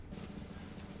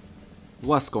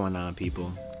What's going on,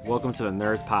 people? Welcome to the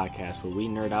Nerdz podcast, where we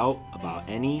nerd out about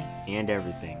any and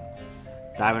everything.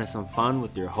 Dive into some fun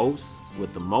with your hosts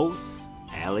with the most,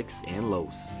 Alex and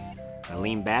Los. Now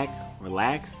lean back,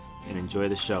 relax, and enjoy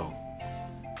the show.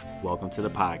 Welcome to the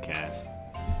podcast.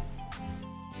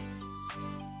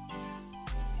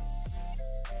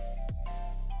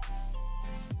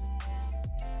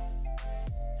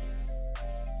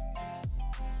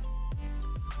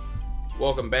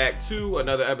 Welcome back to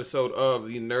another episode of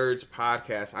the Nerdz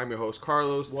podcast. I'm your host,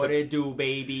 Carlos. What it do,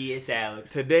 baby? It's Alex.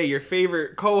 Today, your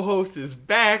favorite co-host is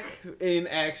back in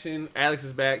action. Alex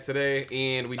is back today,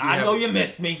 and I know you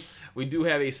missed me. We do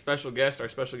have a special guest. Our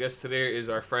special guest today is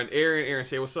our friend Aaron. Aaron,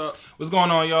 say what's up. What's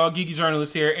going on, y'all? Geeky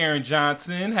journalist here, Aaron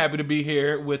Johnson. Happy to be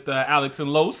here with Alex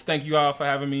and Los. Thank you all for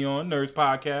having me on Nerdz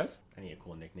podcast. I need a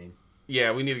cool nickname.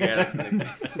 Yeah, we need to get Alex a nickname.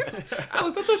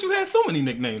 Alex, I thought you had so many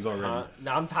nicknames already.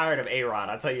 No, I'm tired of A-Rod,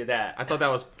 I'll tell you that. I thought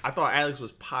Alex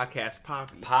was Podcast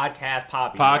Poppy. Podcast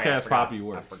Poppy. Podcast Poppy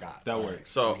works. I forgot. That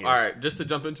works. So, all right, just to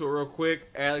jump into it real quick,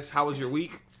 Alex, how was your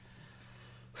week?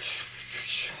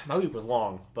 My week was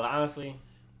long, but honestly,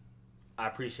 I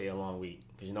appreciate a long week.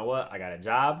 Because you know what? I got a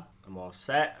job. I'm all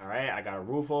set, all right? I got a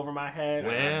roof over my head. I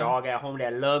got a dog at home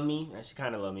that loved me. And she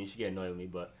kind of loved me. She get annoyed with me,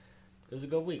 but it was a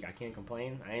good week. I can't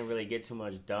complain. I didn't really get too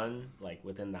much done, like,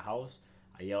 within the house.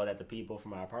 I yelled at the people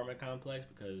from my apartment complex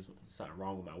because something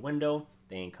wrong with my window.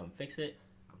 They ain't come fix it.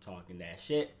 I'm talking that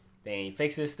shit. They ain't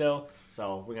fix it still.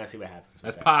 So we're going to see what happens.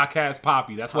 That's Podcast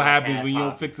Poppy. That's what happens when you don't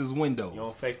Poppy. fix his windows. You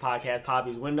don't fix Podcast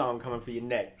Poppy's window, I'm coming for your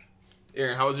neck.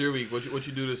 Aaron, how was your week? What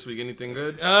you do this week? Anything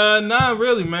good? Not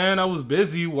really, man. I was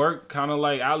busy, work kind of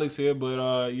like Alex here, but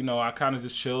I kind of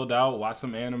just chilled out, watched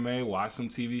some anime, watched some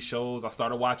TV shows. I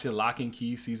started watching Lock and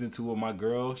Key season 2 with my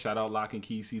girl. Shout out Lock and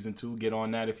Key season 2. Get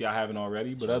on that if y'all haven't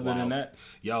already. But other than that,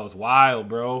 yo, it's wild,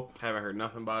 bro. Haven't heard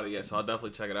nothing about it yet, so I'll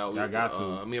definitely check it out. I got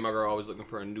to. Me and my girl are always looking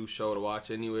for a new show to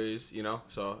watch, anyways.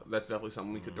 So that's definitely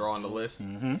something we could throw on the list.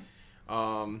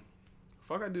 Mm-hmm.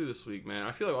 Fuck I do this week, man.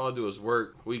 I feel like all I do is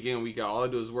work. Week in, week out. All I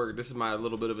do is work. This is my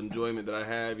little bit of enjoyment that I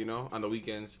have, on the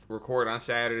weekends. Record on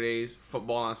Saturdays,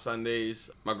 football on Sundays.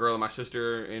 My girl and my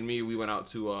sister and me, we went out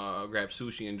to grab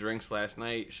sushi and drinks last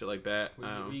night, shit like that.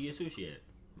 Where you get sushi at?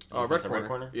 Oh, Red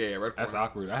Corner. Yeah, Red Corner. That's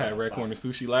awkward. I had Red Corner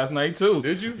sushi last night, too.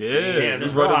 Did you? Yeah. Damn,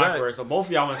 that's real awkward. So both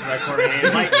of y'all went to Red Corner and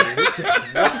didn't like me. This is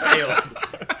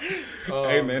wild.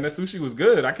 Hey, man, that sushi was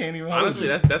good. I can't even honestly,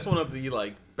 hold you. that's one of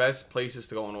the best places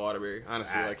to go in Waterbury.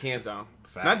 Honestly, Facts. hands down.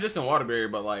 Facts. Not just in Waterbury,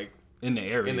 but in the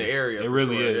area. In the area, it for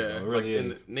really sure, is. yeah. Though. It really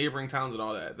in is. the neighboring towns and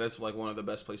all that. That's like one of the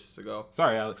best places to go.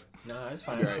 Sorry, Alex. Nah, it's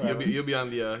fine. Right. You'll be on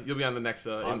the next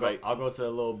invite. I'll go to a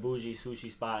little bougie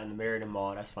sushi spot in the Meriden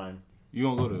Mall. That's fine. You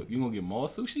gonna get mall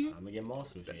sushi? I'm gonna get mall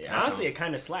sushi. Honestly, it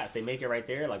kind of slaps. They make it right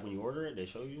there. Like when you order it, they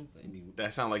show you.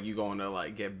 That sound like you going to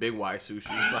like get Big Y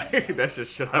sushi. Like that's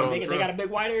just shit I don't trust. They got a Big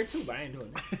Y there too, but I ain't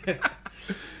doing that.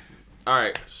 All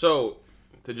right, so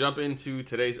to jump into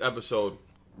today's episode,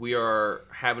 we are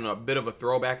having a bit of a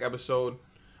throwback episode,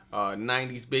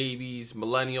 90s babies,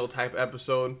 millennial type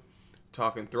episode.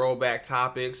 Talking throwback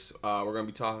topics. We're gonna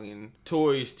be talking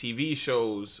toys, TV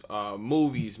shows,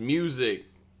 movies, music.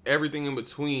 Everything in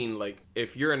between. Like,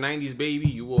 if you're a 90s baby,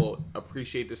 you will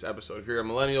appreciate this episode. If you're a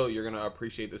millennial, you're gonna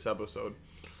appreciate this episode.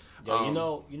 Yo,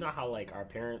 you know how like our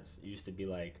parents used to be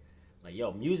like,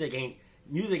 yo, music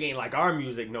ain't like our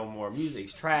music no more.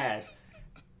 Music's trash.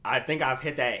 I think I've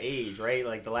hit that age, right?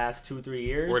 Like the last 2-3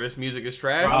 years. Where this music is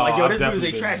trash? I'm like, yo, I've this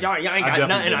music trash. Y'all ain't got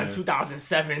nothing on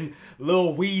 2007.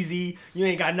 Lil Weezy. You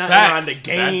ain't got nothing on the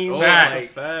game.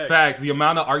 Facts. The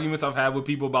amount of arguments I've had with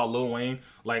people about Lil Wayne.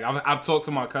 Like, I've talked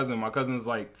to my cousin. My cousin's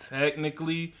like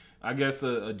technically, I guess,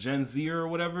 a Gen Z or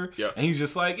whatever. Yep. And he's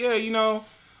just like, yeah,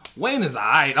 Wayne is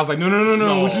alright. I was like, no.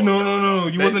 You wasn't know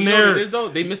there. What it is, though?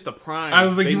 They missed the prime. I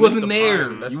was like, you wasn't there.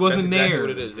 That's there. Exactly what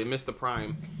it is. They missed the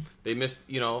prime. They missed,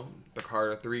 the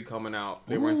Carter 3 coming out.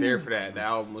 They weren't there for that. The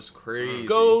album was crazy.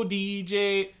 Go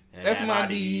DJ. That's my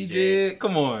DJ.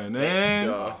 Come on, man.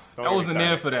 I wasn't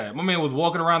there for that. My man was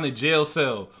walking around the jail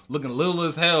cell looking little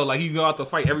as hell, like he's going out to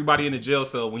fight everybody in the jail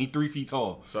cell when he's 3 feet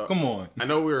tall. So, come on. I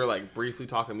know we were like briefly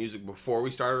talking music before we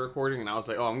started recording, and I was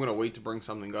like, I'm going to wait to bring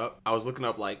something up. I was looking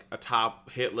up like a top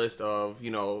hit list of,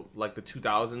 like the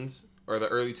 2000s or the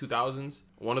early 2000s.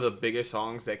 One of the biggest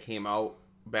songs that came out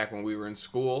back when we were in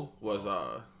school was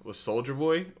Soulja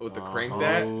Boy with the Crank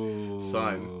That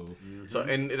son. Mm-hmm. So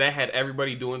and that had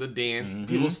everybody doing the dance. Mm-hmm.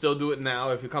 People still do it now.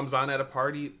 If it comes on at a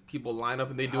party, people line up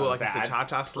and they do it like it's the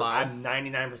cha-cha slide. I'm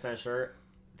 99% sure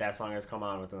that song has come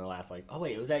on within the last like, oh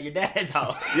wait, it was at your dad's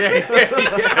house.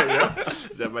 Yeah.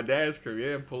 It's at my dad's crib.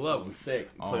 Yeah, pull up. I'm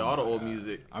sick. Play all the old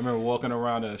music. I remember walking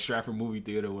around the Stratford movie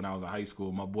theater when I was in high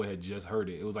school. My boy had just heard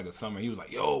it. It was like a summer. He was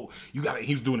like, yo, you got it.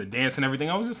 He was doing a dance and everything.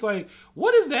 I was just like,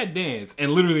 what is that dance?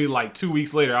 And literally like 2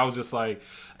 weeks later, I was just like,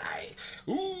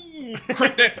 ooh,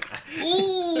 crank that.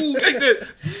 Ooh, crank that.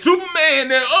 Superman.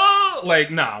 That, oh.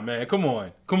 Like, nah, man. Come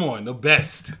on. The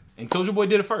best. And Soulja Boy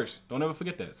did it first. Don't ever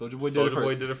forget that. Soulja Boy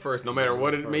did it first. No matter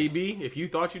what it may be, if you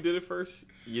thought you did it first,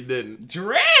 you didn't.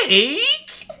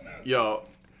 Drake? Yo,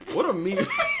 what a meme.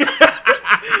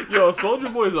 Yo,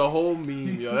 Soulja Boy is a whole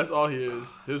meme, yo. That's all he is.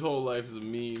 His whole life is a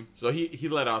meme. So he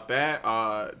let out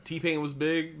that. T-Pain was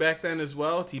big back then as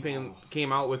well. T-Pain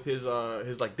came out with his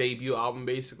like debut album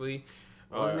basically.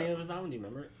 What was the name of his album? Do you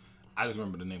remember it? I just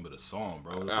remember the name of the song,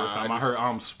 bro. The first time I heard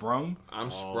I'm Sprung. I'm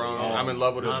Sprung. Yeah. I'm in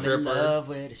love with a stripper. I'm in love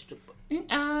with a stripper.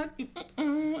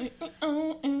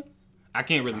 I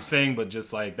can't really sing, but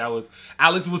just like that was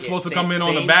Alex was supposed to come in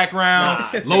on the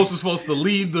background. Los was supposed to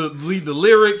lead the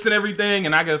lyrics and everything,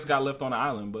 and I guess got left on the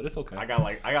island, but it's okay. I got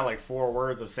like 4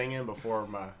 words of singing before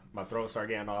my throat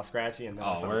started getting all scratchy and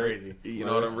something crazy. You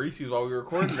know them Reese's while we were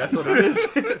recording? That's what it is.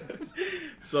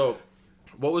 So,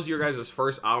 what was your guys'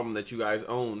 first album that you guys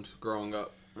owned growing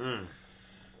up? And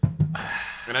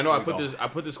I know I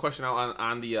put this question out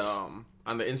on the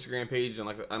Instagram page and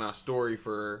like on our story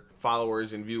for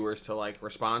followers and viewers to like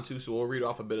respond to. So we'll read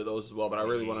off a bit of those as well. But I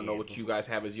really want to know what you guys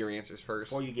have as your answers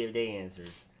first. Before you give their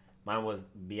answers, mine was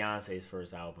Beyonce's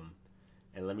first album,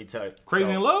 and let me tell you,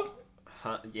 Crazy in Love.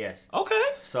 Yes. Okay.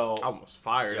 So almost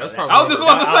fire. Yeah, that's probably. I was just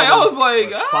about to say. I was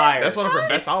like, fire. That's one of her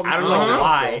best albums. I don't know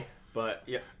why, but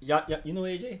yeah, you know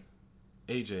AJ.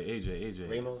 AJ.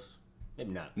 Ramos.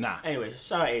 Maybe not. Nah. Anyway,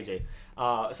 shout out AJ.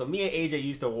 So me and AJ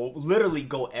used to literally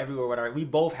go everywhere with our. We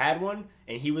both had one,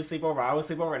 and he would sleep over, I would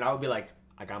sleep over, and I would be like,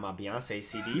 I got my Beyonce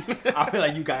CD. I'd be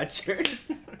like, you got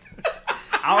yours.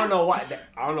 I don't know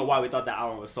why we thought that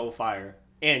album was so fire,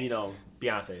 and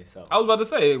Beyonce. So I was about to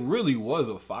say it really was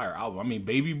a fire album. I mean,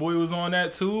 Baby Boy was on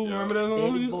that too. Yeah. Remember that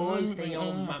song? Baby Boy, stay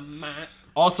on my mind.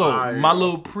 Also, my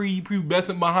little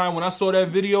pre-pubescent behind when I saw that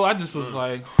video, I just was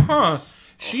like, huh.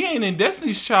 She ain't in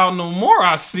Destiny's Child no more,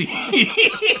 I see.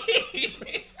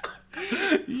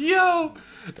 Yo.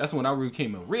 That's when I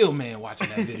became a real man watching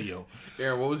that video.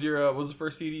 Aaron, what was the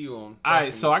first CD you owned?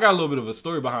 Alright, so I got a little bit of a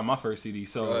story behind my first CD.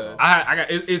 So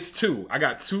it's 2. I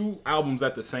got 2 albums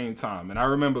at the same time. And I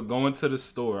remember going to the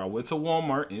store. I went to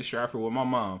Walmart in Stratford with my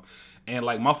mom. And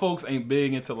like my folks ain't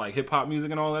big into like hip hop music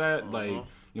and all of that. Like,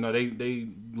 they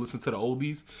listen to the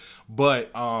oldies.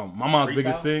 But my mom's Freestyle?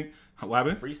 biggest thing. What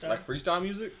happened? Freestyle? Like freestyle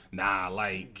music?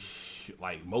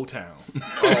 Like Motown.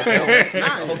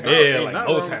 Okay. Yeah, like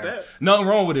Motown. Nothing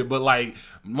wrong with it, but like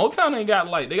Motown ain't got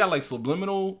like, they got like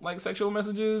subliminal like sexual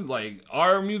messages. Like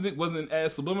our music wasn't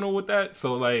as subliminal with that.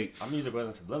 So like our music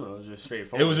wasn't subliminal, it was just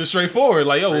straightforward. It was just straightforward.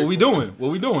 Like, yo, what we doing?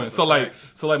 So like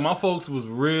my folks was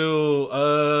real,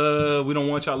 we don't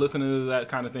want y'all listening to that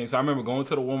kind of thing. So I remember going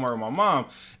to the Walmart with my mom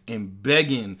and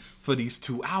begging for these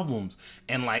 2 albums.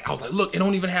 And like I was like, look, it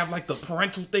don't even have like the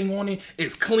parental thing on it.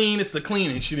 It's clean, it's the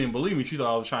clean. And she didn't believe me. She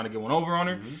thought I was trying to get one over on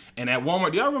her. Mm-hmm. And at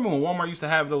Walmart, do y'all remember when Walmart used to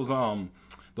have those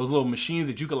little machines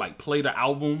that you could like play the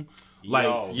album? Like,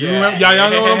 you remember? Y'all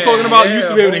know what I'm talking about? You used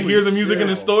to be able to hear the music in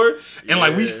the store. And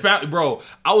like we found, bro,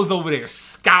 I was over there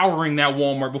scouring that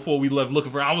Walmart before we left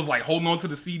looking for it. I was like holding on to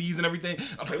the CDs and everything.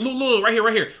 I was like, look, right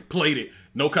here. Played it.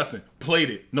 No cussing. Played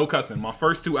it. No cussing. My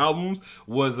first 2 albums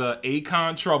was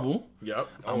Akon Trouble. Yep.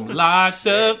 I'm locked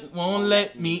up, won't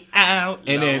let me out.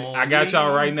 And then I got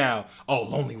y'all right now. Oh,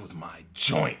 Lonely was my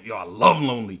joint. Yo, I love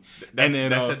Lonely. That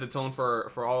set the tone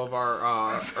for all of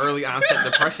our early onset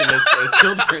depression as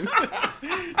children.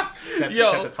 Set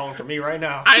the tone for me right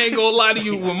now. I ain't gonna lie to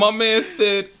you. When my man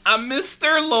said, I'm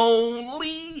Mr.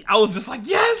 Lonely, I was just like,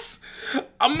 yes,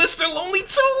 I'm Mr. Lonely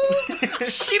too.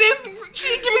 She didn't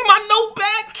give me my note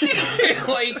back.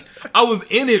 Like, I was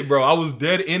in it, bro. I was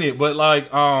dead in it. But like,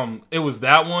 it was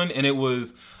that one, and it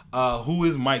was Who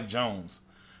Is Mike Jones?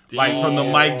 Like from the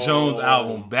Mike Jones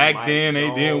album. Back then, they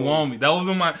didn't want me. That was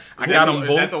on my. I got them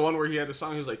both. Is that the one where he had the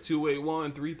song? He was like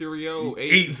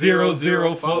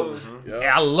 281-330-8004.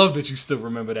 Yeah, I love that you still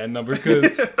remember that number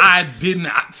because I did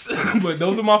not. But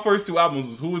those are my first 2 albums.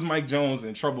 Was Who Is Mike Jones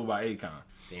and Trouble by Akon.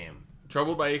 Damn.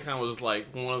 Trouble by Akon was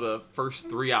like one of the first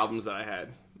 3 albums that I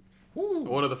had. Ooh.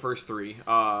 One of the first 3.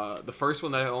 The first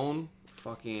one that I owned.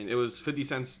 It was 50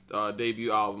 Cent's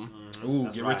debut album. Ooh,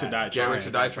 Get Rich or Die Trying. Get Rich or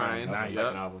Die Trying. Nice.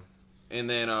 Album. And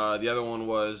then the other one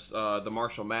was the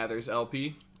Marshall Mathers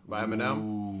LP by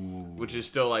Eminem. which is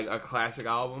still like a classic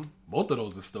album. Both of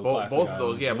those are still classic. Both of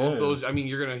those, yeah, both of those. I mean,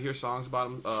 you're gonna hear songs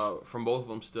about them from both of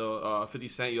them still. 50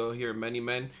 Cent, you'll hear Many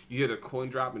Men. You hear the coin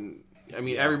drop, and I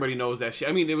mean, everybody knows that shit.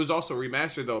 I mean, it was also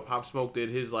remastered though. Pop Smoke did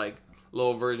his like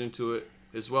little version to it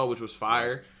as well, which was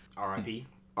fire. R.I.P.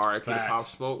 R.I.P. to Pop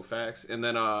Smoke, facts. And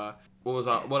then what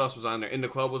else was on there? In the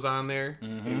Club was on there.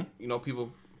 And, you know,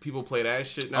 people play that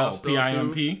shit now. Still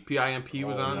PIMP. Too. PIMP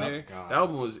was on there. God. That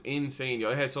album was insane,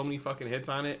 yo. It had so many fucking hits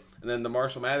on it. And then the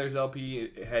Marshall Mathers LP,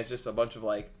 it has just a bunch of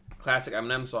like classic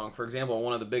Eminem songs. For example,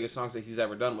 one of the biggest songs that he's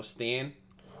ever done was Stan.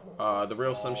 The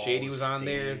Real Slim Shady was on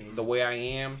there. The Way I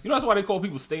Am. You know that's why they call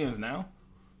people Stans now,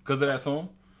 because of that song.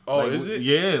 Oh, like, is it?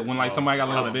 Yeah, when like somebody got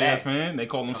a little big ass back. fan, they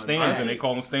call them Stans, and they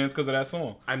call them Stans because of that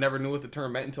song. I never knew what the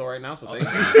term meant until right now, so thank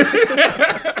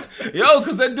you. Yo,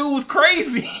 because that dude was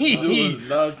crazy. Dude was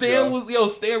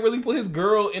nuts, Stan really put his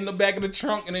girl in the back of the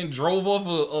trunk and then drove off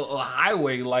a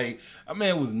highway. Like, that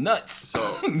man was nuts.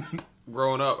 So,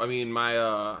 growing up, I mean,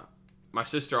 my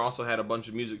sister also had a bunch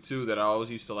of music too that I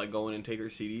always used to like go in and take her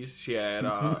CDs. She had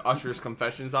Usher's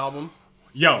Confessions album.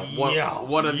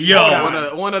 One of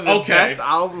the best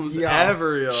albums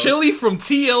ever. Yo. Chili from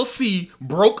TLC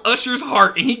broke Usher's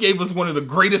heart, and he gave us one of the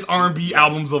greatest R&B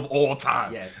albums of all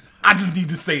time. Yes. I just need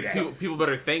to say that. People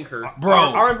better thank her, bro.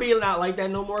 R&B not like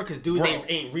that no more because dudes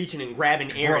ain't reaching and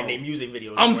grabbing air in their music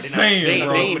videos. I'm saying,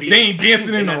 bro, they ain't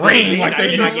dancing in the rain like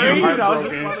they used to.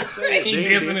 They ain't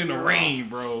dancing in the rain,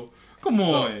 bro. Come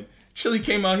on. Chili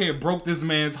came out here and broke this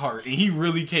man's heart, and he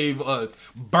really gave us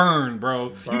burn,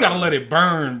 bro. You gotta let it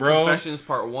burn, bro. Confessions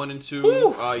Part 1 and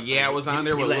 2. Yeah, it was on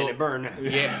there with letting it burn.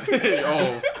 Yeah.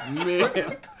 Oh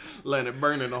man, letting it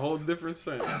burn in a whole different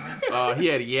sense. He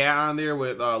had Yeah on there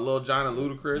with Lil Jon and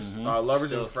Ludacris. Lovers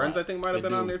Still and Friends, I think, might have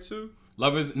been on there too.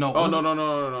 Lovers, no. Oh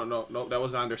no, that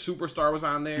was on there. Superstar was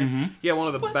on there. He had one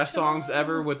of the best songs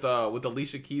ever with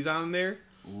Alicia Keys on there.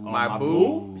 My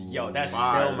Boo. Yo, that's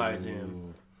still my jam.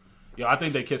 Yo, I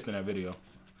think they kissed in that video.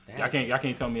 Y'all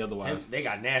can't tell me otherwise. They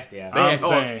got nasty out. I'm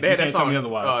saying, they had that tell me song,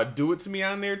 otherwise. Do It To Me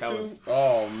on there too.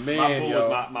 Oh man, my boo yo.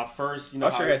 was my first. You know,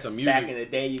 Usher had some music. Back in the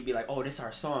day, you'd be like, "Oh, this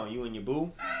our song, you and your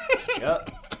boo."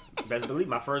 Yep. Best believe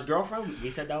my first girlfriend. We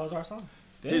said that was our song.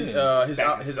 His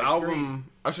album,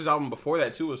 Usher's album before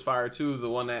that too was fire too. The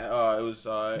one that it was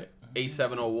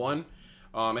A701.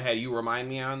 It had You Remind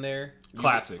Me on there.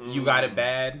 Classic. You Got It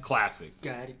Bad. Classic.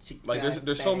 Like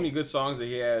there's so many good songs that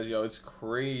he has, yo. It's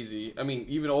crazy. I mean,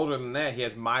 even older than that, he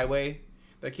has My Way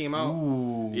that came out.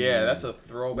 Ooh. Yeah, that's a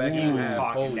throwback. He was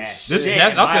talking that shit.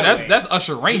 That's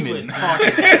Usher Raymond. He was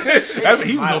talking that shit.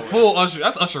 He was a full Usher.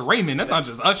 That's Usher Raymond. That's not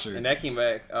just Usher. And that came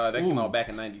back. Came out back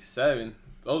in '97.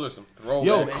 Those are some throwbacks.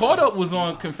 Yo, Caught Up was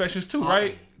on Confessions too,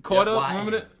 right? Caught Up,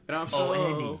 remember that? And I'm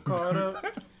so caught up.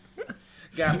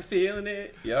 Got me feeling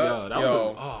it. Yo, that was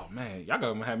oh man, y'all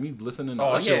gotta have me listening to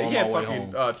Usher on my way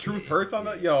home. Truth Hurts on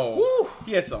that. Yo,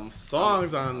 he had some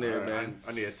songs on there, man.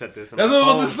 I need to set this. That's what I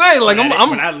was about to say. Like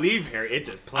when I leave here, it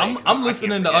just plays. I'm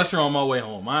listening to Usher on my way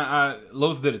home.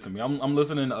 Los did it to me. I'm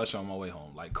listening to Usher on my way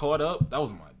home. Like Caught Up, that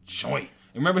was my joint.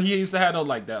 Remember he used to have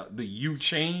the U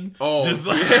chain. Oh, just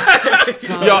like,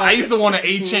 yo, I used to want an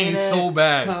A chain so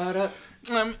bad. Caught up.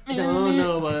 Don't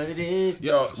know what it is.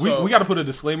 Yo, we got to put a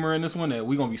disclaimer in this one that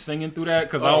we gonna be singing through that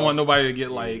because I don't want nobody to get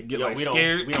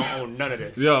scared. We don't own none of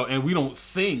this. Yo, and we don't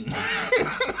sing.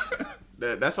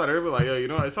 That's why they're like, yo, you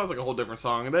know, it sounds like a whole different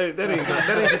song. That ain't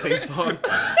the same song.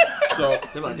 So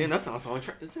they're like, damn, that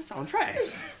sounds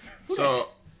trash. So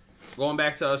going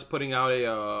back to us putting out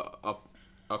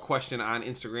a question on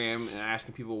Instagram and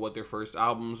asking people what their first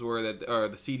albums were or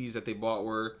the CDs that they bought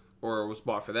were or was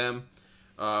bought for them.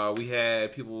 We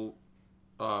had people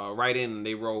write in and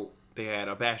they had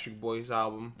a Backstreet Boys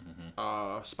album,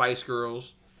 Spice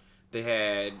Girls. They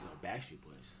had Backstreet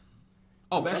Boys.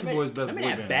 Oh, Backstreet Boys best boy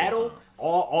band. Battle.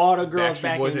 All the girls Backstreet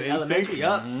back Boys in and elementary. NSYNC?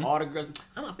 Yup. All the girls.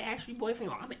 I'm a Backstreet Boy fan.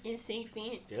 I'm an NSYNC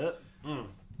fan. Yup.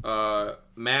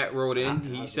 Matt wrote in.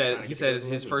 He said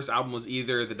his first album was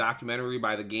either The Documentary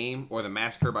by The Game or The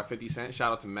Massacre by 50 Cent.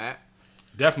 Shout out to Matt.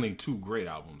 Definitely two great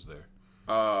albums there.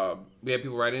 We had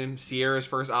people write in. Sierra's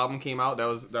first album came out. That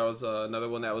was another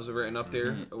one that was written up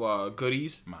there.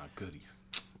 Goodies. My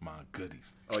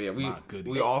goodies. Oh yeah, we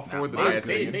goodies. all for the bad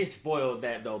things. They spoiled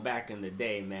that though back in the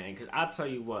day, man. Because I tell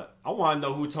you what, I want to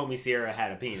know who told me Sierra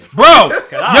had a penis, bro.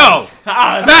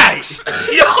 Facts.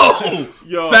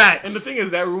 Yo, facts. And the thing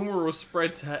is, that rumor was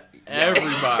spread to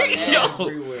everybody.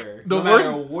 Everywhere. No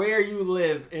matter where you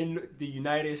live in the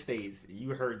United States, you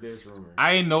heard this rumor.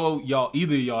 I ain't know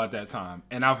either of y'all at that time,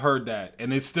 and I've heard that,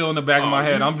 and it's still in the back of my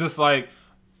head. I'm just like.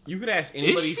 You could ask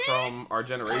anybody from our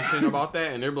generation about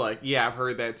that, and they'd be like, "Yeah, I've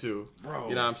heard that too." Bro.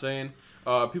 You know what I'm saying?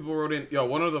 People wrote in. Yo,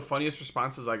 one of the funniest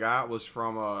responses I got was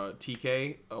from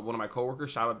TK, one of my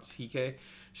coworkers. Shout out to TK.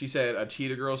 She said a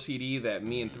Cheetah Girl CD that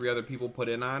me and 3 other people put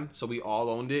in on, so we all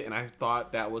owned it, and I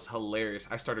thought that was hilarious.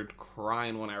 I started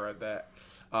crying when I read that.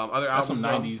 Other that's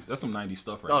albums, that's some 90s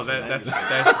stuff right Oh, there. that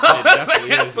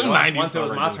definitely is. Some 90s Once stuff it was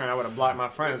right my there. turn, I would have blocked my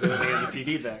friends. They would have the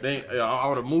CD back. I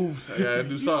would have moved. I gotta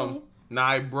do something. Nah,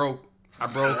 I broke it.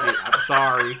 I'm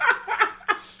sorry.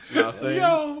 You know what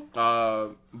I'm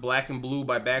saying? Black and Blue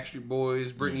by Backstreet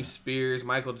Boys, Britney Spears,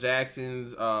 Michael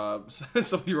Jackson's.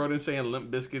 Somebody wrote in saying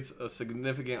Limp Bizkit's A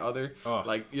Significant Other.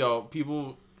 Like,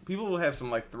 people will have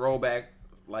some like throwback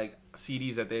like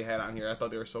CDs that they had on here. I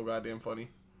thought they were so goddamn funny.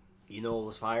 You know what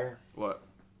was fire? What?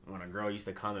 When a girl used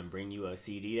to come and bring you a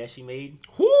CD that she made.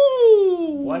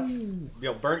 Whoo! What?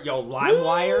 LimeWire?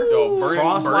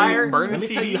 FrostWire? Let me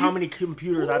tell you how many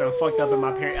computers I done fucked up in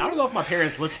my parents. I don't know if my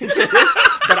parents listen to this,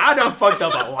 but I done fucked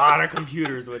up a lot of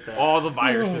computers with that. All the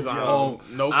viruses on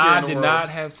them. No care I in the did world. not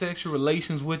have sexual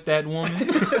relations with that woman.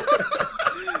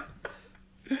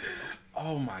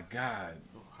 Oh my God.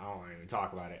 I don't want to even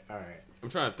talk about it. All right. I'm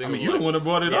trying to think. I mean, you're the one that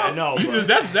brought it up. I know. You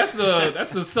just, that's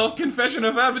a self confession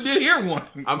if I ever did hear one.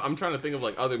 I'm trying to think of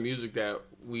like other music that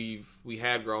we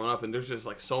had growing up, and there's just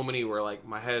like so many where like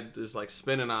my head is like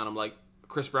spinning on them. Like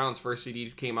Chris Brown's first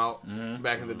CD came out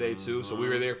back in the day too, so we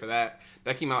were there for that.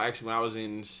 That came out actually when I was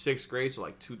in 6th grade, so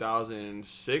like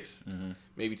 2006,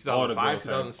 maybe 2005,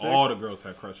 2006. All the girls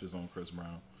had crushes on Chris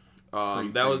Brown.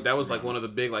 That was like one of the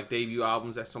big like debut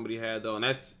albums that somebody had though, and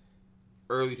that's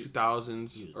early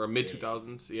 2000s or mid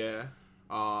 2000s. Yeah.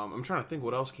 I'm trying to think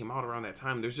what else came out around that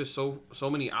time. There's just so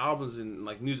many albums and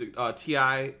like music.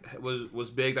 T.I. was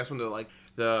big. That's when the like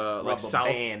South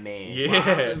Band, man.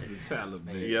 Yeah. Wow,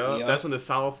 Yeah. That's when the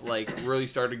South like really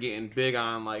started getting big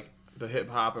on like the hip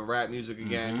hop and rap music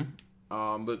again.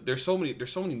 But there's so many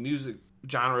music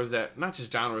genres that, not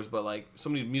just genres, but like so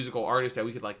many musical artists that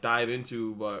we could like dive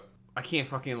into, but I can't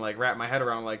fucking like wrap my head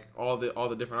around like all the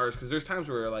different artists, because there's times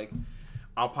where like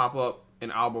I'll pop up an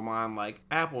album on like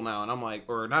Apple now, and I'm like,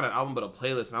 or not an album but a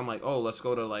playlist, and I'm like, oh, let's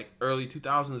go to like early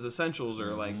 2000s essentials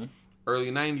or like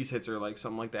early 90s hits or like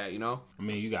something like that, you know? I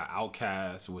mean, you got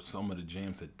Outkast with some of the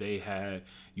jams that they had.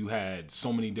 You had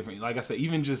so many different, like I said,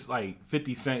 even just like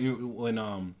 50 Cent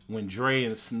when Dre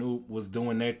and Snoop was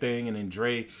doing their thing, and then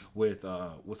Dre with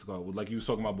what's it called, like you was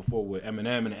talking about before with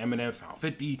Eminem, and Eminem found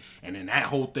 50, and then that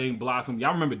whole thing blossomed.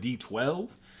 Y'all remember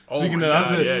D12? Speaking of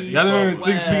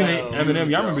Eminem,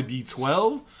 y'all remember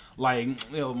D12? Like,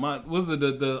 my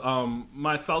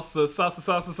salsa,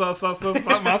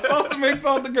 my salsa makes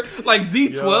all the girl. Like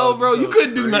D12, bro, you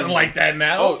couldn't do nothing like that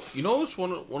now. Oh, you know what's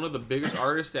one of the biggest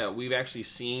artists that we've actually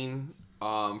seen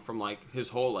from like his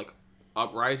whole like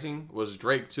uprising was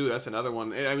Drake too. That's another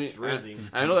one. I mean,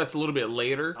 I know that's a little bit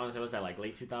later. I was say, was that like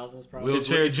late 2000s probably?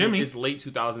 Wheelchair Jimmy. It's late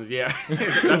 2000s, yeah.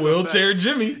 Wheelchair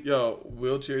Jimmy. Yo,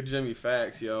 Wheelchair Jimmy,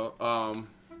 facts, yo.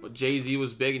 Jay-Z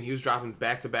was big, and he was dropping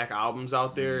back-to-back albums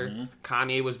out there.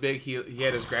 Kanye was big. He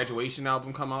had his graduation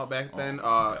album come out back then.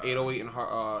 808 and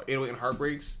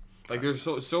Heartbreaks. Like, there's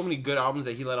so many good albums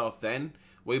that he let out then.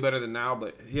 Way better than now,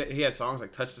 but he had songs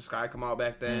like Touch the Sky come out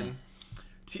back then.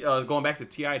 Going back to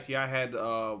T.I. T.I. had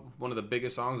one of the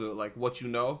biggest songs, like What You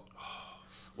Know.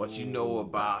 What you know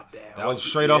about that? That was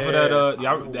straight off of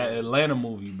that Atlanta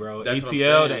movie, bro. That's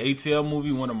ATL, that ATL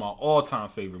movie, one of my all-time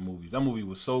favorite movies. That movie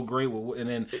was so great, and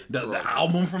then the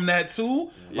album from that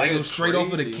too, like it was straight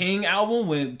off of the King album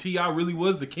when T.I. really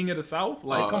was the king of the South.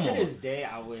 Like, come on. To this day,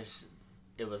 I wish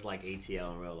it was like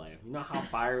ATL in real life. You know how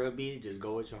fire it would be? Just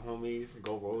go with your homies,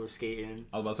 go roller skating.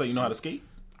 I was about to say, you know how to skate?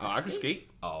 I can skate.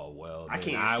 Oh well, I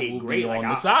can't skate great. Like on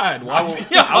the side.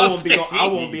 I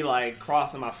won't be like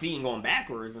crossing my feet and going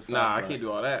backwards and stuff. Nah, I can't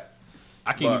do all that.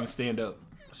 I can't even stand up.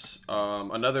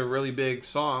 Another really big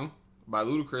song by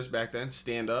Ludacris back then,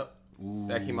 "Stand Up."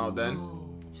 That came out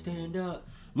then. Stand up.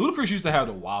 Ludacris used to have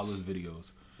the wildest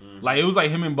videos. Like, it was like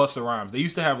him and Busta Rhymes. They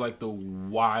used to have like the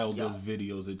wildest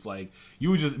videos. It's like you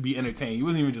would just be entertained. You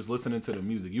wasn't even just listening to the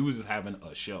music. You was just having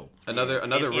a show. Another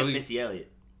really Missy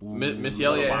Elliott. Missy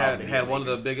Elliott had one of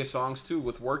the biggest songs too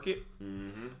with "Work It."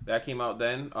 That came out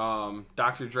then.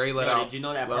 Dr. Dre let out. Did you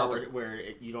know that part where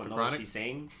you don't know what she's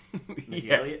saying? Missy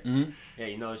Elliott. Yeah,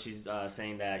 you know she's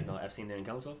saying that Epstein didn't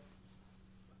kill himself.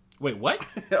 Wait, what?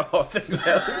 Oh, thanks,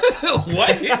 Alex.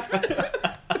 What?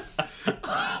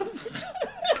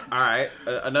 right,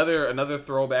 another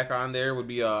throwback on there would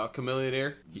be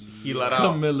Chameleonaire. He let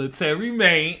out Military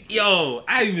man. Yo,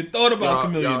 I didn't even thought about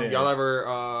Chameleonaire. Y'all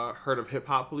ever heard of Hip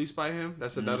Hop Police by him?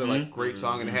 That's another like great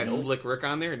song, and it had Slick Rick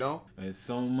on there. No, there's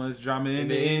so much drama in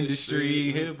the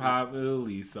industry. Hip Hop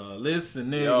Police,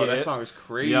 listening. Yo, that song is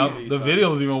crazy. Yep, the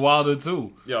video's even wilder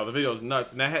too. Yo, the video's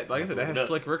nuts, and that had, like I said, that has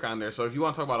Slick Rick on there. So if you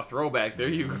want to talk about a throwback, there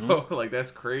you go. Like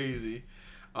that's crazy.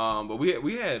 But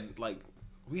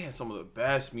we had some of the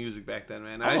best music back then,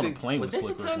 man. I was on a plane with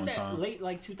Slick Rick one time. Late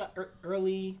like late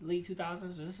 2000s?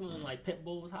 Was this when like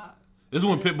Pitbull was hot? This is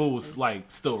when Pitbull was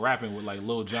like still rapping with like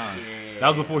Lil Jon. Yeah. That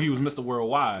was before he was Mr.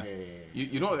 Worldwide. Yeah.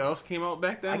 You know what else came out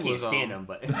back then? I can't stand him,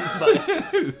 but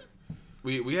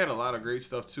we had a lot of great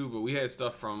stuff too. But we had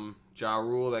stuff from Ja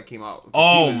Rule that came out.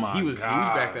 He was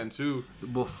back then too.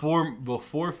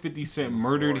 Before 50 Cent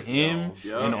murdered him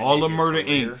and all of Murder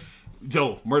Inc.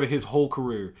 Murdered his whole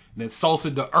career and then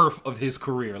salted the earth of his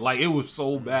career. Like, it was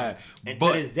so bad. And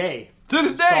but to this day.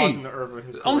 Salting the earth of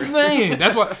his career. I'm saying.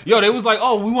 That's why, they was like,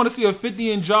 oh, we want to see a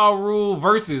 50 and Ja Rule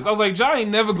versus. I was like, Ja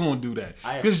ain't never going to do that.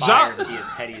 I aspire to be as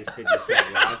petty as 50 Cent.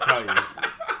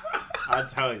 I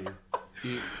tell you.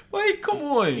 Like, come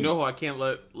on. You know who I can't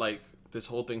let, like, this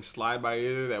whole thing slide by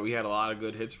either that we had a lot of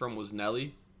good hits from was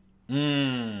Nelly.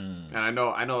 And I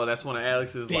know that's one of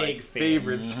Alex's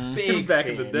favorites back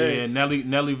in the day. Yeah,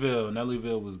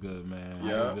 Nellyville was good, man.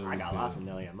 Yeah, I got lots of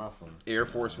Nelly on my phone. Air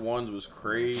Force Ones was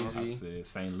crazy. I said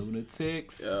Saint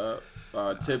Lunatics. Yeah,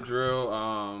 Tip Drill.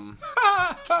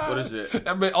 What is it?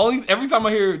 I mean, every time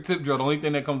I hear Tip Drill, the only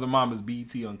thing that comes to mind is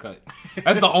BET Uncut.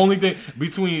 That's the only thing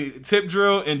between Tip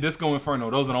Drill and Disco Inferno.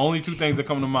 Those are the only two things that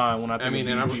come to mind when I think.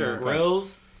 And I'm sure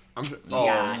Grills. I'm sure,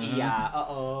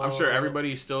 I'm sure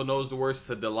everybody still knows the words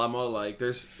to Dilemma. Like,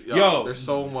 there's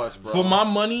so much, bro. For my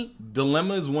money,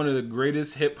 Dilemma is one of the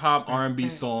greatest hip hop R&B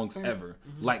songs ever.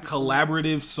 Like,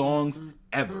 collaborative songs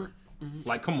ever.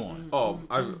 Like, come on. Oh,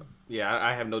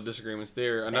 I have no disagreements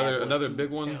there. Another big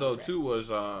one though too was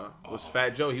Fat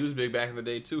Joe. He was big back in the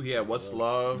day too. He had What's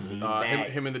Love.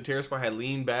 Him and the Terror Squad had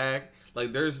Lean Back.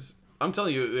 Like, I'm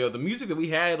telling you, the music that we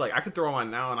had, like, I could throw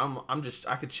on now, and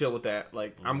I could chill with that.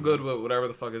 Like, I'm good with whatever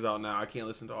the fuck is out now. I can't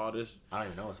listen to all this. I don't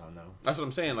even know what's on now. That's what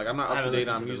I'm saying. Like, I'm not up to date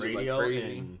on music like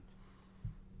crazy.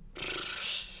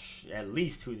 At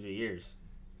least 2 to 3 years.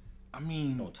 I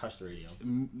mean, don't touch the radio.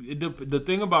 The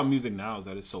thing about music now is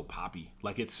that it's so poppy.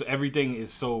 Like, everything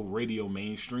is so radio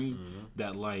mainstream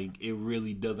that, like, it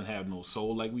really doesn't have no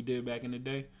soul like we did back in the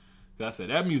day. I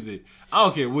said, that music, I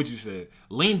don't care what you said.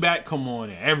 Lean Back, come on.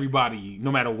 Everybody,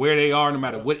 no matter where they are, no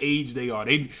matter what age they are,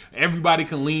 everybody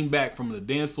can lean back from the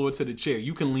dance floor to the chair.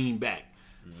 You can lean back.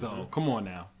 So, come on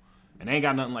now. And they ain't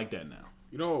got nothing like that now.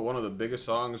 You know what one of the biggest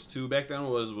songs, too, back then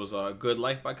was Good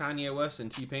Life by Kanye West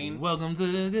and T-Pain? Welcome to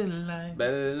the good life.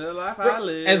 Better than the life I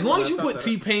live. As long as you put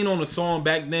T-Pain on a song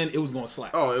back then, it was going to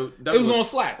slap. Oh, it was going to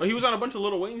slap. Well, he was on a bunch of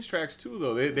Lil Wayne's tracks, too,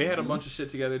 though. They had a bunch of shit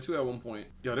together, too, at one point.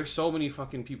 Yo, there's so many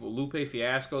fucking people. Lupe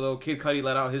Fiasco, though. Kid Cudi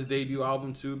let out his debut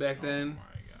album, too, back then. Oh,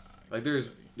 my God. Like,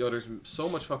 there's so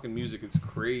much fucking music. It's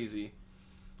crazy.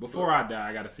 Before I die,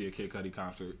 I got to see a Kid Cudi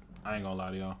concert. I ain't going to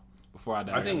lie to y'all. Before I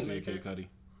die, I got to see a Kid Cudi.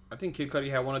 I think Kid Cudi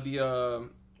had one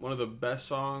of the best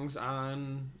songs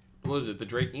on, what was it, the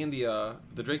Drake and the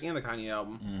Kanye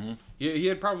album. Mm-hmm. He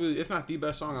had probably, if not the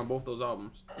best song on both those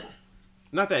albums.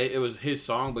 Not that it was his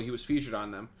song, but he was featured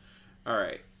on them. All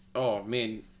right. Oh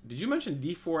man, did you mention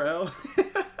D4L?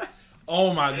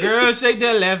 Oh my girl, shake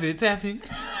that Laffy Taffy.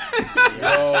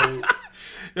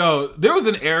 Yo, there was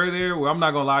an era there where I'm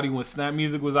not gonna lie to you, when snap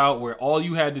music was out, where all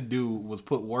you had to do was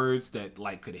put words that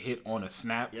like could hit on a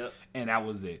snap, and that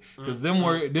was it. Because them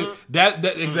words, that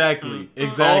exactly.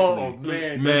 Oh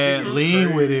man,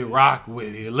 lean with it, rock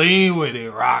with it, lean with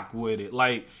it, rock with it.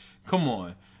 Like, come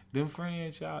on, them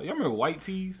franchise. Y'all remember White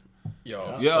Tees?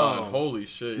 Yo, son, holy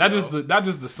shit! Not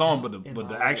just the song, but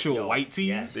the actual White Tees.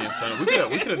 Yes. Damn, son, we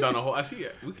could have done a whole.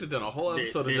 We could have done a whole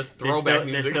episode of just throwback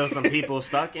music. There's still some people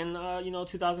stuck in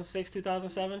 2006,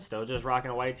 2007, still just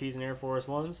rocking White Tees and Air Force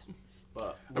Ones.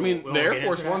 But I mean, the Air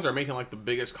Force Ones are making like the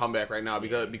biggest comeback right now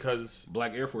because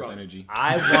Black Air Force energy.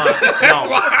 I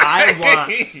want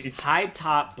high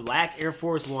top Black Air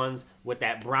Force Ones with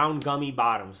that brown gummy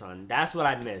bottom, son. That's what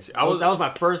I missed. That was my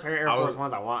first pair of Air Force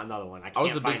Ones. I want another one. I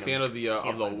was a big fan of the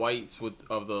whites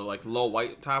of the like low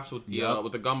white tops with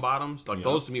the gum bottoms. Like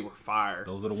those to me were fire.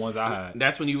 Those are the ones I had.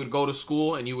 That's when you would go to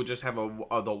school and you would just have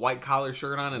the white collar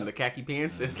shirt on and the khaki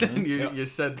pants, and then you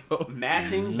said those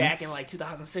matching back in like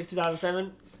 2006, 2007.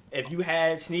 if you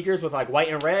had sneakers with like white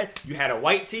and red, you had a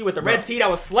white tee with the red tee that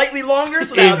was slightly longer,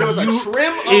 so that there was a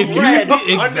trim of red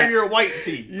under your white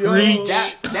tee.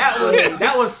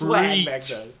 That was swag back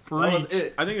then. That was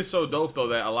it. I think it's so dope though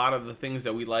that a lot of the things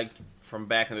that we liked from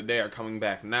back in the day are coming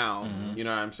back now. You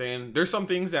know what I'm saying? There's some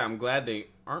things that I'm glad they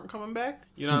aren't coming back.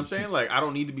 You know what I'm saying? Like I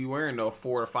don't need to be wearing no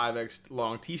 4 or 5X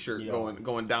long T-shirt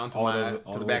going down to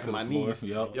the back of my knees.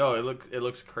 Yep. Yo, it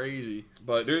looks crazy.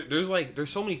 But there's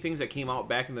so many things that came out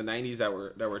back in the 90s that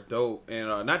were dope,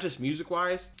 and not just music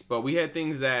wise, but we had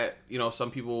things that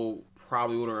some people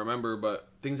probably wouldn't remember, but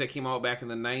things that came out back in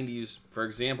the 90s. For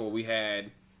example, we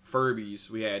had Furbies,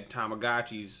 we had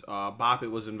Tamagotchis. Bop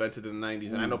It was invented in the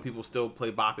 90s, and I know people still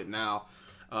play Bop It now.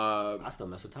 I still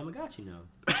mess with Tamagotchi now.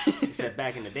 Except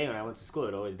back in the day when I went to school,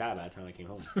 it always died by the time I came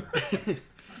home.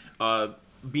 So.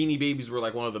 Beanie Babies were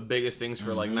like one of the biggest things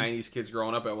for like 90s kids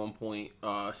growing up at one point.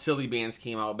 Silly bands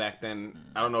came out back then.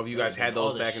 I don't know if you guys had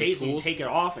those back in school. You take it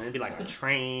off and it'd be like a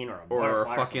train or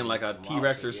fucking like a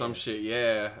T-Rex or some shit.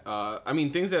 Yeah. I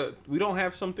mean, things that we don't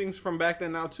have some things from back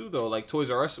then now too though. Like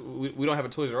Toys R Us, we don't have a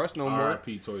Toys R Us no more.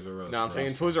 R.I.P. Toys R Us. No, I'm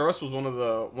saying Toys R Us was one of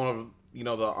the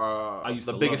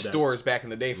biggest stores back in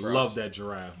the day for us. Love that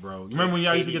giraffe, bro. You remember when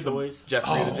y'all used to get toys? Jeff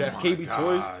KB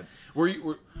Toys? Were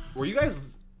you guys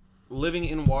living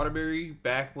in Waterbury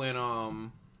back when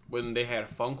they had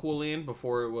Funkoland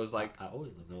before it was like? I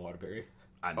always lived in Waterbury.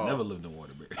 I never lived in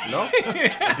Waterbury. No?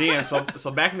 Damn.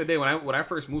 So back in the day when I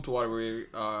first moved to Waterbury,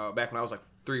 back when I was like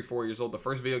 3-4 years old, the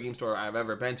first video game store I've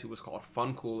ever been to was called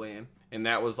Funkoland, and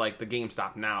that was like the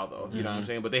GameStop now though. You know what I'm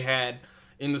saying? But they had.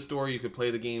 In the store, you could play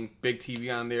the game, big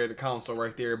TV on there, the console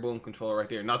right there, boom, controller right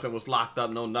there. Nothing was locked up,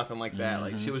 nothing like that.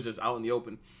 Like, shit was just out in the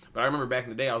open. But I remember back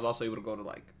in the day, I was also able to go to,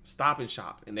 like, Stop and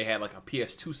Shop, and they had, like, a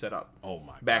PS2 set up. Oh,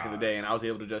 my God. Back in the day, and I was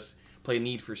able to just play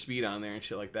Need for Speed on there and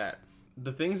shit like that.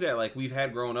 The things that, like, we've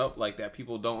had growing up, like, that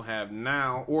people don't have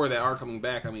now, or that are coming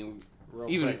back, I mean...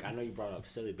 Real quick, I know you brought up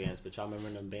silly bands, but y'all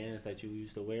remember them bands that you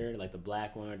used to wear, like the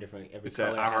black one, every it's color.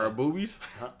 It's I Heart Boobies.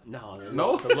 No. I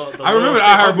remember the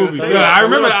I Heart Boobies. Yeah, I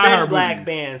remember the I Heart Boobies. Black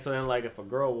band. So then, like, if a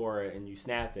girl wore it and you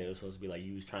snapped it, it was supposed to be like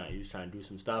you was trying to do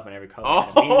some stuff, and every color.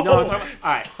 Had a meaning. No, I'm talking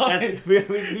about. All right,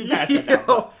 we passed that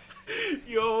down.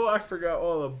 Yo, I forgot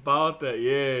all about that.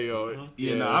 Yeah, yo.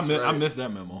 Yeah, I missed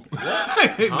that memo.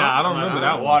 I don't remember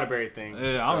that one. Waterbury thing.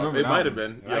 Yeah, I don't remember it that. It might have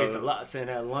been. I used to sit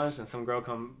at lunch and some girl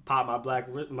come pop my black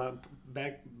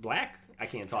I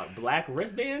can't talk. Black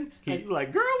wristband. He's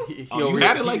like, girl, you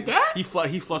had it like that? He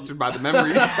flustered by the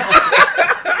memories.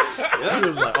 He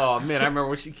was like, oh man, I remember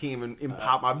when she came and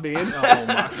popped my band. Oh my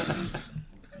gosh.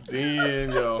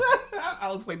 Damn, yo.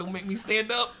 I was like, don't make me stand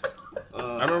up.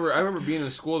 I remember being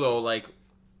in school though, like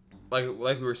we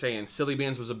were saying, silly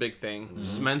bands was a big thing.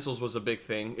 Smensels was a big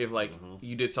thing. If like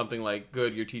you did something like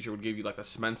good, your teacher would give you like a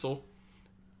smensel.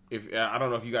 If I don't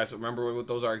know if you guys remember what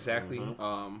those are exactly,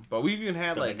 but we even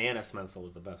had the like banana smensel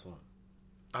was the best one.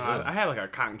 I had like a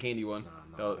cotton candy one,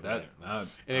 No,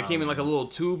 and it came in like a little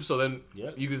tube. So then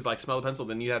you could like smell the pencil.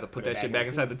 Then you had to put that shit back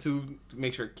inside the tube to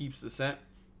make sure it keeps the scent.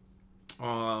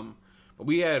 But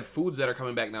we had foods that are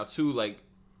coming back now too, like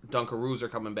Dunkaroos are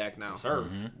coming back now. Sir,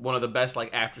 one of the best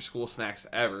like after school snacks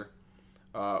ever.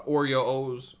 Oreo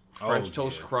O's, French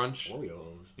Toast Crunch.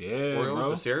 Oreos. Yeah, Oreos, bro.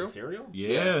 the cereal.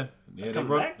 Yeah. It's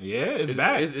coming back? Yeah, it's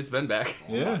back. It's been back.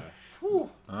 Yeah.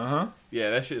 Yeah,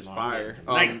 that shit is fire.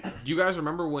 Do you guys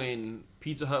remember when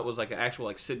Pizza Hut was like an actual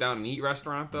like sit down and eat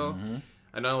restaurant though?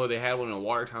 I know they had one in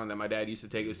Watertown that my dad used to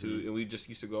take us to, and we just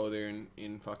used to go there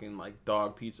and fucking like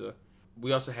dog pizza.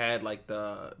 We also had like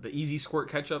the Easy Squirt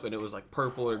ketchup, and it was like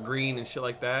purple or green and shit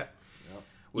like that.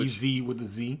 Easy with the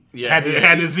Z. Yeah,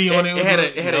 had the Z on it. It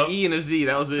had an E and a Z.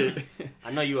 That was it.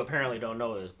 I know you apparently don't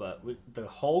know this, but the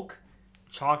Hulk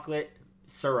chocolate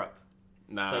syrup.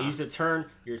 Nah. So you used to turn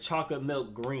your chocolate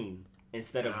milk green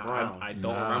instead of brown. I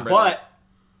don't remember. But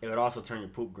it would also turn your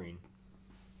poop green.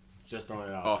 Just throwing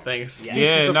it out. Oh, thanks.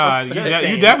 Yeah, nah, you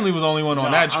definitely was the only one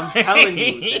on that. I'm telling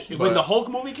you, when the Hulk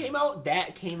movie came out,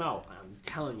 that came out. I'm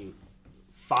telling you,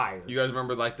 fire. You guys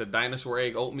remember like the dinosaur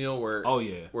egg oatmeal where? Oh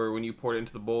yeah. Where when you poured it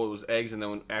into the bowl, it was eggs, and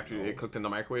then after it cooked in the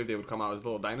microwave, they would come out as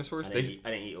little dinosaurs. I didn't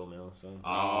eat oatmeal, so.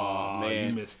 Oh man,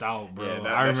 you missed out, bro.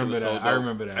 Yeah, I remember that. I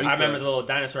remember that. I remember the little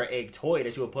dinosaur egg toy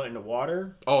that you would put in the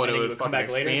water. Oh, and it then would come back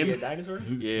expand. later and be a dinosaur.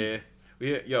 Yeah.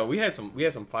 We had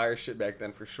some fire shit back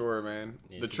then for sure, man.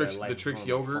 Yeah, the Trix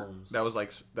yogurt that was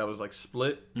like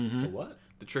split. The what?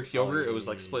 The Trix yogurt it was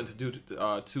like split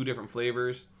into two different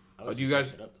flavors. Do you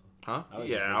guys? Huh?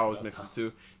 Yeah, I always mix it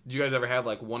too. Did you guys ever have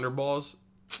like Wonder Balls?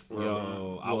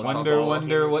 Yo, I Little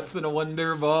wonder what's in a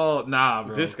Wonder Ball. Nah,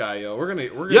 bro. This guy, yo, we're gonna.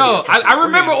 Yo, I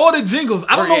remember all the jingles.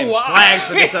 I don't know why. Flagged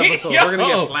for this episode. We're gonna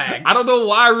get flagged. I don't know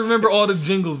why I remember all the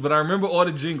jingles, but I remember all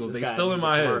the jingles. They still in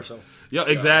my head. Yo,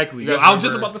 exactly. Yo, I was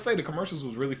just about to say the commercials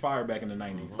was really fire back in the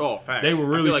 90s. Oh, facts. They were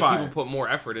really I feel like fire. people put more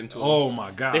effort into them. Oh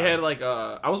my god. They had like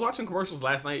I was watching commercials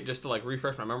last night just to like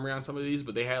refresh my memory on some of these,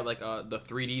 but they had like the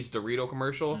 3D's Dorito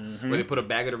commercial where they put a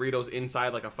bag of Doritos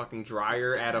inside like a fucking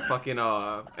dryer at a fucking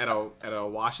at a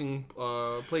washing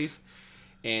place.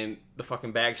 And the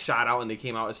fucking bag shot out and they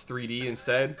came out as 3D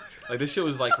instead. Like, this shit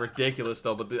was, like, ridiculous,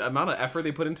 though. But the amount of effort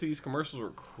they put into these commercials were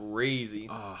crazy. You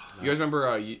guys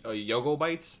remember Yogo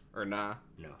Bites? Or nah?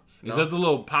 No. Is that the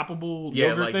little poppable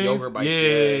yogurt like things? yogurt bites.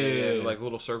 Yeah. Like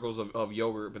little circles of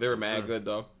yogurt. But they were mad good,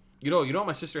 though. You know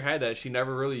my sister had that she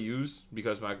never really used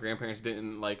because my grandparents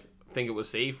didn't, like, think it was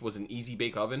safe was an Easy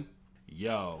Bake Oven.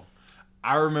 Yo.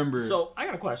 I remember. So I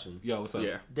got a question. Yo, what's up?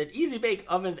 Yeah. Did Easy Bake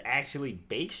Ovens actually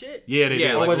bake shit? Yeah, they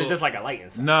did. Or like was it just like a light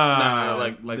inside? Nah,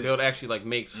 like they would actually like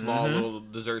make small little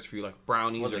desserts for you, like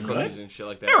brownies or cookies and shit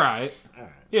like that. All right. All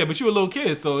right. Yeah, but you a little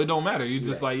kid, so it don't matter. You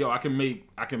just like, yo, I can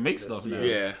make stuff now.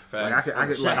 Yeah, Like facts.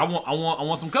 I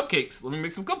want some cupcakes. Let me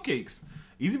make some cupcakes.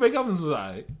 Easy Bake Ovens was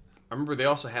alright. I remember they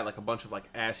also had like a bunch of like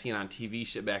as seen on TV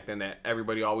shit back then that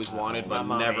everybody always wanted but My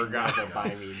mom never ain't got. never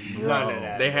buy me none of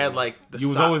that. They had like You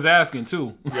was always asking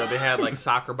too. Yo, they had like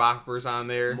soccer boppers on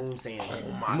there. Moon Sand.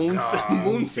 Oh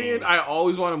Moon Sand. I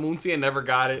always wanted Moon Sand, never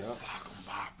got it. Soccer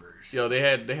boppers. Yo, they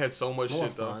had so much More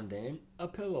shit though. fun than a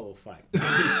pillow fight.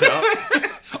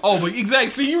 Oh, but exactly.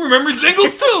 See, you remember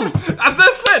jingles too. I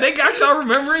just said they got y'all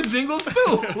remembering jingles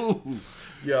too.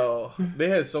 Yo, they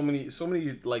had so many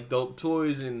like dope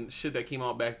toys and shit that came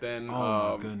out back then.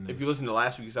 Oh my goodness. If you listen to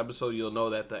last week's episode, you'll know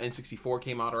that the N64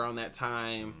 came out around that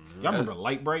time. Y'all remember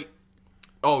Light Bright?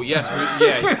 Oh yes,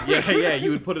 yeah. You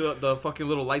would put the fucking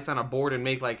little lights on a board and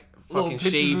make like fucking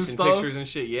shapes and pictures and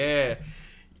shit. Yeah.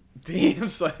 Damn,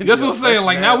 son. That's what I'm saying.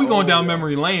 Like, now we going down old,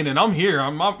 memory lane, and I'm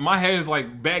here. My head's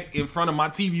like back in front of my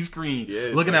TV screen,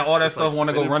 looking at all that stuff. Want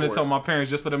to go run and tell my parents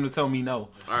just for them to tell me no.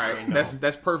 All right,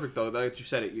 that's perfect though. That you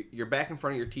said it. You're back in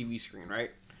front of your TV screen,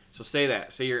 right? So say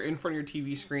that. Say you're in front of your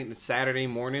TV screen. It's Saturday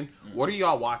morning. What are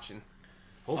y'all watching?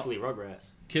 Hopefully Rugrats.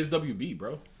 Kids WB,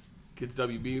 bro. Kids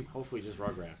WB. Hopefully just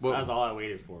Rugrats. Well, That's all I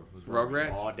waited for. Was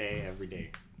Rugrats? all day, every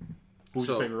day. Who's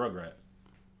your favorite Rugrat?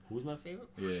 Who's my favorite?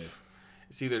 Yeah.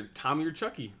 It's either Tommy or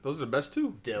Chucky. Those are the best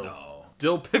two. Dill. No.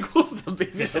 Dill Pickles, the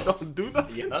baby that don't do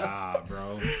nothing. Yeah. Nah,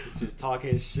 bro. Just talk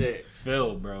his shit.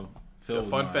 Phil, bro. Phil.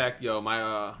 Fun fact, yo,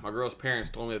 my girl's parents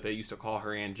told me that they used to call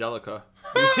her Angelica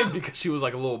because she was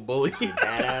like a little bully.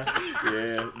 Badass.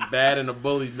 Yeah, bad and a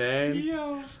bully, man.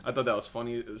 Yo. I thought that was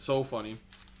funny. It was so funny.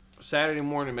 Saturday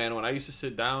morning, man, when I used to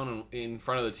sit down in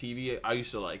front of the TV, I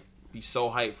used to like be so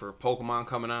hyped for Pokemon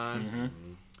coming on.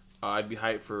 Mm-hmm. I'd be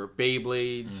hyped for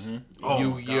Beyblades, Mm-hmm.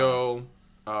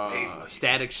 Yu-Gi-Oh,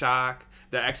 Static Shock.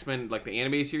 The X-Men, like the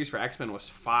animated series for X-Men was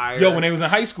fire. Yo, when they was in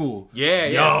high school. Yeah.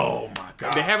 Yo, my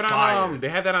God. They have it on. They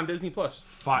have that on Disney Plus.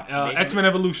 X-Men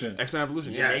Evolution. X-Men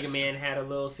Evolution. Yeah, Yes. Mega Man had a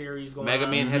little series going Mega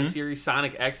on. Man had a series.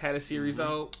 Sonic X had a series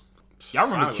out. Y'all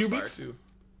remember Sonic was Cubics? fire, too.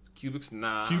 Cubics,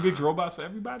 nah. Cubics robots for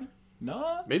everybody?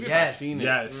 No. Maybe if Yes. I've seen it.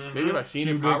 Yes. Maybe if I've seen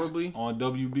it, Cubics probably. on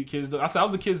WB Kids. I said I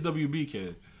was a Kids WB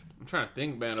kid. I'm trying to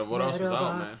think, man, of what else was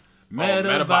out, man.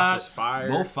 Metabots. Metabots was fire.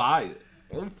 Both fired.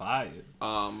 Both fired.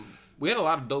 We had a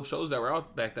lot of dope shows that were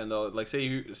out back then, though. Like, say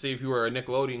if you were a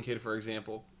Nickelodeon kid, for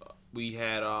example, we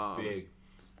had Big.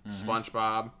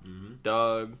 SpongeBob,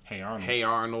 Doug, Hey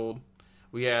Arnold.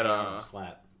 We had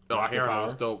Slap. Hey Arnold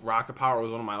was dope. Rocket Power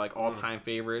was one of my like all-time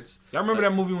favorites. Y'all remember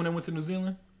that movie when they went to New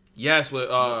Zealand? Yes, with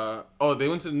they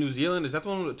went to New Zealand. Is that the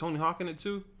one with Tony Hawk in it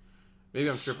too? Maybe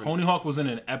I'm tripping. Tony Hawk was in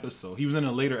an episode. He was in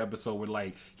a later episode where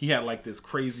like he had like this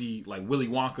crazy like Willy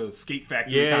Wonka skate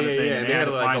factory kind of thing. Yeah. And They had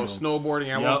to like go him. snowboarding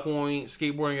at one point,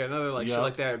 skateboarding at another, like shit Yup.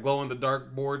 like that, glow in the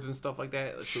dark boards and stuff like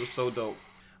that. That shit was so dope.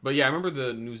 But yeah, I remember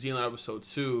the New Zealand episode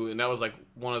too, and that was like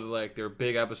one of the like their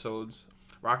big episodes.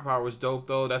 Rocket Power was dope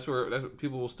though. That's what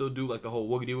people will still do, like the whole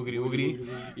woogity woogity woogity.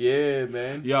 Yeah,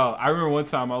 man. Yo, I remember one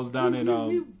time I was down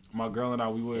in my girl and I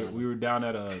we were down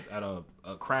at a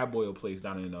crab boil place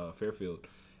down in Fairfield,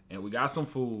 and we got some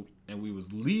food and we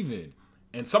was leaving,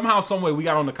 and somehow some way we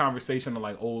got on the conversation of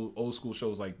like old school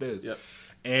shows like this. Yep.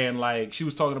 And like she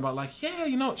was talking about like, yeah,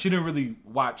 you know, she didn't really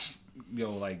watch, you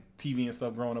know, like TV and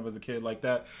stuff growing up as a kid like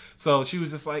that. So she was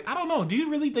just like, I don't know, do you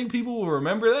really think people will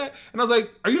remember that? And I was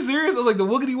like, are you serious? I was like, the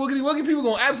woogity woogity woogity people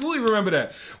gonna absolutely remember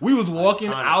that. We was walking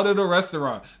out of the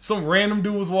restaurant. Some random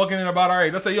dude was walking in about our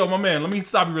age. I said, yo, my man, let me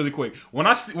stop you really quick. When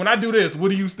I do this,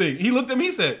 what do you think? He looked at me,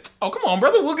 he said, oh, come on,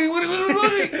 brother, woogity woogity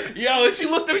woogity. Yo, and she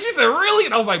looked at me, she said, really?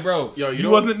 And I was like, bro, yo, you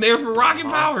wasn't there for Rocket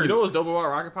Power. You know what's dope about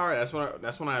Rocket Power?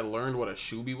 That's when I learned what a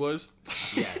shoobie was.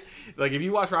 Yes. Like if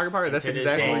you watch Rocket Power, that's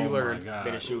exactly what you learned.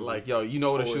 Like, yo, you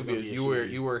know what a shoobie is.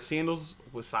 You wear sandals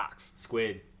with socks.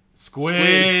 Squid.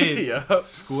 Yeah.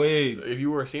 Squid. So if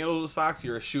you wear sandals with socks,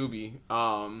 you're a shoobie.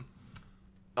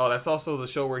 That's also the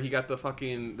show where he got the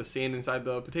sand inside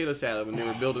the potato salad when they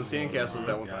were building sandcastles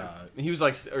that one time. And he was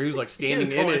like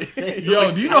standing in it.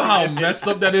 Yo, do you know how messed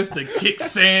up that is to kick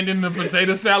sand in the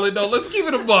potato salad though? Let's keep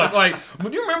it a buck. Like,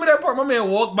 do you remember that part? My man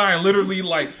walked by and literally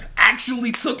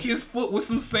actually took his foot with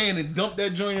some sand and dumped that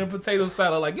joint in a potato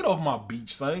salad. Like, get off my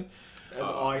beach, son. That's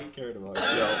all he cared about.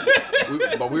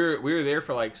 But we were there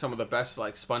for some of the best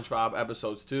SpongeBob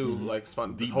episodes too.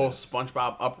 Mm-hmm. The whole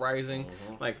SpongeBob uprising.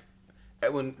 Mm-hmm. Like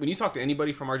when you talk to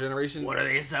anybody from our generation, what are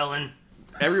they selling?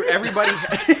 Everybody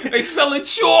they selling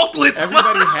chocolates.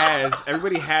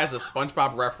 Everybody has a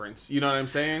SpongeBob reference. You know what I'm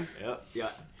saying? Yeah.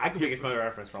 I can make a SpongeBob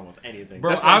reference for almost anything.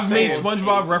 Bro, I've made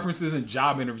SpongeBob references in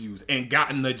job interviews and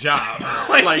gotten the job.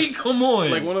 Come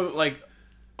on. Like one of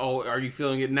oh, are you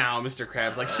feeling it now, Mr.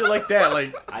 Krabs? Like shit like that.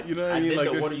 Like you know what I mean? Did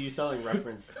the what are you selling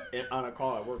reference on a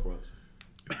call at work once.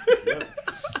 Yep.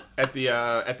 At the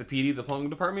PD, the plumbing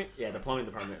department? Yeah, the plumbing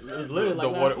department. It was literally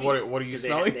what are you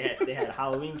smelling? They had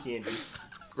Halloween candy.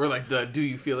 Or do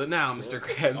you feel it now, Mr.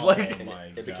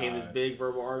 Krabs? It became this big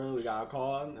verbal argument. We got a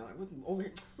call, and they're like, over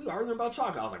here, we arguing about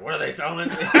chocolate. I was like, what are they selling?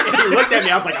 He looked at me,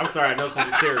 I was like, I'm sorry, I know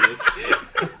something serious.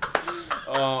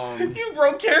 You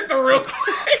broke character real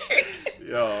quick.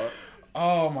 Yo.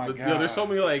 Oh my god. Yo, there's so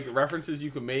many references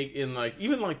you can make in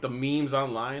even the memes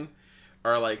online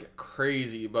are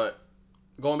crazy, but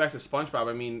going back to SpongeBob,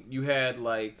 I mean, you had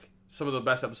some of the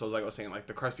best episodes, like I was saying,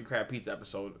 the Krusty Krab pizza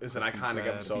episode is an iconic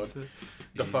episode.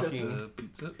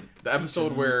 The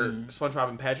episode where SpongeBob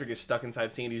and Patrick is stuck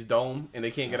inside Sandy's dome and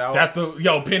they can't get out. That's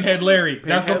Pinhead Larry.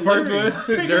 That's the first one.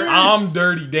 I'm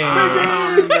Dirty Dan.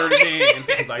 I'm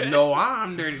Dirty Dan. No,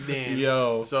 I'm Dirty Dan.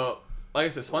 Yo. So, like I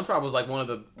said, SpongeBob was one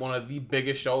of the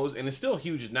biggest shows, and it's still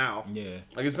huge now. Yeah.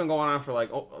 It's been going on for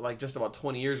just about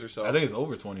 20 years or so. I think it's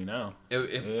over 20 now.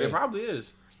 It probably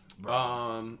is.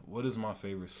 Bro, what is my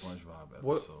favorite SpongeBob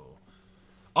episode?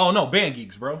 Oh no, Band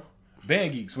Geeks, bro.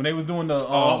 Band Geeks when they was doing the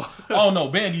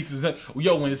Band Geeks is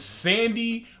when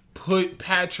Sandy put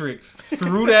Patrick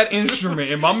through that instrument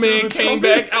and my man came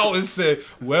back out and said,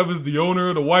 whoever's the owner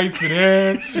of the white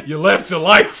sedan, you left your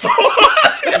lights on.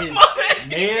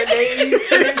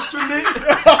 Mayonnaise instrument.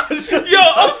 Yo,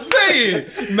 I'm saying,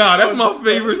 that's my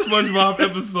favorite SpongeBob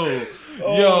episode.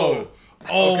 Yo.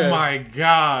 Oh okay. My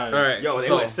god! All right, yo, they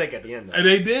went sick at the end. Though.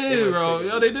 They did, bro.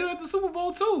 Yo, they did it at the Super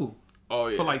Bowl too. Oh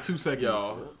yeah, for 2 seconds.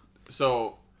 Yo,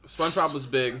 so SpongeBob was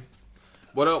big.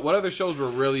 What other shows were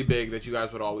really big that you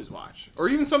guys would always watch, or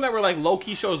even some that were low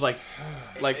key shows like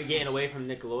getting away from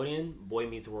Nickelodeon? Boy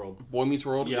Meets World. Boy Meets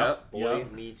World. Yep. Boy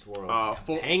Meets World.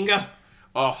 Topanga.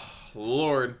 Oh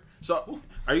Lord. So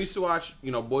I used to watch,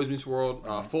 Boys Meets World.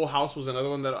 Full House was another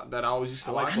one that I always used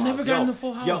to watch. I never got into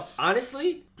Full House. Yo,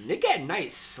 honestly, Nick at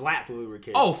Night slapped when we were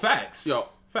kids. Oh, facts. Yo,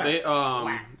 facts.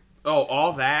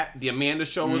 All that. The Amanda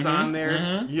Show was on there.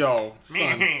 Mm-hmm. Yo,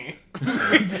 son.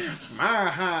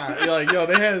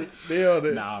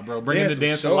 Nah, bro, bringing the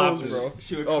dancing lobsters.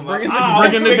 Bro. Bringing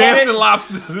the dancing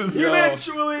lobsters.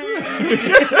 Eventually.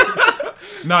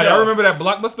 Nah, y'all remember that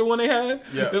Blockbuster one they had?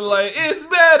 Yeah. They're like, it's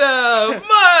better,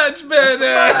 much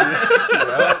better.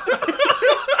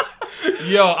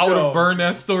 Yo, I would have burned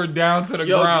that store down to the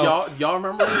ground. Y'all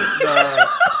remember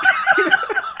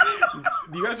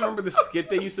do you guys remember the skit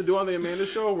they used to do on the Amanda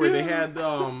Show where they had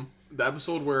the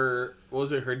episode where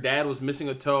her dad was missing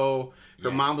a toe, her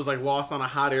mom was lost on a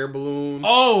hot air balloon.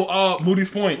 Moody's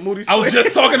Point. I was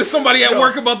just talking to somebody at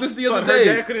work about this the other day.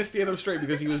 Her dad couldn't stand up straight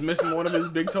because he was missing one of his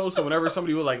big toes, so whenever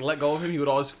somebody would let go of him, he would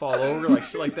always fall over,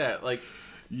 shit like that. But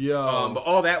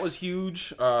all that was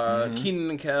huge. Keenan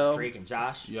and Kel, Drake and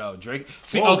Josh. Yo, Drake.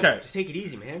 See, okay, just take it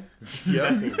easy, man.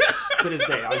 Yeah. To this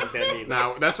day, I'll use that name.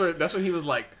 Now that's when he was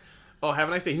like, "Oh, have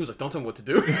a nice day." He was like, "Don't tell me what to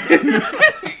do."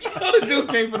 The dude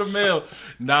came for the mail.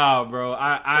 Nah, bro.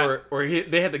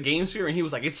 They had the game sphere and he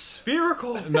was like, "It's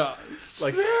spherical." No,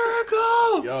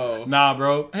 spherical. Yo, nah,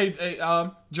 bro. Hey,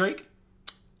 Drake.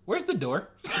 Where's the door?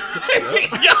 Yo,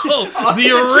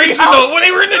 the original. When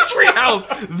they were in the treehouse,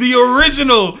 the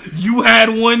original. You had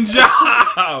one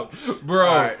job, bro.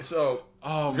 All right, so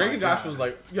Oh, Drake and Josh was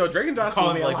like, Drake and Josh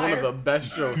was like one of the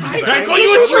best shows. Drake,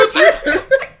 you a truther?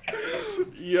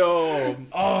 Yo.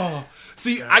 Oh.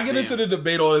 See, God, I get into the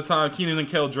debate all the time, Kenan and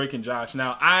Kel, Drake and Josh.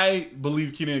 Now, I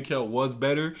believe Kenan and Kel was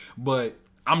better, but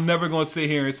I'm never going to sit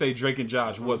here and say Drake and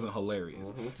Josh wasn't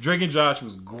hilarious. Drake and Josh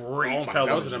was great television.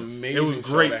 That was an amazing It was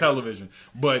great television.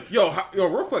 But yo,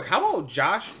 real quick, how about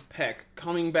Josh Peck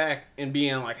coming back and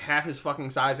being like half his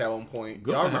fucking size at one point?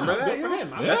 Y'all remember that? Good for him.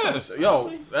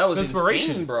 That was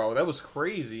inspiration, insane, bro. That was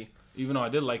crazy. Even though I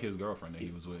did like his girlfriend that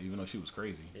he was with, even though she was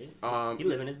crazy. He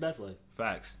living his best life.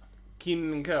 Facts.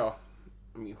 Kenan and Kel.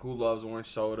 I mean, who loves orange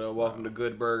soda? Welcome to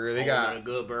Good Burger. They got a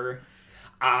Good Burger.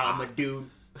 I'm a dude.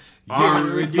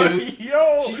 You're a dude.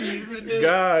 Yo, she's a dude.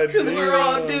 God, because we're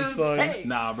all dudes. Hey.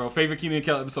 Nah, bro. Favorite Kenan and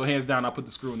Kel episode, hands down. I put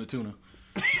the screw in the tuna.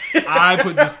 I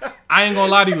ain't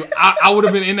gonna lie to you. I would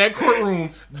have been in that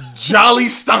courtroom, jolly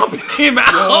stomping him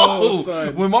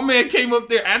out when my man came up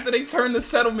there after they turned the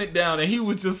settlement down, and he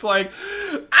was just like,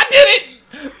 "I did it.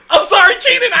 I'm sorry,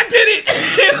 Kenan, I did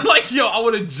it." Like, yo, I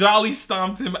would have jolly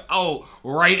stomped him out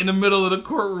right in the middle of the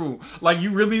courtroom. Like,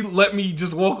 you really let me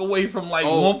just walk away from like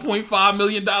 $1.5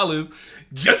 million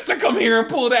just to come here and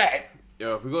pull that?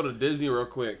 Yo, if we go to Disney real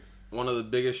quick, one of the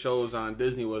biggest shows on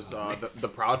Disney was the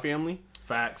Proud Family.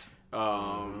 Facts.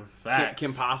 Facts.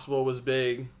 Kim Possible was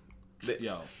big.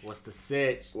 Yo, what's the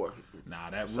sitch? Nah,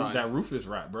 that Rufus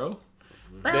rap, bro.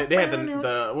 They had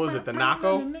the what was it, the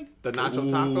Nacho? The Nacho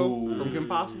Taco from Kim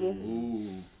Possible.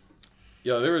 Ooh.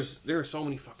 Yo, there were so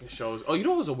many fucking shows. Oh, you know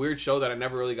what was a weird show that I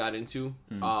never really got into?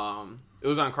 It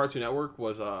was on Cartoon Network,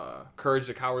 was Courage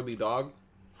the Cowardly Dog.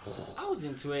 I was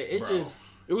into it.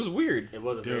 It was weird. It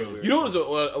was a very weird. You know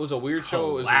what was a weird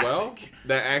show as well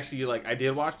that actually like I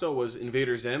did watch though was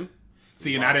Invader Zim.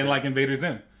 See, and I didn't like Invader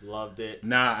Zim. Loved it.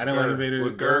 Nah, I didn't like Invader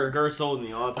Zim. Gur sold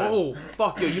me all the time. Oh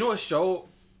fuck, yo! You know what show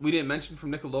we didn't mention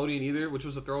from Nickelodeon either, which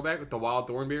was a throwback with the Wild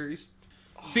Thornberries.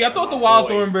 See, I thought the Wild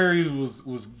Thornberries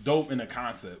was dope in the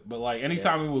concept, but like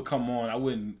anytime it would come on, I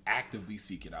wouldn't actively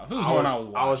seek it out. If it was on,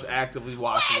 I was actively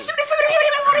watching it.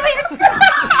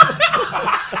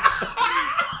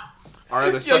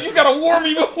 Yo, you gotta warn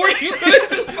me before you do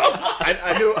something.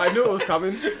 I knew it was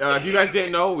coming. If you guys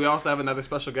didn't know, we also have another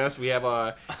special guest. We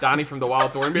have Donnie from the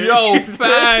Wild Thornberries. Yo,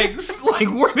 facts. Like,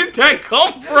 where did that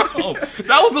come from?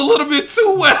 That was a little bit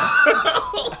too well.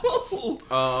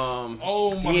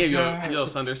 Oh my god. Yo,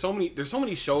 son, there's so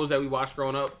many shows that we watched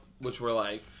growing up, which were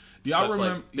like. Y'all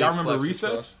remember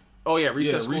Recess? Oh yeah,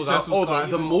 Recess was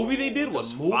the movie they did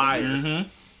was fire. Mm-hmm.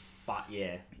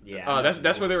 Yeah.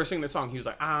 That's where they were singing the song. He was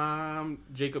like, "I'm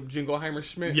Jacob Jingleheimer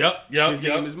Schmidt." Yep. His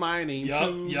name is my name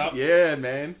too. Yep. Yeah,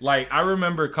 man. Like, I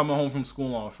remember coming home from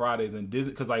school on Fridays and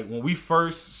Disney, because like when we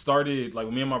first started, like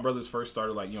when me and my brothers first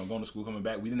started, like, you know, going to school, coming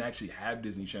back, we didn't actually have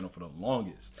Disney Channel for the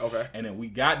longest. Okay. And then we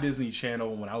got Disney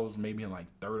Channel when I was maybe in like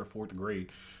 3rd or 4th grade.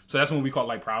 So that's when we caught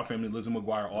like Proud Family, Lizzie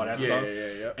McGuire, all that stuff.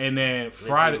 Yeah. And then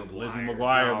Friday, Lizzie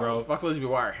McGuire, bro. Fuck Lizzie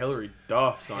McGuire, Hilary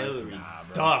Duff, son. Hilary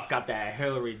Duff got that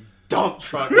Hilary dump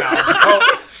truck now.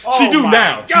 She do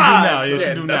now. Yeah,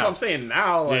 she do now. That's what I'm saying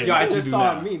now. Like, I just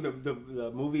saw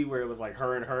the movie where it was like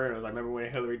her, and it was like, remember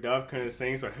when Hilary Duff couldn't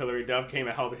sing, so Hilary Duff came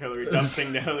and helped Hilary Duff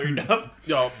sing to Hilary Duff.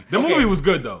 The movie was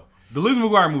good though. The Lizzie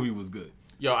McGuire movie was good.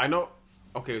 Yo, I know.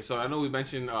 Okay, so I know we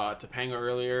mentioned Topanga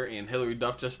earlier and Hilary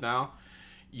Duff just now.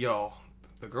 Yo,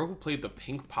 the girl who played the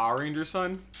Pink Power Ranger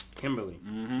son, Kimberly.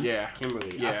 Mm-hmm. Yeah,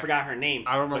 Kimberly. Yeah. I forgot her name.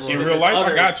 I don't remember. In real life,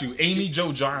 I got you. Amy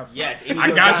Jo Johnson. Yes,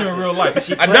 I got you in real life.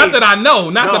 Not that I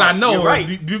know. You're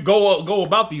right. Do go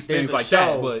about these things like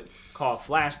that. But called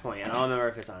Flashpoint. I don't know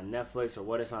if it's on Netflix or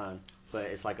what it's on, but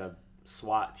it's like a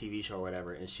SWAT TV show or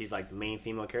whatever, and she's like the main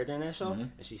female character in that show, and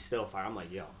she's still fire. I'm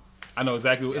like, yo. I know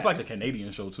exactly. It's like a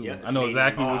Canadian show too. Yeah, I know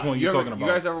exactly which one you're talking about.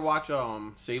 You guys ever watch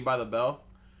Saved by the Bell?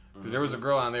 Because there was a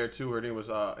girl on there too. Her name was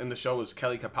in the show was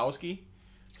Kelly Kapowski.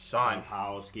 Son.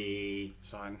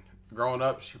 Growing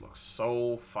up, she looks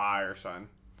so fire, son.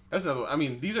 That's another. I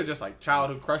mean, these are just like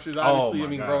childhood crushes.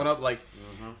 Obviously, God. Growing up, like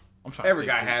every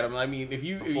guy had them. I mean,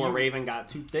 before Raven got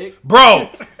too thick, bro.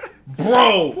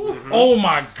 Oh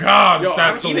my God, yo,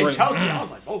 that's so. Even Chelsea, I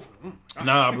was like both of them.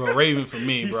 Nah, bro, Raven for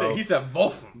me, bro. He said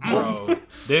both of them, bro.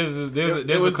 There's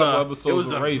a couple episodes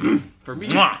of Raven for me.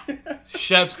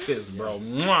 Chef's kiss, bro.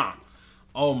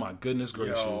 Oh my goodness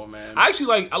gracious, yo, man. I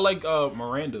like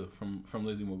Miranda from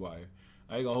Lizzie McGuire.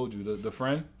 I ain't gonna hold you. The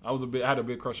friend, I had a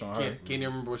big crush on her. Can't even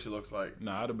remember what she looks like.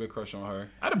 Nah, I had a big crush on her.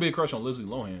 I had a big crush on Lizzie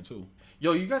Lohan too.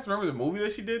 Yo, you guys remember the movie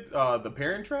that she did, The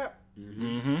Parent Trap?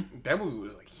 Mm-hmm. That movie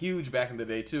was like huge back in the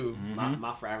day too. Mm-hmm.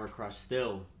 My forever crush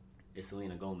still is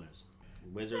Selena Gomez.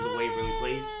 Wizards of Waverly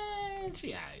Place.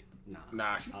 She alright.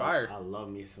 Nah, she fired. I love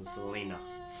me some Selena.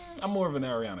 I'm more of an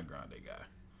Ariana Grande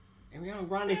guy. Ariana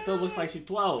Grande still looks like she's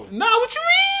 12. Nah, what you mean?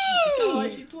 She still looks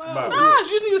like she's 12. But Nah, she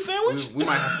just need a sandwich.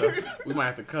 We might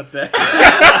have to cut that.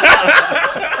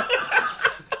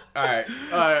 All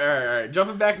right.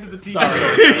 Jumping back into the TV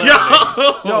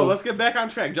shows. Yo, let's get back on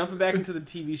track. Jumping back into the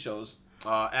TV shows.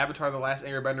 Avatar: The Last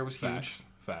Airbender was huge.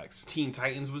 Facts. Teen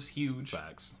Titans was huge.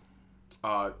 Facts.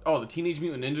 The Teenage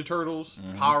Mutant Ninja Turtles,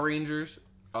 Power Rangers.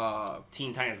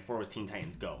 Teen Titans before it was Teen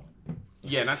Titans Go.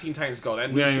 Yeah, not Teen Titans Go. That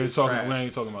We new ain't shit even was talking. trash. We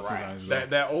ain't talking about Teen Titans. Go.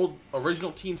 That old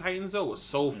original Teen Titans though was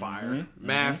so fire,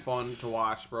 mad fun to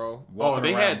watch, bro. Walking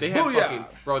they had Booyah. fucking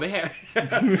bro. They had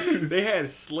they had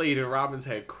Slade and Robin's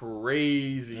head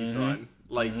crazy son,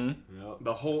 like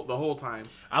the whole time.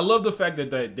 I love the fact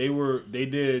that they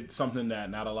did something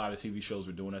that not a lot of TV shows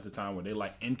were doing at the time, where they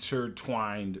like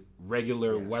intertwined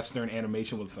regular Western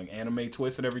animation with like anime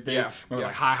twists and everything. Yeah. Remember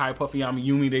like Hi Puffy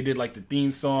Yumi, they did like the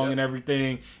theme song and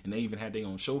everything, and they even had their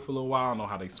own show for a little while. I don't know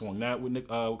how they swung that with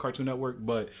Cartoon Network,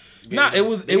 but they got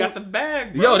the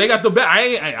bag, bro. Yo, they got the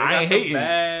bag. I ain't hating,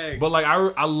 bag. but like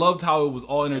I loved how it was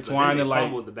all intertwined and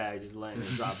like with the bag, just letting it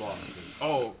drop off.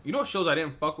 Oh, you know what shows I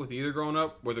didn't fuck with either growing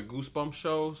up were the Goosebumps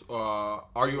shows.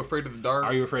 Are You Afraid of the Dark?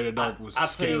 Are You Afraid of the Dark was I'll tell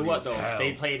scary you what as though, hell.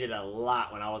 they played it a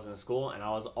lot when I was in school, and I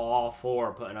was all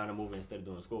for putting on a movie instead of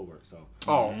doing schoolwork. So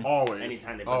Always.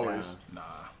 anytime they put always. that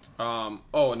on.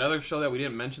 Another show that we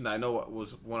didn't mention that I know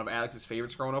was one of Alex's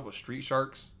favorites growing up was Street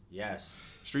Sharks. Yes.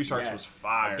 Street Sharks was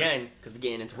fire. Again, because we're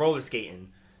getting into roller skating.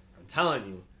 I'm telling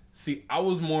you. See, I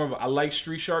was more of I like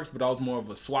Street Sharks, but I was more of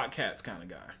a SWAT Cats kind of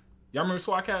guy. Y'all remember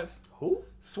SWAT Cats? Who?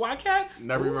 SWAT Cats?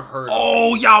 Never even heard of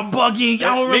Oh, y'all bugging.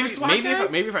 Y'all remember SWAT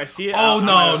Cats? Maybe if I see it. Oh,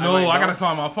 I I got to saw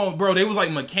it on my phone. Bro, they was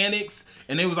like mechanics,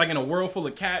 and they was like in a world full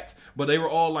of cats, but they were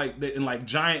all like, in like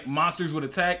giant monsters would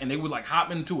attack, and they would like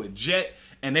hop into a jet,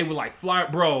 and they would like fly.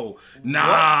 Bro,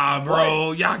 bro.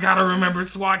 What? Y'all got to remember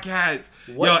SWAT Cats.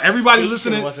 What Yo, everybody station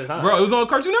listening. was this on? Bro, it was on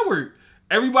Cartoon Network.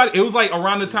 Everybody, it was like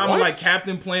around the time of What? like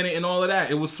Captain Planet and all of that.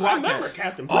 It was SWAT I remember Cats.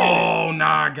 Captain Planet. Oh,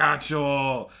 I got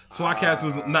y'all. SWAT Cats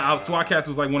was SWAT Cats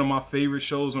was like one of my favorite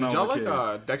shows when I was Y'all a kid.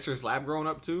 like Dexter's Lab growing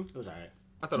up too? It was alright.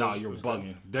 I thought Nah, it you're was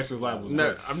bugging. Dexter's Lab was No,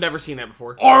 good. I've never seen that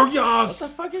before. Oh yes. What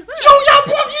the fuck is that? Yo,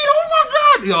 y'all bugging. Oh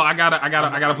my god. Yo,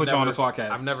 I gotta put y'all on the SWAT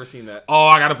Cats. I've never seen that. Oh,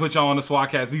 I gotta put y'all on the SWAT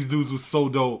Cats. These dudes was so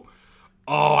dope.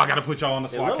 Oh, I gotta put y'all on the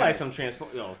It SWAT looked like Cats. some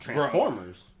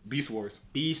Transformers. Beast Wars.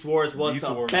 Beast Wars was Beast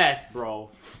the Wars. best,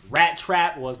 bro. Rat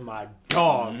Trap was my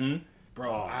dog.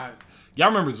 Bro, y'all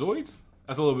remember Zoids?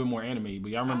 That's a little bit more anime,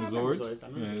 but y'all remember remember Zords? Zords. I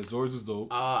remember Yeah, Zords was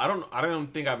dope. I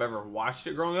don't think I've ever watched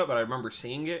it growing up, but I remember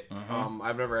seeing it.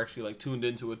 I've never actually like tuned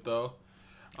into it though.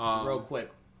 Real quick,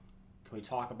 can we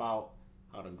talk about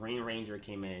how the Green Ranger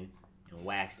came in and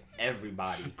waxed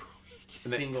everybody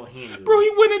single-handedly? Bro,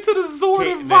 he went into the Zord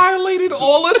Okay, and violated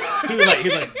all of them. He was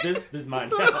like, this is mine.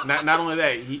 Not only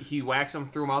that, he waxed him,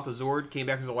 threw him out the Zord, came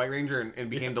back as a White Ranger, and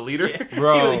became the leader.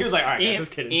 Bro. He was like, all right, guys, And,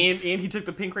 just kidding. and he took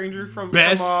the Pink Ranger from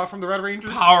Best the Red Ranger.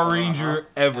 Power Ranger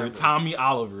ever. Tommy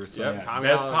Oliver. Son. Yep, Tommy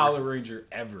Best Oliver. Power Ranger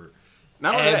ever.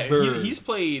 Not only that, Ever. he's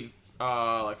played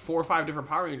like 4 or 5 different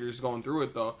Power Rangers going through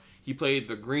it though. He played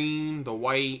the green, the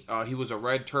white. He was a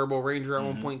red Turbo Ranger at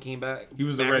one point. Came back. He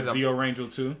was the back Red as Zeo Ranger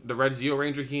too. The Red Zeo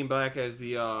Ranger came back as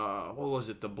the what was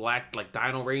it? The black like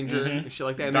Dino Ranger and shit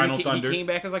like that. And Dino then he Thunder. came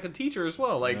back as like a teacher as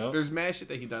well. Like Yep. there's mad shit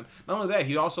that he done. Not only that,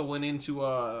 he also went into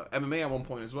MMA at one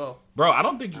point as well. Bro, I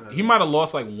don't think he might have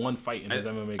lost like one fight in his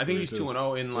MMA career. I think he's too.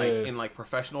 2-0 in like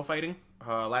professional fighting.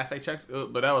 Last I checked,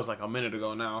 but that was like a minute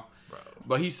ago now. Bro.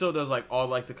 But he still does like all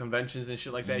like the conventions and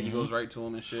shit like that. He goes right to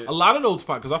them and shit. A lot of those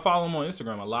because I follow him on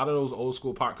Instagram. A lot of those old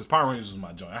school because Power Rangers was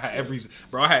my joint. I had every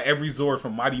Zord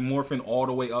from Mighty Morphin all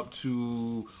the way up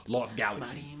to Lost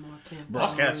Galaxy.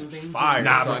 Lost Galaxy was fire.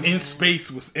 Nah, son. but In Space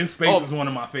was one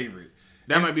of my favorite.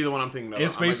 That might be the one I'm thinking of. In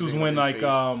Space was when like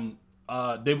Space.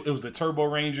 it was the Turbo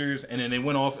Rangers, and then they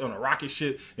went off on a rocket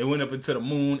ship. They went up into the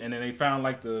moon, and then they found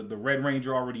like the Red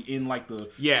Ranger already in like the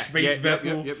space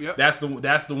vessel. Yep. That's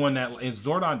the one that and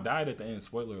Zordon died at the end.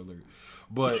 Spoiler alert.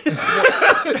 But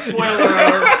Spoiler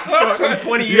alert from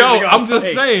 20 years ago. I'm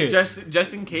just saying.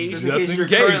 just in case, Just in you're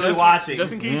case. currently watching.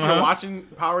 just in case you're watching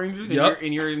Power Rangers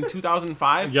and you're in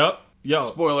 2005. Yup. Yo.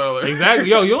 Spoiler alert. Exactly.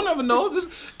 Yo, you don't ever know.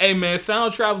 Hey man,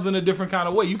 sound travels in a different kind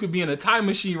of way. You could be in a time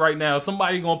machine right now.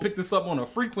 Somebody gonna pick this up on a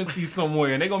frequency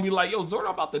somewhere, and they gonna be like, "Yo, Zordon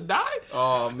about to die."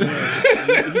 Oh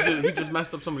man, he just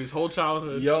messed up somebody's whole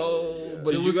childhood. Yo,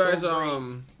 but Did it you was guys so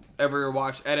great. ever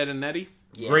watch Ed, Ed and Eddie?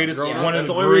 Yeah, Greatest- yeah, one of that's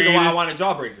the the only reason why I greatest- wanted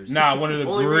Jawbreakers. Nah, one of the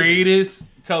Only greatest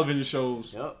television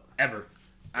shows Yep. ever.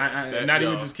 Not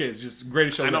even just kids, just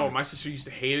greatest shows. I know ever. my sister used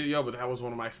to hate it, but that was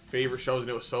one of my favorite shows, and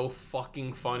it was so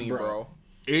fucking funny, bro.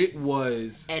 It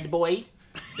was Ed Boy.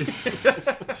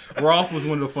 Rolf was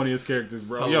one of the funniest characters,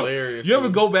 bro. Hilarious. Yo, you ever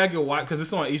go back and watch, because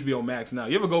it's on HBO Max now.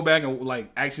 You ever go back and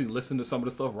like actually listen to some of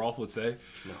the stuff Rolf would say?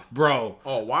 No. Bro.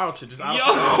 Oh, wild shit. Just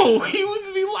he used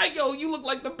to be like, yo, you look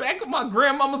like the back of my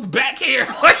grandmama's back hair.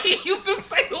 Like, he used to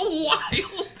say the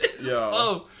wildest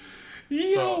stuff.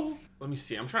 Yo. So, let me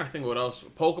see. I'm trying to think what else.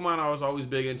 Pokemon I was always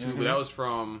big into, but that was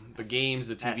from the games,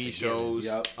 the TV shows,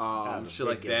 shit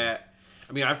like that.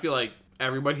 I mean, I feel like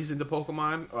everybody's into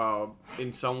Pokemon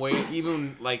in some way.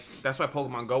 Even, like, that's why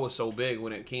Pokemon Go was so big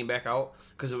when it came back out,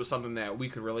 because it was something that we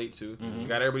could relate to. You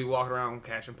got everybody walking around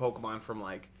catching Pokemon from,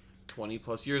 like, 20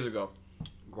 plus years ago.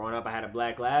 Growing up, I had a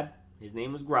black lab. His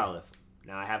name was Growlithe.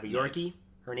 Now I have a Yorkie. Nice.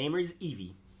 Her name is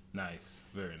Eevee. Nice.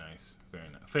 Very nice. Very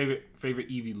nice. Favorite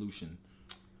Eeveelution?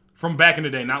 From back in the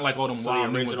day, not like all them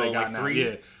wild new ones they got now.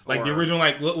 Yeah. Like the original,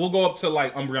 like, we'll go up to,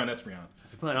 like, Umbreon, Espeon.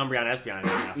 Put Umbreon,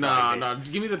 Espeon. Nah.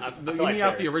 Give me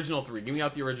out the original three. Give me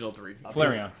out the original three.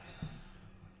 Flareon.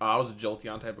 I was a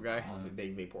Jolteon type of guy. I was a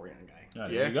big Vaporeon guy.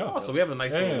 There you go. Oh, so we have a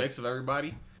nice little mix of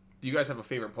everybody. Do you guys have a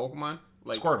favorite Pokemon?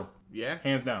 Like Squirtle. Yeah,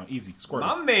 hands down, easy. Squirtle.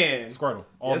 My man. Squirtle.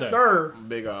 All day. Yes, sir. I'm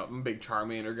a big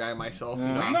Charmander guy myself. You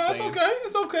know what I'm saying? It's okay.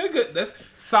 It's okay. Good. That's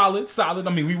solid.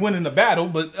 I mean, we win in the battle,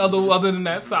 but other than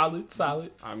that,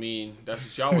 solid. I mean, that's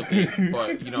what y'all would think.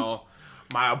 But, you know,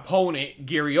 my opponent,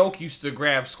 Gary Oak, used to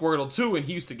grab Squirtle too, and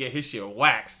he used to get his shit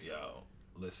waxed. Yo,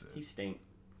 listen. He stink.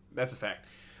 That's a fact.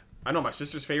 I know my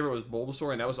sister's favorite was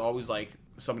Bulbasaur, and that was always, like,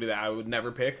 somebody that I would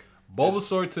never pick.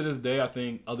 Bulbasaur to this day, I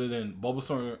think, other than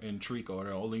Bulbasaur and Trico, are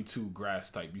the only two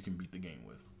grass type you can beat the game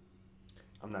with.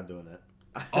 I'm not doing that.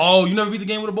 Oh, you never beat the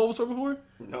game with a Bulbasaur before?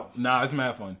 No. Nah, it's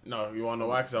mad fun. No, you want to know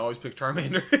why? Because I always pick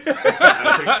Charmander.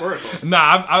 I pick Squirtle.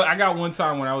 Nah, I got one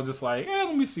time when I was just like,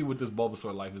 let me see what this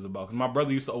Bulbasaur life is about. Because my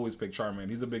brother used to always pick Charmander.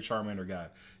 He's a big Charmander guy.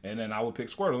 And then I would pick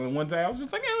Squirtle. And one day I was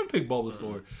just like, let me pick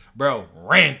Bulbasaur. Bro,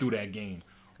 ran through that game.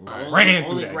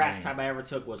 Only grass type I ever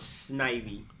took was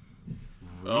Snivy.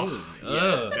 Really?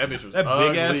 Yeah, that bitch was that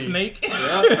big ass snake.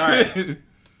 Yeah. All right.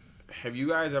 Have you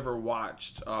guys ever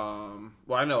watched? Well,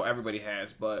 I know everybody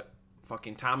has, but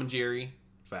fucking Tom and Jerry,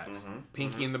 facts.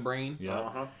 Pinky and the Brain,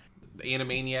 the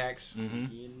Animaniacs,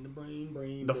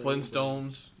 the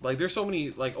Flintstones. Like, there's so many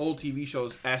like old TV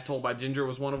shows. As Told by Ginger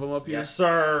was one of them up here. Yes,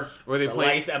 sir. Where they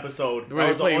played Lice episode. Where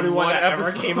that was the only one that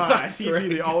ever came on TV.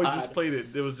 They always just played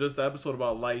it. It was just the episode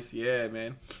about lice. Yeah,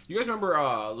 man. You guys remember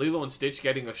Lilo and Stitch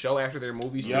getting a show after their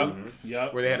movies too?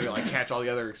 Yep. Where they had to like catch all the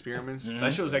other experiments.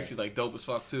 That show was actually like dope as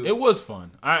fuck too. It was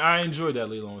fun. I enjoyed that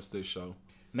Lilo and Stitch show.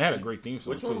 And they had a great theme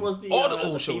song. Which one was the all the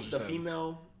old shows? The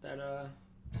female that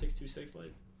 626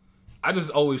 like. I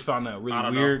just always found that really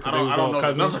weird because they was all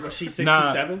cousins. Was she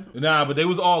 627? Nah, but they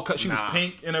was all she was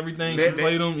pink and everything. She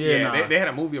played them. Yeah, they had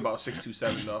a movie about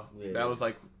 627 though. That was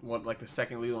like the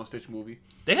second Lilo and Stitch movie.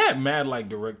 They had mad like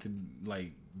directed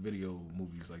like video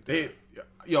movies like that.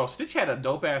 Stitch had a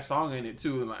dope ass song in it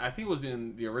too. I think it was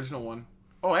in the original one.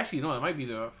 Oh, actually no, it might be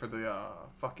for the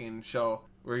fucking show.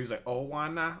 Where he was like, "Oh,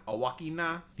 wana, oh,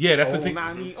 wakina." Yeah, that's the thing.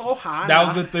 Nani, oh, hana. That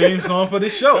was the theme song for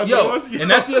this show.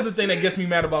 And that's the other thing that gets me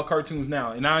mad about cartoons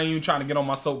now. And I ain't even trying to get on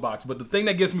my soapbox, but the thing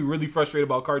that gets me really frustrated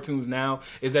about cartoons now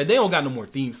is that they don't got no more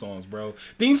theme songs, bro.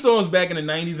 Theme songs back in the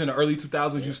 90s and the early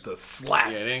 2000s used to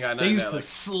slap. Yeah, they ain't got nothing. They used to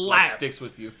slap. Like, sticks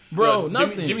with you, bro.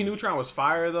 Nothing. Jimmy Neutron was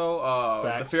fire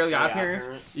though. The Fairly Odd Parents.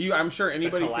 I'm sure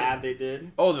anybody. The collab they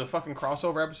did. Oh, the fucking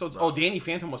crossover episodes. Oh, Danny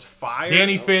Phantom was fire.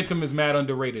 Danny Phantom is mad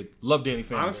underrated. Love Danny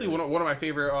Phantom. Honestly, one of my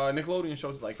favorite Nickelodeon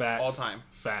shows, like all time.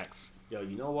 Facts. Yo,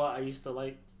 you know what I used to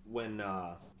like when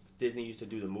Disney used to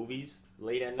do the movies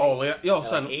late at night. Oh,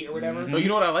 son, like 8 or whatever. No, you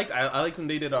know what I liked? I liked when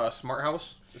they did Smart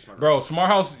House. Bro, Smart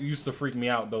House used to freak me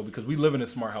out though because we live in a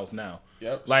Smart House now.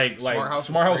 Yep. Like Smart House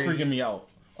freaking me out.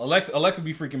 Alexa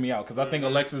be freaking me out because I think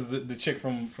Alexa's the chick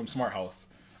from Smart House.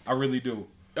 I really do.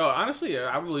 Oh, honestly,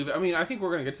 I believe it. I mean, I think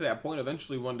we're gonna get to that point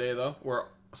eventually one day though, where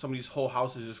somebody's whole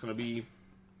house is just gonna be,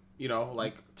 you know,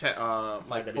 like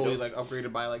fully like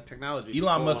upgraded by like technology.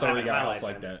 Elon Musk already got a house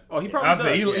like that. Oh, he probably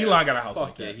does. Elon got a house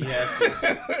like that. Yeah, he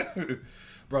has to.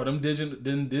 Bro, them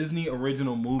Disney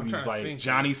original movies like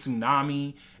Johnny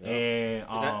Tsunami and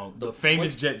the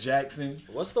famous Jet Jackson.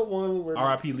 What's the one where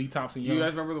R.I.P. Lee Thompson Young? You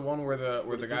guys remember the one where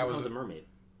the guy was a mermaid?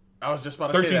 I was just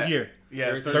about to say that. 13th year.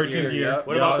 Yeah, 13th year.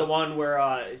 What about the one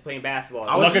where he's playing basketball?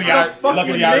 Luck of the Irish. Luck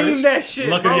of the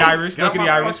Irish. Luck of the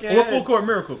Irish. Or Full Court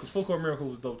Miracle, because Full Court Miracle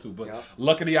was dope too. But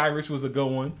Luck of the Irish was a good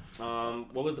one.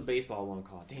 What was the baseball one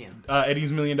called? Damn.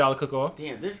 Eddie's $1 Million Cook-Off.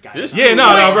 Damn, this guy. Bro.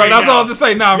 That's all I was to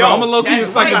say. Nah, bro. I'm a low-key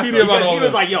encyclopedia about all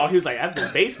that. He was like, after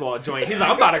the baseball joint, he's like,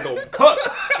 I'm about to go cook.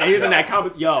 And he was in that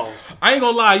comic. I ain't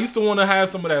gonna lie. I used to want to have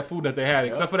some of that food that they had,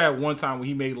 except for that one time when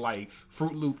he made like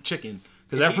Fruit Loop chicken.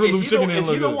 Because that Fruit Loop chicken didn't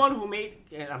look good. Is he the one who made...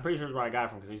 I'm pretty sure it's where I got it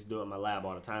from because I used to do it in my lab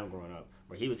all the time growing up.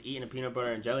 Where he was eating a peanut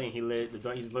butter and jelly and he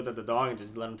just looked at the dog and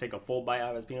just let him take a full bite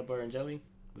out of his peanut butter and jelly.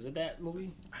 Was it that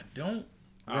movie? I don't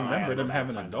remember them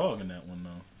having a dog in that one,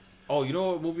 though. Oh, you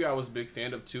know what movie I was a big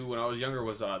fan of, too, when I was younger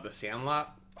was The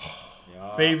Sandlot.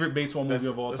 Favorite baseball movie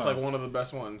of all time. It's like one of the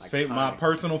best ones. My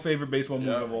personal favorite baseball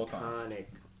movie of all time. Iconic.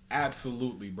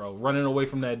 Absolutely, bro. Running away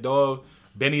from that dog.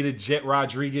 Benny the Jet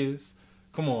Rodriguez.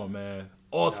 Come on, man.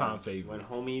 All-time favorite. When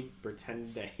homie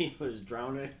pretended that he was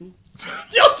drowning.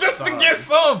 Yo, just to get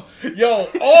some. Yo,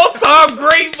 all-time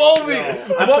great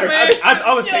moment.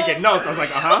 I was taking notes. I was like,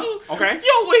 okay.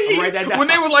 Yo, when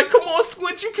they were like, come on,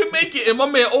 Squint, you can make it. And my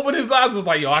man opened his eyes and was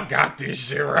like, yo, I got this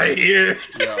shit right here.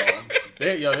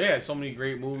 They had so many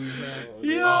great movies, man.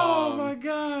 Yo, my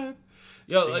God.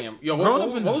 What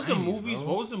was the movies? Bro.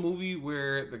 What was the movie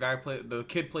where the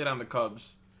kid played on the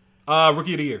Cubs?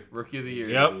 Rookie of the Year. Rookie of the Year.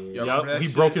 Yep. He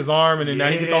broke his arm and then now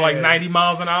he could throw like 90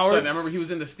 miles an hour. So I remember he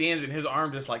was in the stands and his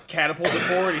arm just like catapulted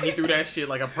forward and he threw that shit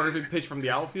like a perfect pitch from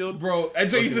the outfield. Bro, that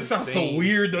joke used to sound so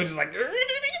weird though, just like.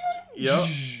 Yep.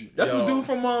 That's the dude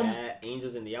from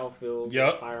Angels in the Outfield.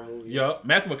 Fire movie. Yep.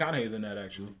 Matthew McConaughey's in that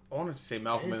actually. I wanted to say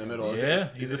Malcolm in the Middle. Yeah,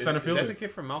 he's the center fielder. Is that the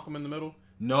kid from Malcolm in the Middle?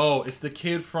 No, it's the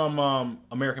kid from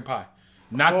American Pie.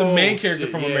 Not the main character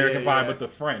from American Pie, but the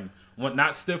friend.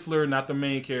 Not Stifler, not the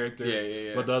main character,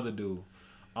 but the other dude.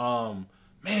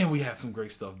 Man, we had some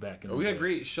great stuff back in the day. We had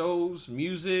great shows,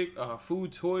 music,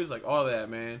 food, toys, like all that,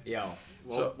 man.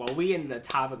 While we in the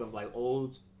topic of like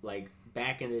old, like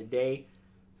back in the day,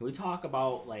 can we talk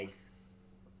about like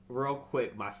real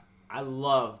quick? I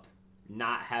loved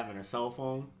not having a cell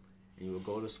phone. And you would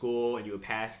go to school and you would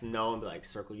pass no and be like,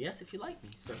 circle yes if you like me,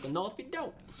 circle no if you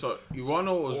don't. So you want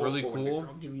to know what was really cool?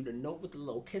 I'll give you the note with the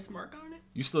little kiss mark on it.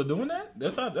 You still doing that?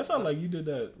 That's not like you did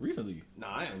that recently. No,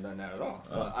 I haven't done that at all.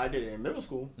 I did it in middle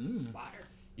school. Fire.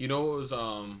 You know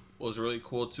what was really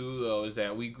cool too though is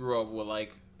that we grew up with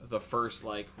like the first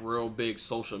like real big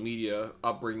social media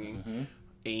upbringing.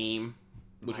 AIM.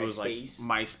 Which was like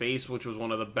MySpace, which was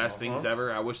one of the best things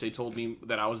ever. I wish they told me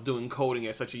that I was doing coding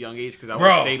at such a young age because I would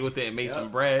have stayed with it and made some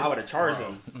bread. I would have charged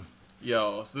them.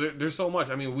 So there's so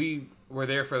much. I mean, we were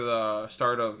there for the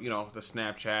start of, the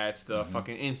Snapchats, the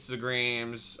fucking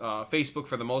Instagrams, Facebook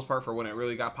for the most part for when it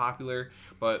really got popular.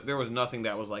 But there was nothing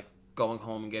that was like going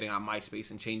home and getting on MySpace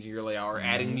and changing your layout or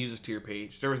adding music to your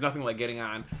page. There was nothing like getting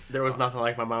on. There was nothing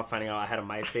like my mom finding out I had a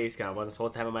MySpace because I wasn't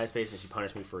supposed to have a MySpace and she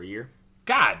punished me for a year.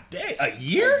 God dang, a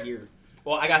year? A year.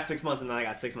 Well, I got 6 months and then I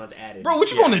got 6 months added. Bro, what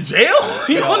you going to jail?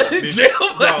 You going to jail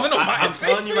for having a MySpace I'm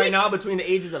telling you right now, between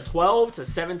the ages of 12 to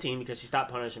 17, because she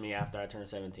stopped punishing me after I turned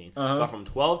 17. But from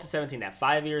 12 to 17, that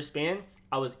 5-year span,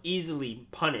 I was easily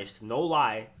punished, no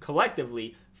lie,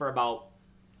 collectively for about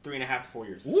 3.5 to 4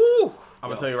 years. Woo! I'm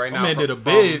gonna tell you right now. Man did a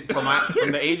bid from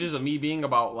the ages of me being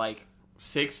about like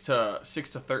 6 to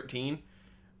 13.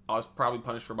 I was probably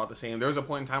punished for about the same. There was a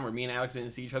point in time where me and Alex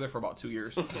didn't see each other for about 2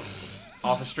 years.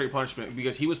 Off of straight punishment.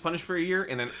 Because he was punished for a year,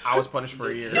 and then I was punished for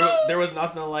a year. There was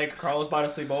nothing like Carlos about to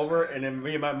sleep over, and then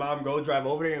me and my mom drive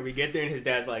over there, and we get there, and his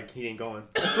dad's like, he ain't going.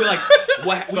 We're like,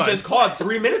 what? We just called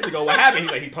 3 minutes ago. What happened?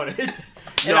 He's like, he punished.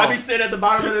 And I'd be sitting at the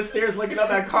bottom of the stairs looking up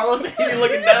at Carlos, and he'd be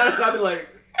looking down, and I'd be like,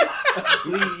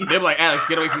 please. They'd be like, Alex,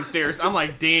 get away from the stairs. I'm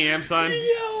like, damn, son.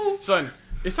 Son.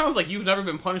 It sounds like you've never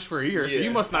been punished for a year, so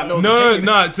you must not know.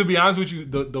 No. To be honest with you,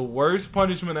 the worst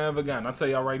punishment I ever got, and I'll tell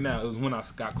y'all right now, it was when I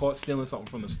got caught stealing something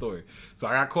from the store. So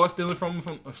I got caught stealing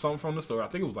something from the store. I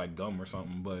think it was like gum or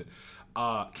something,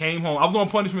 but came home. I was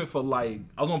on punishment for like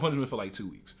 2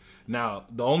 weeks. Now,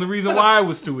 the only reason why it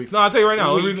was 2 weeks. No, I'll tell you right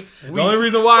now. The only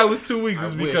reason why it was 2 weeks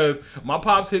is because my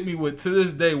pops hit me with, to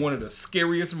this day, one of the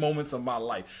scariest moments of my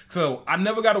life. So, I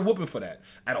never got a whooping for that.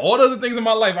 And all the other things in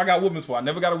my life, I got whoopings for. I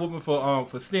never got a whooping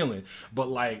for stealing. But,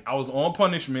 like, I was on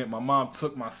punishment. My mom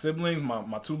took my siblings,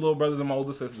 my 2 little brothers and my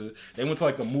older sister. They went to,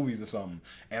 like, the movies or something.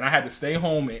 And I had to stay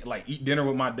home and, like, eat dinner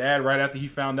with my dad right after he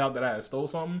found out that I had stole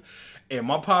something. And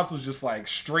my pops was just, like,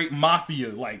 straight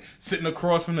mafia, like, sitting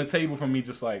across from the table from me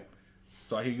just, like,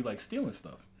 so I hear you like stealing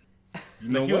stuff. You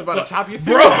know, he was about to chop your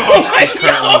bro. Like,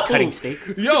 currently cutting steak.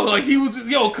 Yo, like he was just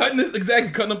cutting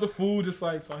up the food, just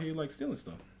like, so I hear you like stealing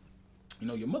stuff. You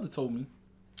know, your mother told me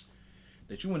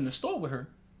that you went in the store with her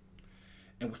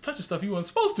and was touching stuff you weren't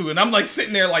supposed to, and I'm like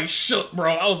sitting there like shook,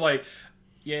 bro. I was like,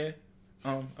 yeah.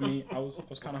 I mean, I was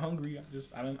kind of hungry.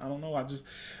 I don't know.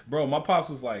 Bro, my pops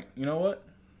was like, you know what?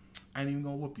 I ain't even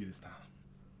gonna whoop you this time.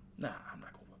 Nah, I'm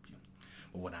not gonna whoop you.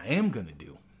 But what I am gonna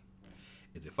do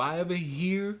is if I ever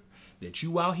hear that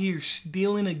you out here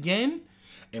stealing again,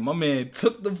 and my man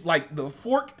took the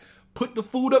fork, put the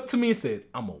food up to me and said,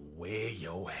 I'm going to wear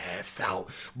your ass out.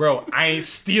 Bro, I ain't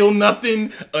steal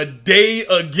nothing a day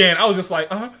again. I was just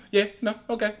like, yeah, no,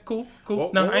 okay, cool.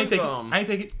 I ain't take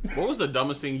it. What was the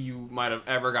dumbest thing you might have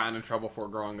ever gotten in trouble for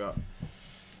growing up?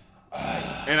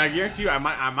 And I guarantee you, I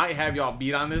might have y'all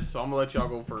beat on this, so I'm going to let y'all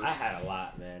go first. I had a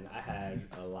lot, man.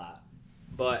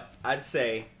 But I'd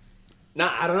say,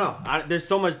 I don't know. There's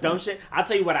so much dumb shit. I'll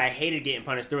tell you what I hated getting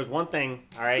punished. There was one thing,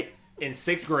 all right, in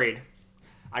 6th grade,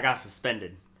 I got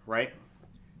suspended, right?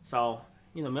 So,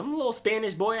 I'm a little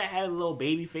Spanish boy. I had a little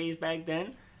baby face back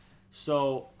then.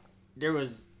 So, there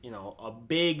was, a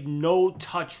big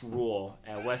no-touch rule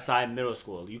at Westside Middle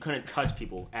School. You couldn't touch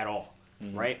people at all,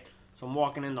 right? So, I'm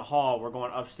walking in the hall. We're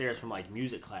going upstairs from,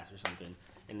 music class or something.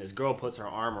 And this girl puts her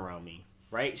arm around me,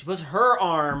 right? She puts her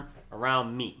arm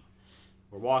around me.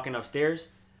 We're walking upstairs.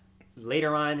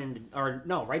 Later on,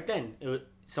 right then,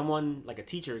 someone, a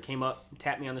teacher, came up,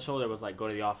 tapped me on the shoulder, was like, go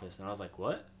to the office. And I was like,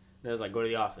 what? And they was like, go to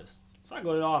the office. So I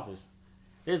go to the office.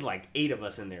 There's 8 of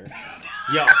us in there.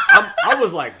 Yo, I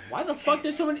was like, why the fuck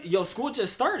there's so many? Yo, school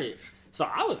just started. So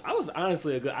I was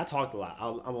honestly I talked a lot.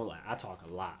 I won't lie. I talk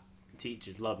a lot.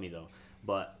 Teachers love me though.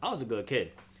 But I was a good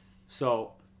kid.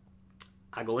 So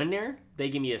I go in there. They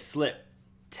give me a slip.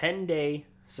 10-day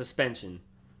suspension.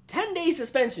 10-day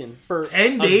suspension for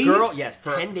 10 days? Girl, yes,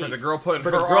 10 days. For the girl putting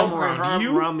her arm around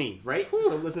you? Around me, right?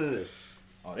 So listen to this.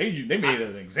 Oh, they made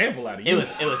an example out of you.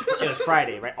 It was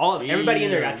Friday, right? Everybody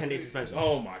in there got 10-day suspension.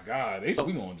 Oh my God! They said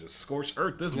we gonna just scorch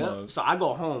earth this month. So I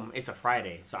go home. It's a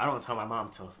Friday, so I don't tell my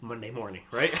mom till Monday morning,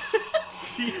 right?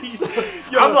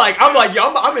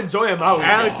 I'm enjoying my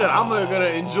weekend. Alex said I'm gonna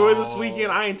enjoy this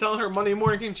weekend. I ain't telling her Monday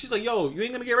morning. She's like, yo, you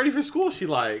ain't gonna get ready for school. She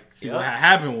like, see what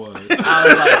happened was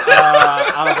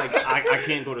I was like, I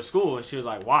can't go to school, and she was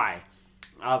like, why?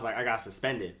 I was like, I got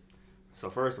suspended.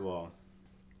 So first of all,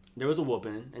 there was a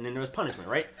whooping, and then there was punishment,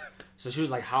 right? So she was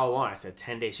like, how long? I said,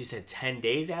 10 days. She said, 10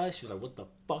 days, Alex? She was like, what the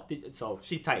fuck did you... So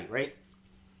she's tight, right?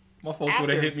 My folks would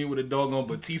have hit me with a doggone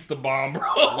Batista bomb, bro.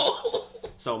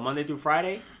 So Monday through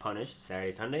Friday, punished.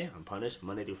 Saturday, Sunday, I'm punished.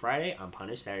 Monday through Friday, I'm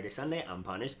punished. Saturday, Sunday, I'm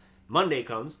punished. Monday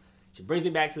comes. She brings me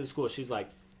back to the school. She's like...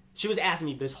 She was asking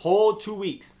me this whole 2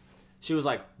 weeks. She was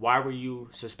like, why were you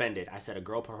suspended? I said, a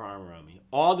girl put her arm around me.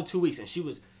 All the 2 weeks, and she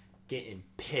was getting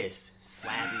pissed,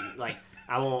 slapping,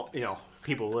 I won't,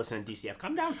 people listening to DCF,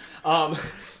 calm down.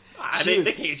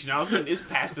 They can't, it's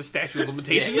past the statute of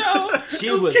limitations. Yeah, she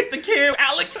was kick the can,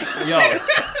 Alex. Yo,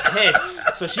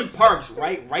 pissed. So she parks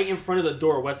right in front of the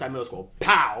door of Westside Middle School.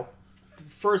 Pow!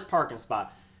 First parking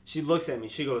spot. She looks at me.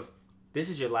 She goes, this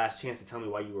is your last chance to tell me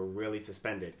why you were really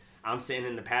suspended. I'm sitting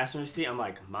in the passenger seat. I'm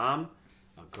like, Mom,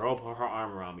 a girl put her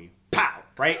arm around me. Pow!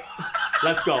 Right?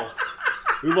 Let's go.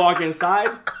 We walk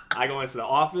inside. I go into the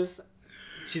office.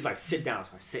 She's like, sit down.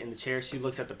 So I sit in the chair. She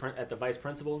looks at the vice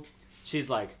principal. She's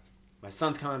like, my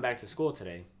son's coming back to school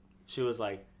today. She was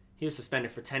like, he was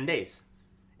suspended for 10 days.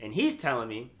 And he's telling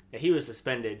me that he was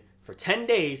suspended for 10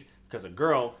 days because a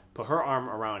girl put her arm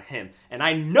around him. And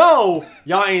I know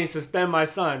y'all ain't suspend my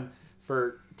son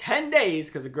for 10 days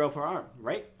because a girl put her arm,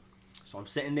 right? So I'm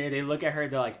sitting there. They look at her.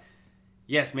 They're like,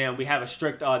 yes, ma'am, we have a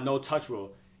strict no-touch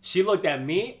rule. She looked at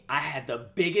me. I had the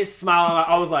biggest smile.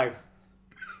 I was like,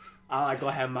 go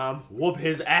ahead, Mom. Whoop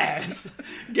his ass.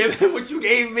 Give him what you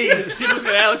gave me. She looked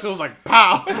at Alex and was like,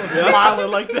 pow.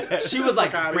 Smiling like that. She was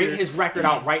like, bring his record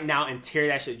out right now and tear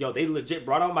that shit. Yo, they legit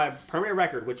brought out my permanent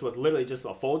record, which was literally just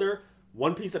a folder,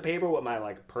 one piece of paper with my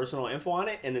personal info on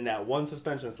it, and then that one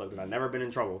suspension slip because I've never been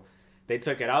in trouble. They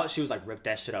took it out. She was like, rip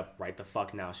that shit up right the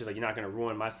fuck now. She's like, you're not going to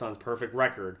ruin my son's perfect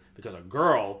record because a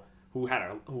girl who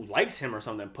likes him or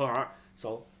something put her arm.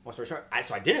 So, long story short, I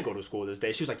didn't go to school this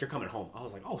day. She was like, you're coming home. I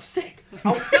was like, oh, sick.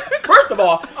 First of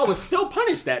all, I was still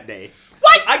punished that day.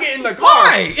 What? I get in the car.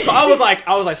 Why? So I was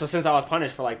like, so since I was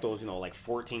punished for those,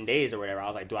 14 days or whatever, I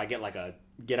was like, do I get a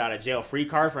get out of jail free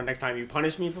card for the next time you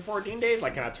punish me for 14 days?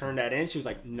 Can I turn that in? She was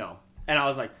like, no. And I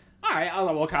was like, all right. I was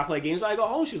like, well, can I play games when I go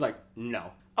home? She was like,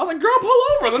 no. I was like, girl, pull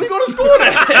over. Let me go to school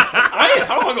then. I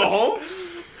don't want to go home.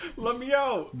 Let me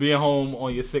out. Being home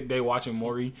on your sick day watching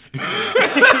Maury.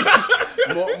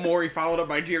 Maury followed up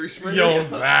by Jerry Springer. Yo,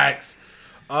 facts.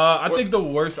 I think the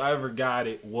worst I ever got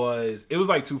it was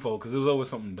twofold because it was always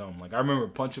something dumb. I remember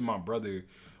punching my brother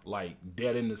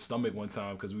dead in the stomach one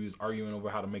time because we was arguing over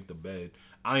how to make the bed.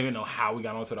 I don't even know how we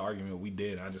got onto the argument. We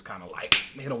did. And I just kind of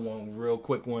hit him one real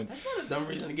quick one. That's not a dumb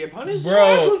reason to get punished. Bro,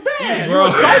 that was bad. Bro,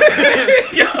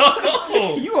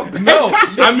 Yo, you a bitch. No,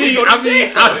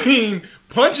 I mean,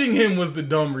 Punching him was the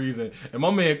dumb reason. And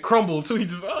my man crumbled too. He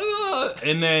just,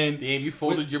 and then. Damn, you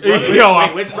folded your brother. Yo, I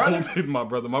folded my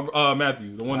brother.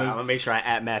 Matthew. The one that's. I'm going to make sure I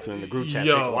add Matthew in the group chat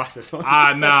so you can watch this one.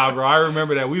 Nah, bro. I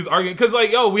remember that. We was arguing. Because,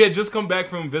 like, yo, we had just come back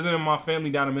from visiting my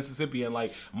family down in Mississippi. And,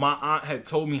 like, my aunt had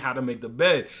told me how to make the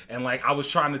bed. And, like, I was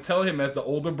trying to tell him as the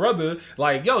older brother,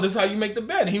 like, yo, this is how you make the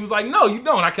bed. And he was like, no, you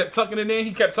don't. I kept tucking it in.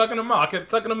 He kept tucking them out. I kept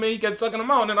tucking them in. He kept tucking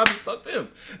them out. And then I just tucked him.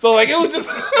 So, like, it was just,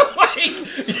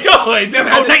 like, yo, like, just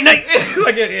night.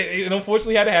 Like, it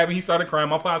unfortunately had to happen. He started crying.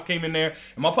 My pops came in there,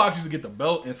 and my pops used to get the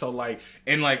belt, and so like,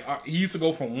 he used to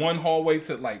go from one hallway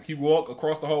to like he walk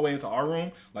across the hallway into our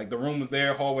room. Like the room was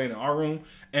there, hallway in our room,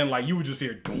 and like you would just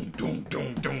hear doom doom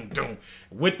doom doom doom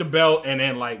with the belt, and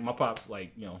then like my pops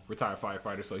like retired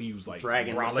firefighter, so he was like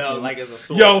dragging the belt like it's a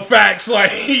sword. Yo, facts,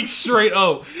 like he straight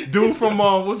up dude from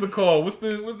what's it called? What's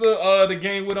the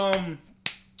game with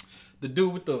the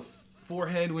dude with the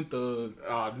forehead with the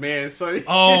man, son.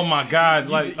 Oh my god,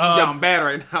 like you down bad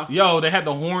right now. Yo, they had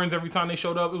the horns every time they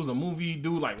showed up. It was a movie,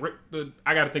 dude. Like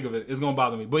I gotta think of it. It's gonna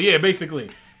bother me, but yeah, basically.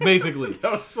 That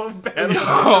was so bad.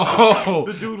 Yo.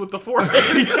 The dude with the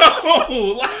forehead.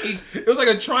 Yo, like it was like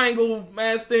a triangle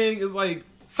mask thing. It's like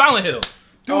Silent Hill.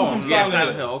 Dude from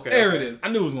Silent Hill. Okay, there it is. I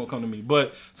knew it was gonna come to me,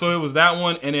 but so it was that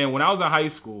one. And then when I was in high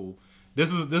school,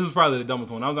 this is probably the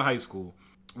dumbest one. When I was in high school,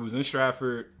 we was in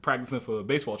Stratford practicing for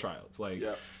baseball tryouts. Like,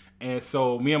 yep. And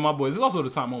so me and my boys, it's also the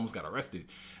time I almost got arrested.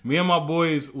 Me and my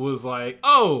boys was like,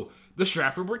 oh, the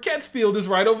Stratford Briquettes field is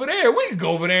right over there. We can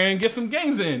go over there and get some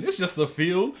games in. It's just a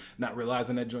field. Not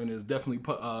realizing that joint is definitely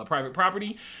private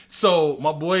property. So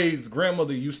my boy's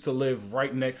grandmother used to live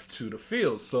right next to the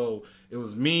field. So it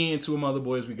was me and two of my other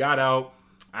boys. We got out.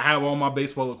 I had all my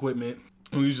baseball equipment.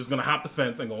 And we was just going to hop the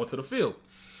fence and go into the field.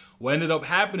 What ended up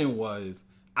happening was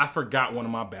I forgot one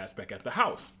of my bats back at the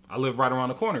house. I live right around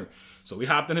the corner. So we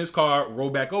hopped in his car,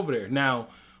 rode back over there. Now,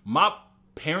 my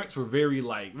parents were very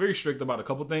strict about a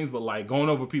couple things, but like going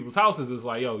over people's houses is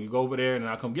like, yo, you go over there and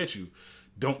I'll come get you.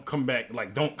 Don't come back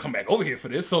over here for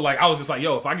this. So like I was just like,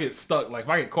 yo, if I get stuck, like if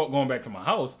I get caught going back to my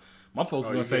house, my folks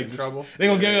are gonna say I'm gonna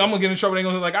get in trouble. They're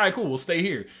gonna be like, all right, cool, we'll stay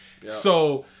here. Yep.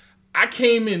 So I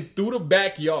came in through the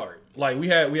backyard. Like we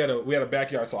had a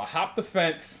backyard. So I hopped the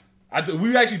fence.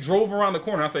 We actually drove around the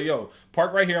corner. I said, yo,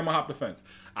 park right here. I'm going to hop the fence.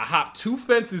 I hopped 2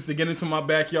 fences to get into my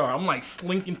backyard. I'm like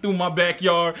slinking through my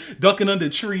backyard, ducking under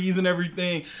trees and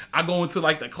everything. I go into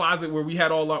like the closet where we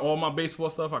had all my baseball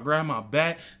stuff. I grab my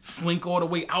bat, slink all the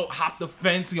way out, hop the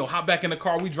fence, hop back in the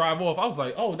car. We drive off. I was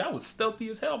like, oh, that was stealthy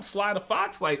as hell. I'm Sly the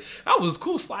Fox. Like, that was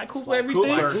cool. Sly Cooper,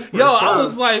 everything. I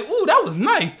was like, ooh, that was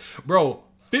nice. Bro,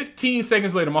 15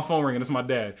 seconds later, my phone ringing. It's my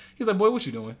dad. He's like, boy, what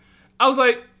you doing? I was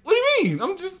like, what do you mean?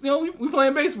 I'm just, we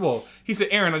playing baseball. He said,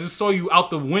 Aaron, I just saw you out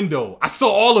the window. I saw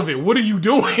all of it. What are you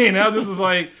doing? And I just was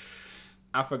like,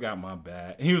 I forgot my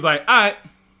bat. And he was like, all right,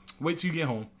 wait till you get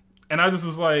home. And I just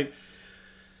was like,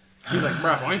 he's like,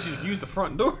 bro, why don't you just use the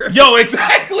front door? Yo,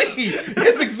 exactly.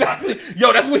 That's exactly.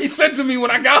 Yo, that's what he said to me when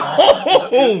I got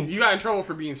home. You got in trouble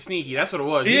for being sneaky. That's what it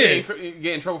was. Yeah. You didn't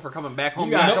get in trouble for coming back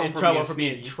home. You got in trouble for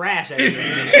being trash at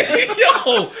it.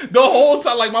 Yo, the whole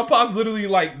time, like my pops literally,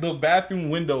 like the bathroom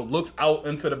window looks out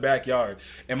into the backyard,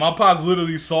 and my pops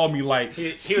literally saw me like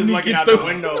he was looking out the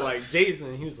window like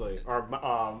Jason. He was like, or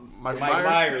Mike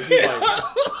Myers. He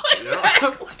was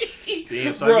like,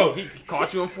 damn, so bro, he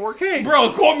caught you in 4K.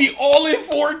 Bro, caught me all in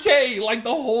 4K like the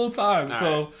whole time. All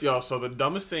so right. Yo, so the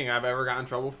dumbest thing I've ever gotten in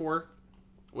trouble for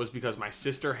was because my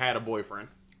sister had a boyfriend.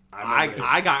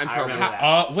 I got in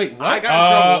trouble. Wait, what? I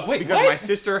got in trouble because what? my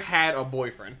sister had a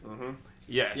boyfriend. Mm-hmm.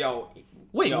 Yes.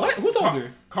 Wait, what? Who's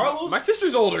older? Carlos? My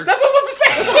sister's older. That's what I was about to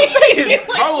say. That's what I'm saying.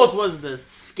 Carlos was the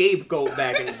scapegoat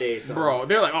back in the day. So. Bro,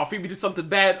 they're like, oh, Phoebe did something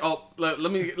bad. Oh, let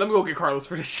me go get Carlos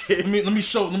for this shit. Let me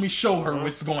show her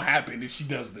what's gonna happen if she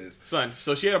does this. Son,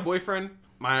 so she had a boyfriend.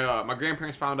 My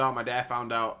grandparents found out. My dad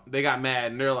found out. They got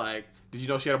mad and they're like, did you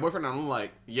know she had a boyfriend? And I'm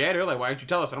like, yeah. They're like, why didn't you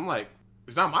tell us? And I'm like,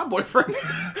 it's not my boyfriend.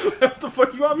 What the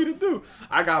fuck you want me to do?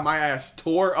 I got my ass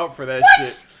tore up for that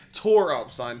shit. Tore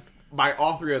up, son. By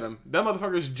all 3 of them. Them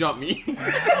motherfuckers jumped me.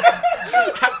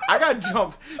 I got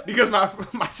jumped because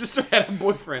my sister had a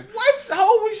boyfriend. What?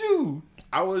 How old was you?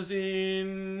 I was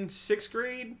in 6th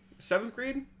grade, 7th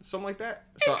grade, something like that.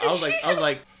 So I was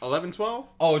like 11, 12.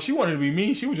 Oh, if she wanted to be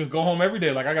me, she would just go home every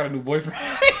day like I got a new boyfriend.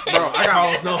 Bro, I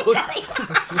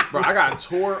got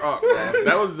tore up, bro.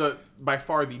 That was by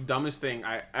far the dumbest thing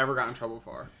I ever got in trouble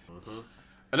for. Mm-hmm.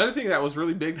 Another thing that was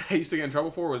really big that I used to get in trouble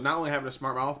for was not only having a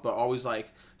smart mouth, but always like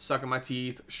sucking my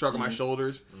teeth, shrugging my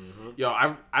shoulders. Mm-hmm.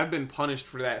 Yo, I've been punished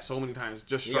for that so many times.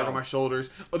 Just shrugging my shoulders.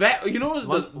 That, you know, was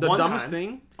the dumbest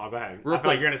thing. Oh, go ahead. Real I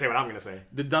feel like you're gonna say what I'm gonna say.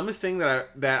 The dumbest thing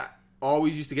that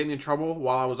always used to get me in trouble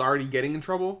while I was already getting in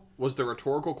trouble was the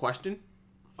rhetorical question.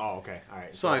 Oh, okay. All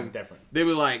right. Son, different. They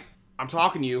were like, I'm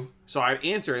talking to you. So I'd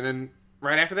answer. And then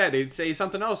right after that, they'd say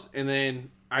something else. And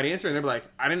then I'd answer. And they'd be like,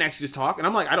 I didn't actually just talk. And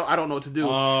I'm like, I don't know what to do.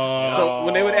 So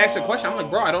when they would ask a question, I'm like,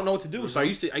 bro, I don't know what to do. So I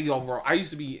used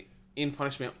to be in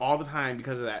punishment all the time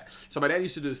because of that. So my dad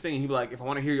used to do this thing. And he'd be like, if I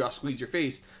want to hear you, I'll squeeze your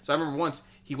face. So I remember once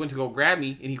he went to go grab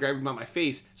me. And he grabbed me by my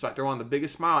face. So I throw on the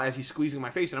biggest smile as he's squeezing my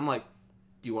face. And I'm like,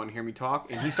 do you want to hear me talk?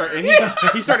 And he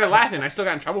started laughing. I still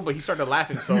got in trouble, but he started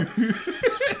laughing. So,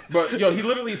 but he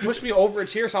literally pushed me over a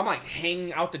chair, so I'm like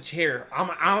hanging out the chair.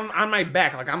 I'm on my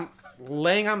back, like I'm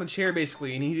laying on the chair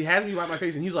basically, and he has me by my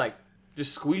face, and he's like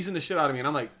just squeezing the shit out of me, and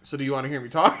I'm like, so do you want to hear me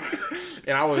talk?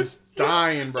 And I was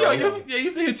dying, bro. He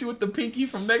used to hit you with the pinky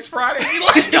from next Friday. He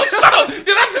like, yo, shut up! Did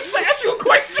I just ask you a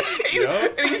question?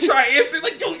 Yep. And you try to answer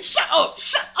like, yo, shut up!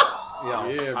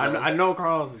 Yeah, I know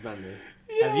Carlos has done this.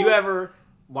 Yeah. Have you ever?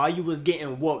 While you was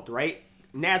getting whooped, right?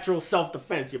 Natural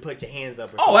self-defense, you put your hands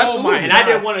up. Oh, absolutely. And I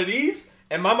did one of these,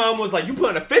 and my mom was like, you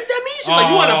putting a fist at me? She's like,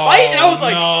 you want to fight? And I was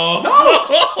like,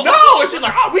 no. And she's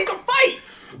like, oh, we can fight.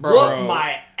 Whoop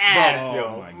my ass,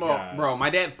 Bro, my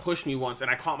dad pushed me once, and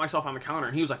I caught myself on the counter,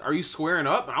 and he was like, are you squaring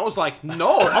up? And I was like,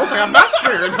 no. I was like, I'm not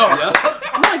squaring up.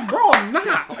 I'm like, bro, I'm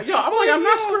not. I'm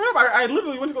not squaring up. I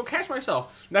literally went to go catch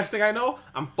myself. Next thing I know,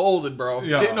 I'm folded, bro.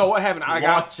 Didn't know what happened. I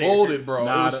got folded, bro. It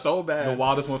was so bad. The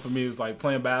wildest one for me was like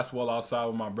playing basketball outside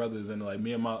with my brothers, and like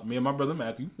me and my brother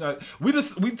Matthew. Like, we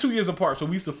 2 years apart, so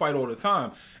we used to fight all the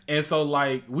time. And so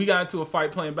like we got into a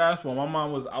fight playing basketball. My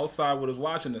mom was outside with us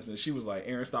watching this, and she was like,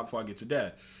 Aaron, stop before I get your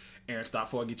dad. Aaron, stop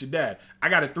before I get your dad. I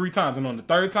got it 3 times, and on the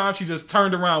 3rd time, she just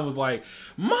turned around and was like,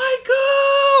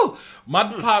 Michael! My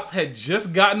pops had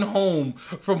just gotten home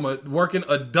from working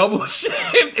a double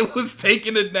shift. It was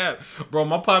taking a nap. Bro,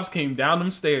 my pops came down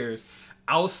them stairs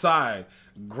outside,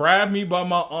 grabbed me by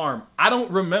my arm. I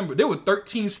don't remember. There were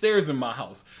 13 stairs in my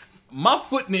house. My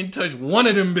foot didn't touch one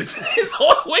of them bitches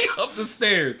all the way up the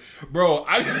stairs. Bro,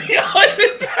 I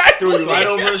threw you right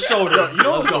over his shoulder. You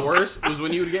know what was the worst? Was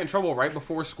when you would get in trouble right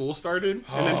before school started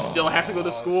and then still have to go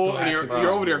to school and you're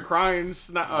over there crying,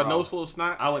 nose full of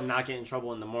snot. I would not get in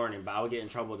trouble in the morning, but I would get in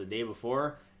trouble the day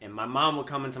before, and my mom would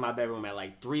come into my bedroom at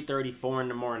like 3:30, 4 in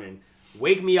the morning,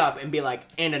 wake me up and be like,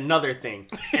 and another thing.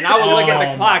 And I would look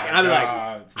at the clock and I'd be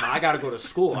like, I gotta go to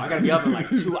school. I gotta be up in like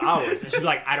 2 hours. And she'd be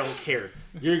like, I don't care.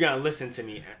 You're gonna listen to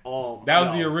me all. That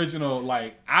was the original.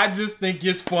 Like, I just think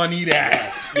it's funny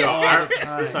that.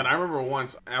 Son, I remember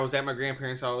once I was at my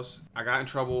grandparents' house. I got in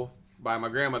trouble by my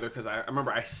grandmother because I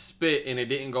remember I spit and it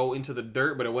didn't go into the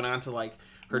dirt, but it went onto like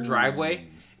her driveway.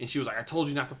 And she was like, I told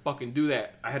you not to fucking do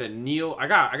that. I had to kneel. I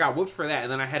got whooped for that,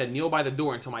 and then I had to kneel by the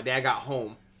door until my dad got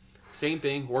home. Same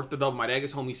thing. Worked the double. My dad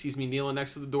gets home. He sees me kneeling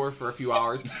next to the door for a few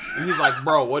hours, and he's like,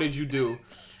 "Bro, what did you do?"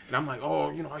 And I'm like,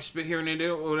 oh, I spit here and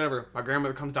there, whatever. My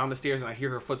grandmother comes down the stairs and I hear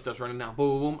her footsteps running down.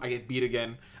 Boom, boom, boom. I get beat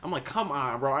again. I'm like, come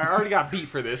on, bro. I already got beat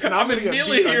for this. And I've been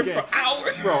kneeling here for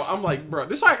hours. Bro, I'm like, bro,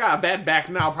 this is why I got a bad back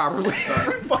now, probably.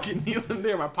 Fucking kneeling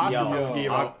there. My posture gave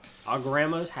out. Our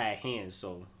grandmas had hands,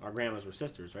 so our grandmas were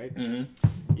sisters, right?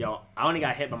 Mm-hmm. I only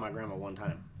got hit by my grandma once,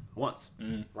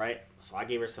 right? So I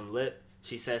gave her some lip.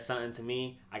 She said something to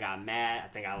me. I got mad. I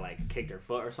think I like kicked her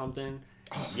foot or something.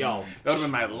 That would have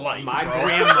been my life.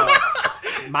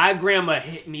 My grandma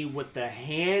hit me with the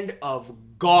hand of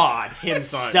God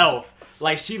himself.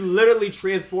 Like, she literally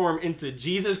transformed into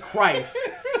Jesus Christ.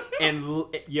 And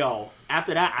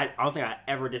after that, I don't think I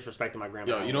ever disrespected my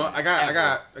grandma. You know what? I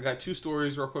got 2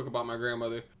 stories real quick about my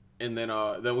grandmother. And then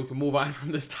we can move on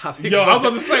from this topic. I was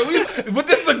about to say, but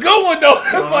this is a good one though.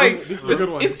 This is a good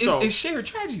one. It's shared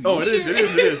tragedy. Oh, it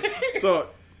is. So,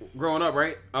 growing up,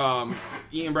 right?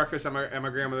 Eating breakfast at my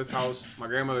grandmother's house. My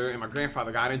grandmother and my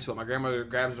grandfather got into it. My grandmother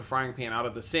grabs the frying pan out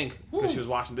of the sink because she was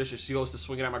washing dishes. She goes to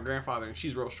swing it at my grandfather, and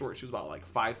she's real short. She was about like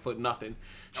 5'0".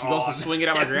 She goes to swing it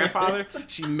at my grandfather.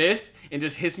 She missed and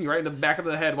just hits me right in the back of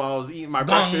the head while I was eating my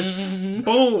breakfast.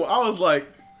 Boom! I was like.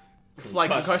 It's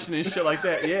like concussion and shit like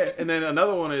that, yeah. And then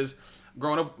another one is,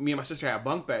 growing up, me and my sister had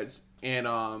bunk beds. And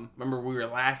remember we were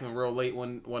laughing real late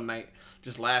one night,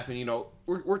 just laughing,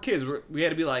 we're kids. We had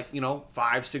to be like,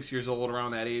 5, 6 years old,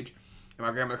 around that age. And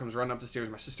my grandmother comes running up the stairs.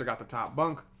 My sister got the top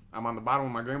bunk. I'm on the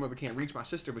bottom. My grandmother can't reach my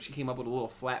sister, but she came up with a little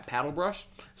flat paddle brush,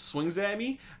 swings it at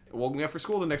me, woke me up for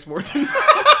school the next morning.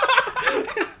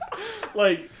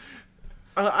 Like...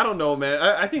 I don't know, man.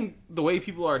 I think the way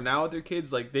people are now with their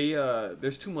kids, like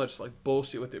there's too much like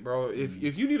bullshit with it, bro. If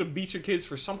you need to beat your kids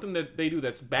for something that they do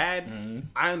that's bad,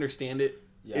 I understand it.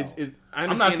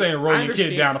 I'm not saying roll your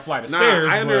kid down a flight of stairs.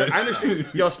 I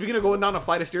understand. Speaking of going down a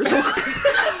flight of stairs,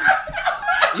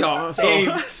 Yo,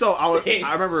 so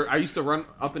I remember I used to run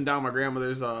up and down my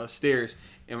grandmother's stairs,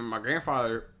 and my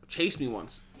grandfather chased me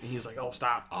once, and he's like, "Oh,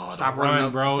 stop running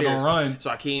up bro, stairs." don't run. So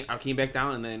I came back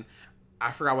down, and then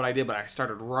I forgot what I did, but I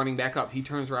started running back up. He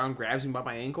turns around, grabs me by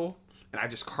my ankle, and I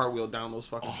just cartwheeled down those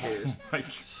fucking stairs.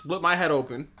 Split my head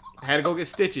open. I had to go get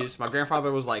stitches. My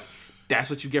grandfather was like, "That's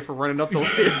what you get for running up those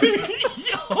stairs."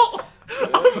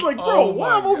 I was like, bro,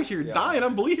 why I'm over here dying?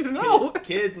 I'm bleeding out.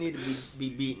 Kids need to be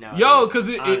beat now. Yo, because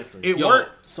it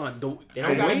worked. Son, they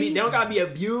don't gotta be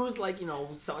abused. Like, you know,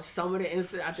 some of the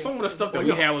incidents. I think some of the stuff that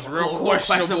we had was real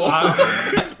questionable.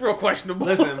 Real questionable.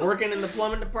 Listen, working in the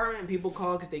plumbing department, and people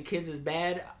call because their kids is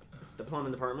bad. The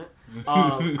plumbing department.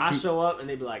 I show up and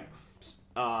they be like,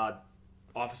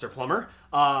 Officer Plumber.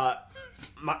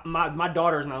 My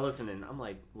daughter's not listening. I'm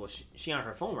like, well, she on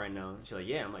her phone right now. She's like,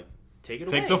 yeah. I'm like, take it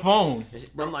away. Take the phone.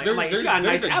 I'm like, she got a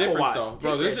nice Apple Watch. Though.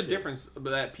 Bro, there's a difference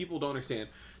that people don't understand.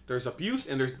 There's abuse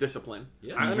and there's discipline.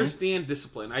 Yeah. I understand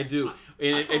discipline. I do.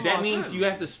 And if that means you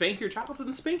have to spank your child,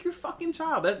 then spank your fucking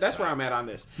child. That's where I'm at on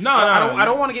this. I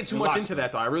don't want to get too much into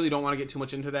that, though. I really don't want to get too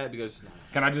much into that because...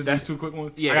 Can I just do 2 quick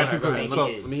ones? Yeah, I got 2 quick ones. So,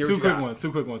 let me hear 2 quick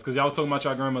ones. Because y'all was talking about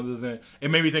your grandmothers, and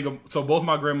it made me think of... So, both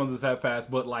my grandmothers have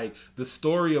passed, but, like, the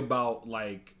story about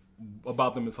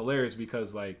them is hilarious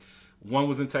because, like, one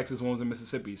was in Texas, one was in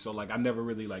Mississippi. So, like, I never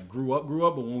really, like, grew up.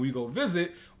 But when we go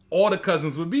visit... all the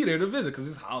cousins would be there to visit because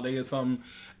it's holiday or something.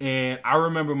 And I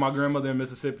remember my grandmother in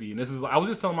Mississippi. And I was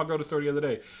just telling my girl the story the other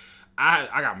day.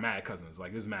 I got mad cousins.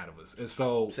 Like, there's mad of us. And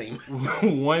so same.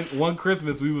 one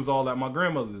Christmas, we was all at my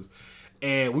grandmother's.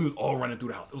 And we was all running through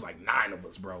the house. It was like 9 of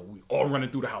us, bro. We all running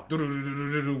through the house.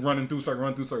 Running through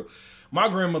circle. My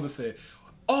grandmother said,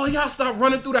 "Oh, y'all stop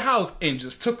running through the house." And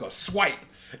just took a swipe.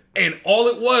 And all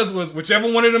it was whichever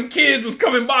one of them kids was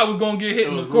coming by was going to get hit.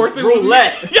 And of course it was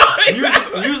roulette.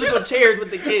 Musical chairs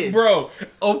with the kids. Bro,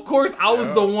 of course I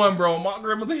was the one, bro. My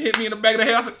grandmother hit me in the back of the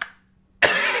head. I was like,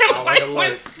 I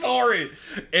went sorry.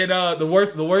 And the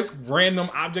worst random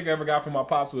object I ever got from my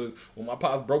pops was when my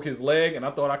pops broke his leg and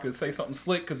I thought I could say something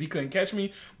slick because he couldn't catch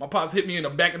me. My pops hit me in the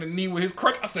back of the knee with his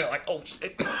crutch. I said, like, oh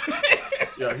shit.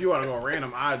 Yo, if you want to go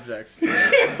random objects,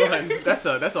 son, that's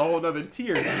a whole other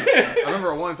tier. I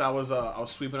remember once I was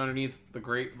sweeping underneath the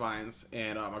grapevines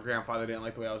and my grandfather didn't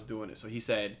like the way I was doing it, so he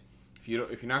said, if you're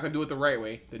not gonna do it the right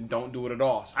way, then don't do it at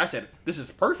all. So I said, this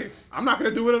is perfect. I'm not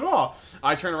gonna do it at all.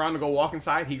 I turn around to go walk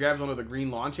inside. He grabs one of the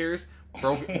green lawn chairs,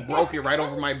 broke it right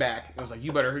over my back. It was like,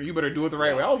 you better do it the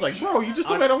right way. I was like, bro, you just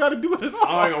told me I don't gotta do it at all.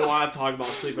 I don't even want to talk about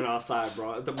sleeping outside,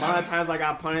 bro. The amount of times I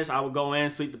got punished, I would go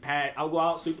in, I would go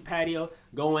out, sweep the patio,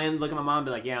 go in, look at my mom, and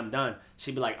be like, yeah, I'm done.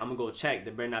 She'd be like, I'm gonna go check.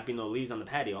 There better not be no leaves on the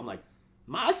patio. I'm like,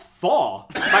 Ma, it's fall.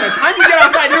 By the time you get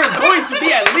outside, there is going to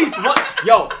be at least one.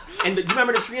 Yo, and you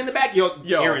remember the tree in the back? Yo,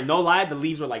 Aaron, no lie, the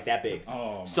leaves were like that big.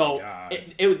 Oh, my God.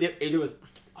 It was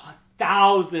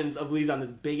thousands of leaves on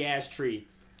this big ass tree.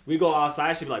 We go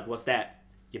outside, she'd be like, what's that?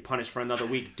 You're punished for another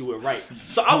week. Do it right.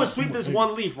 So I would sweep this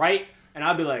one leaf, right? And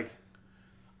I'd be like,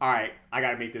 all right, I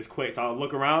got to make this quick. So I would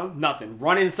look around, nothing.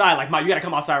 Run inside. Like, Ma, you got to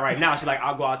come outside right now. She's like,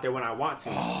 I'll go out there when I want to.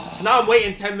 So now I'm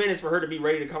waiting 10 minutes for her to be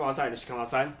ready to come outside. And she come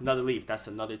outside, another leaf. That's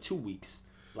another 2 weeks.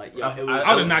 Like, yo, I would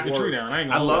have knocked the tree down. I ain't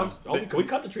gonna lie. We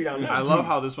cut the tree down. I love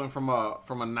how this went from a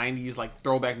 90s like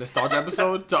throwback nostalgia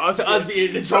episode to us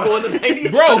being in trouble in the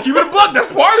 90s. Bro, keep it a buck. That's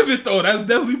part of it though. That's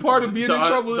definitely part of being in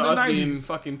trouble in the 90s. Us being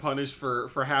fucking punished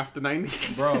for half the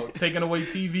 90s. Bro, taking away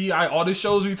TV. All the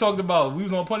shows we talked about, we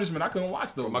was on punishment. I couldn't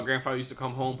watch those. My grandfather used to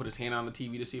come home, put his hand on the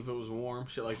TV to see if it was warm,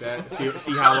 shit like that.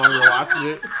 See how long you were watching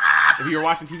it. If you were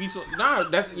watching TV,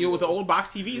 that's with the old box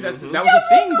TVs. That was the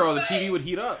thing, bro. The TV would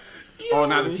heat up. Oh,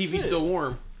 now the TV's still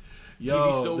warm.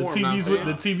 Yo, the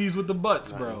TVs with the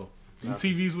butts, bro. And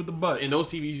TVs with the butts. And those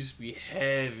TVs used to be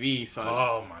heavy, son.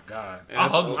 Oh my God. I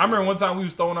remember one time we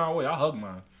was throwing our way. I hugged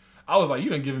mine. I was like,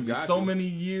 you done given me so many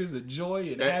years of joy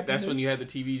and happiness. That's when you had the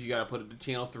TVs. You gotta put it to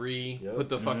channel 3. Yep. Put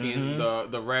the fucking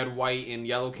the red, white, and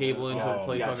yellow cable into the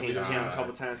play. You gotta change the channel a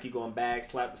couple times. Keep going back.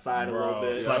 Slap the side a little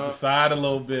bit. Slap the side a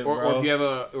little bit, bro. Or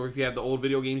if you have the old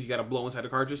video games, you gotta blow inside the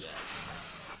cartridge.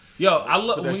 Yo, I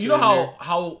love. You know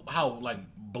how like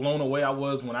blown away I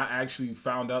was when I actually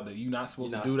found out that you're not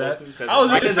supposed to do that. I was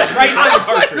like, right on the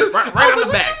cartridge, right on the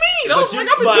back. What you mean? I was like,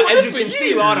 I've been doing this for years. But as you can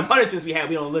see, with all the punishments we had,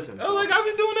 we don't listen. I was like, I've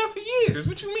been doing that for years.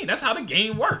 What you mean? That's how the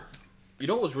game worked. You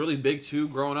know what was really big too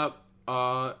growing up?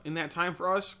 in that time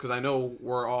for us, because I know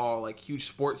we're all like huge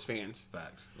sports fans.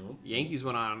 Facts. Yankees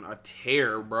went on a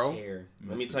tear, bro.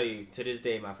 Let me tell you, to this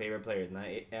day, my favorite player is not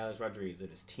Alex Rodriguez.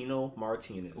 It is Tino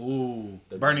Martinez. Ooh,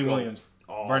 Bernie Williams.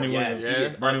 Oh, Bernie Williams. Yeah.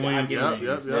 Bernie Williams.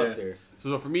 Yep.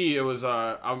 So for me, it was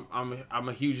I'm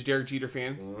a huge Derek Jeter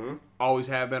fan. Mm-hmm. Always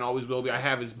have been, always will be. I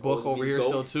have his book over here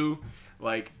still too.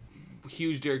 Like,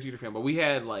 huge Derek Jeter fan. But we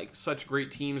had like such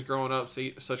great teams growing up,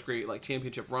 such great like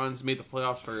championship runs, made the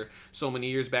playoffs for so many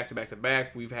years back to back to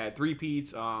back. We've had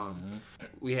three-peats.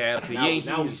 We had the Yankees.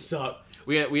 Now we suck.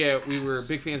 We were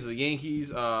big fans of the Yankees.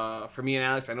 For me and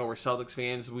Alex, I know we're Celtics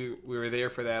fans. We were there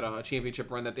for that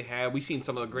championship run that they had. We seen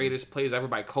some of the greatest plays ever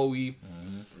by Kobe.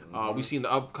 We seen the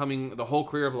whole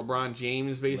career of LeBron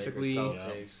James, basically.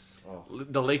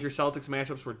 The Lakers Celtics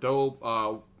matchups were dope.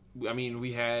 I mean,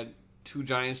 we had 2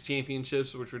 Giants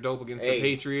championships, which were dope against the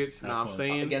Patriots. You know what I'm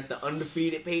saying? Against the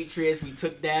undefeated Patriots, we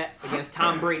took that. Against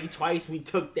Tom Brady twice, we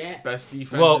took that. Best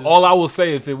defense. Well, all I will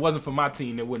say, if it wasn't for my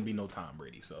team, there wouldn't be no Tom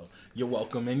Brady. So you're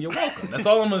welcome and you're welcome. That's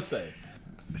all I'm gonna say.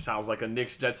 Sounds like a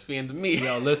Knicks Jets fan to me.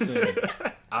 Yo, listen,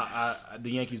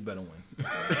 the Yankees better win.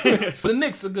 But the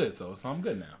Knicks are good, so I'm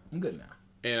good now.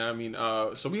 And I mean,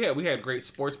 so we had great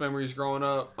sports memories growing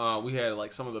up. We had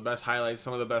like some of the best highlights,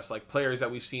 some of the best like players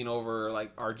that we've seen over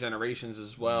like our generations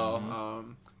as well.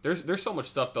 There's so much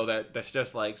stuff though that's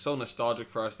just like so nostalgic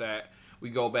for us that we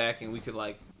go back and we could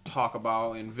like talk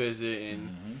about and visit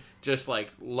and just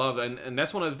like love. And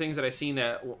that's one of the things that I seen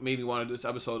that made me want to do this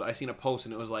episode. I seen a post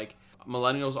and it was like,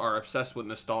 millennials are obsessed with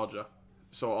nostalgia.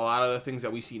 So a lot of the things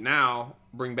that we see now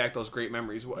bring back those great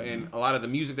memories. And a lot of the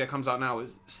music that comes out now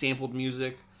is sampled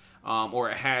music, or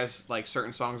it has like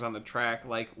certain songs on the track.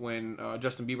 Like when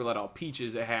Justin Bieber let out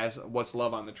Peaches, it has What's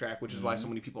Love on the track, which is why so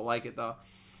many people like it though.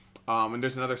 And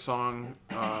there's another song,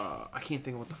 I can't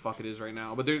think of what the fuck it is right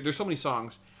now, but there's so many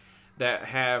songs that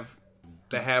have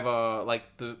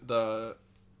like the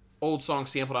old songs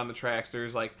sampled on the tracks.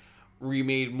 There's like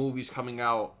remade movies coming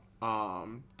out.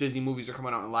 Disney movies are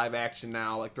coming out in live action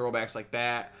now, like throwbacks like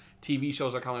that. TV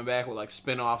shows are coming back with like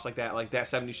spin-offs like that. Like that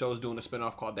 70s show is doing a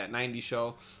spin-off called That 90s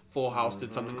Show. Full House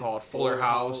did something called Fuller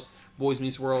House. Boys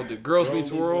Meets World did Girls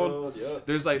Meets World. Yep.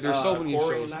 There's so many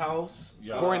Corey shows. in the House.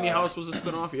 Corey in the House was a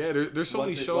spin-off. Yeah, there's so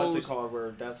many shows. What's it called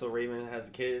where that's so Raven has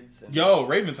kids?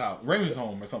 Raven's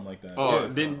home or something like that. Oh,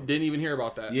 didn't even hear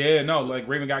about that. Yeah, no, like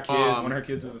Raven got kids. One of her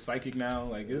kids is a psychic now.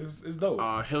 Like it's dope.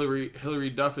 Hilary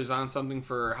Duff is on something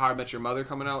for How I Met Your Mother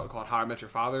coming out called How I Met Your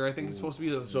Father. I think it's supposed to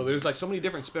be. So there's like so many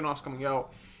different spin-offs coming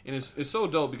out, and it's so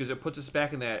dope because it puts us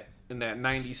back in that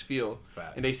 90s feel.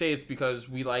 Facts. And they say it's because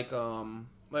we like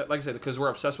I said, because we're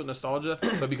obsessed with nostalgia,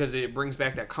 but because it brings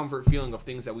back that comfort feeling of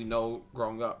things that we know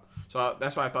growing up. So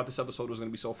that's why I thought this episode was going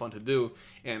to be so fun to do.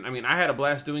 And I mean, I had a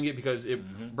blast doing it because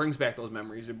it brings back those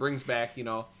memories. It brings back,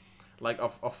 like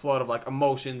a flood of like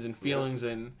emotions and feelings.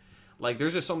 And like,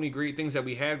 there's just so many great things that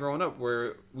we had growing up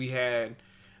where we had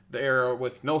the era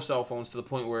with no cell phones to the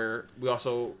point where we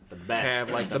also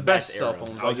have like the best cell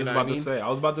phones. I was just about to say, I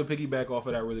was about to piggyback off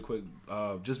of that really quick,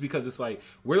 just because it's like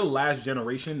we're the last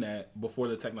generation that before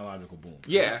the technological boom.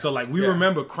 Yeah. So like we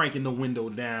remember cranking the window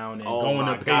down and going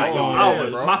to pay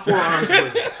phone. My forearms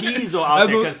were diesel out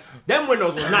there because them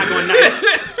windows was not going down.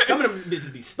 Some of them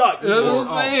bitches be stuck. That's what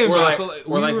I'm saying, bro. Like, so like,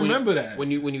 we remember that.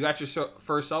 When you got your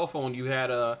first cell phone, you had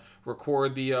to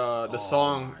record the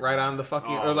song right on the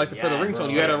fucking for the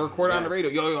ringtone. You had to record it on the radio.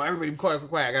 Yo, everybody be quiet.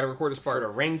 I got to record this part. For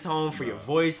the ringtone, for your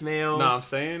voicemail. Know what I'm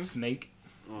saying? Snake.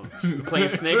 Playing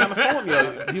Snake on the phone.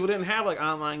 Yo, people didn't have like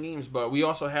online games, but we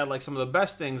also had like some of the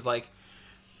best things like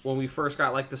when we first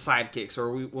got like the sidekicks,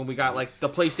 or when we got like the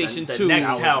PlayStation 2. The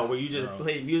Nextel, where you just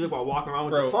play music while walking around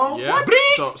with the phone. Yeah.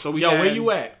 So we where you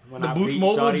at? The Boost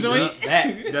Mobile joint?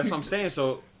 That's what I'm saying.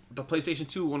 So the PlayStation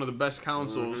 2, one of the best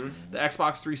consoles. The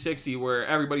Xbox 360, where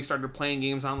everybody started playing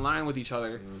games online with each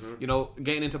other.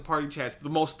 Getting into party chats. The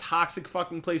most toxic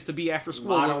fucking place to be after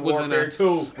school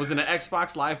was in an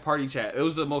Xbox Live party chat. It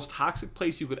was the most toxic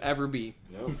place you could ever be.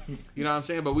 Yep. You know what I'm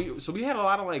saying? But we had a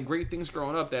lot of like great things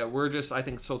growing up that we're just, I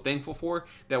think, so thankful for,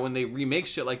 that when they remake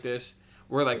shit like this,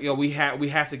 we're like, we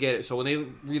have to get it. So when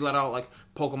they let out like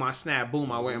Pokemon Snap,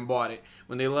 boom, I went and bought it.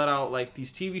 When they let out like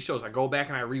these TV shows, I go back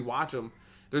and I rewatch them.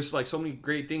 There's like so many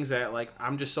great things that like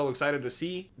I'm just so excited to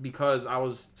see because I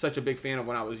was such a big fan of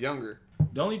when I was younger.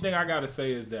 The only thing I gotta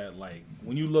say is that like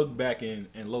when you look back and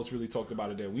Los really talked about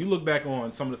it there, when you look back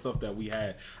on some of the stuff that we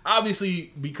had,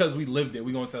 obviously because we lived it,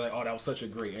 we're gonna say like, oh, that was such a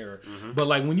great era. But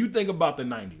like when you think about the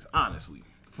 90s, honestly,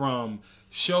 from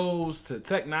shows to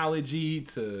technology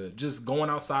to just going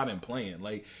outside and playing,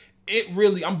 like it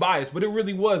really, I'm biased, but it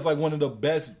really was like one of the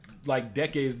best like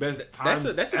decades, best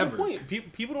times that's a ever. good point.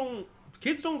 People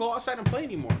kids don't go outside and play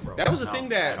anymore, bro. That was a thing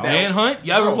that Manhunt.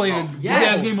 Y'all ever played a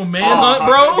yes. ass game of Manhunt,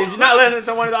 bro? Did you not listen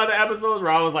to one of the other episodes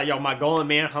where I was like, yo, my goal in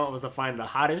Manhunt was to find the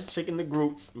hottest chick in the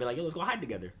group and be like, yo, let's go hide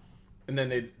together. And then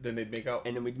they'd make out.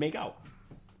 And then we'd make out.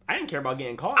 I didn't care about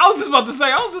getting caught. I was just about to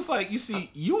say, I was just like, you see,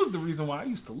 you was the reason why I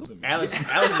used to lose it. Alex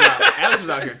was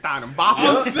out here throwing them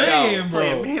boppers. I'm saying,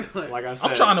 bro. Like I said,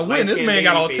 I'm trying to win. This man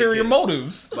got ulterior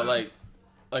motives. But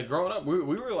like growing up, we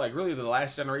were like really the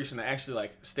last generation that actually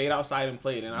like stayed outside and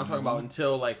played. And I'm talking about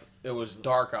until like it was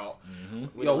dark out.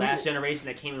 We're the last generation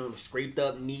that came in with scraped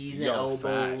up knees and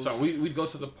elbows. So we'd go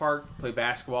to the park, play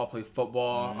basketball, play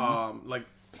football, like.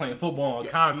 Playing football on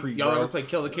concrete, y'all bro. ever play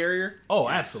Kill the Carrier? Oh,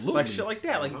 absolutely. Like shit like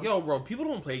that. Like, yo, bro, people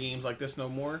don't play games like this no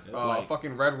more.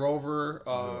 Fucking Red Rover.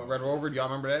 Red Rover, do y'all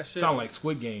remember that shit? Sound like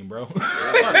Squid Game, bro.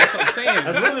 That's what I'm saying.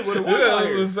 That's really what it was. Yeah,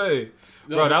 I was say.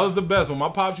 Bro, that was the best. When my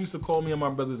pops used to call me and my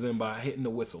brothers in by hitting the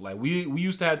whistle. Like, we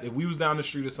used to have, if we was down the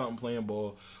street or something playing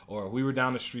ball, or we were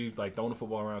down the street, like, throwing the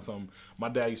football around something, my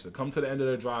dad used to come to the end of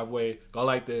the driveway, go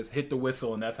like this, hit the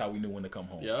whistle, and that's how we knew when to come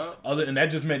home. Yeah. And that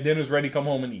just meant dinner's ready, come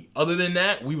home and eat. Other than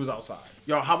that, we was outside.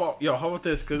 How about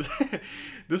this? Because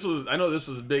I know this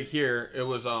was big here. It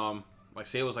was, like,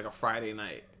 say it was like a Friday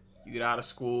night. You get out of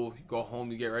school, you go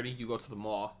home, you get ready, you go to the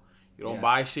mall. You don't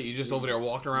buy shit. You just over there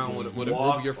walking around with a group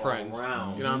of your friends.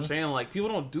 Around. You know what I'm saying? Like, people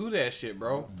don't do that shit,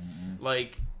 bro.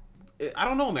 Like, I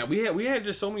don't know, man. We had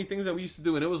just so many things that we used to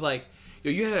do, and it was like,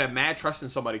 yo, you had to have mad trust in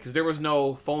somebody because there was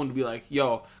no phone to be like,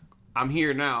 yo, I'm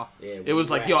here now. Yeah, it was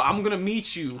like, yo, I'm gonna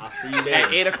meet you, I'll see you there at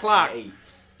 8:00,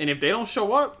 and if they don't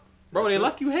show up, bro, they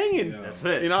left you hanging. Yeah. That's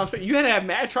it. You know what I'm saying? You had to have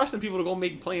mad trust in people to go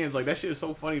make plans. Like, that shit is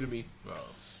so funny to me. Bro.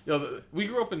 Yo, we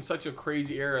grew up in such a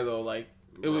crazy era though. Like,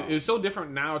 it was so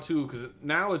different now too, because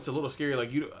now it's a little scary.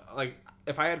 Like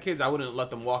if I had kids, I wouldn't let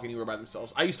them walk anywhere by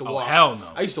themselves. I used to walk. Hell no.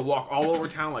 I used to walk all over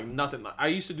town like nothing. I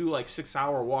used to do like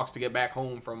 6-hour walks to get back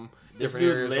home from different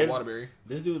areas of Waterbury.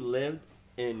 This dude lived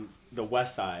in the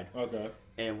West Side. Okay.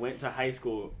 And went to high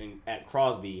school at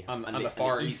Crosby on the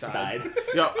far east side.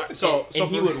 Yo, so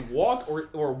he would walk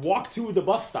or walk to the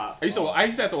bus stop. I used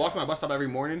to have to walk to my bus stop every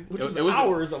morning. Which was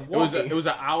hours of walking. It was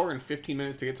an hour and 15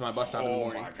 minutes to get to my bus stop in the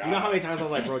morning. My God. You know how many times I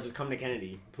was like, bro, just come to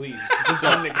Kennedy, please. Just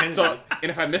come to Kennedy. So, and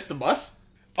if I missed the bus,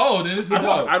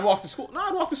 I'd walk to school. No,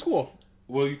 I'd walk to school.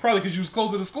 Well, you probably because you was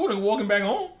closer to school than walking back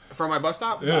home from my bus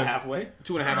stop. Yeah, halfway.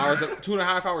 2.5 hours.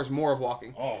 2.5 hours more of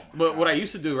walking. But what I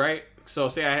used to do, right? So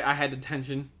say I had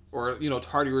detention or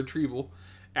tardy retrieval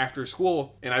after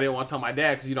school, and I didn't want to tell my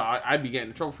dad because I'd be getting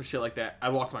in trouble for shit like that.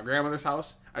 I'd walk to my grandmother's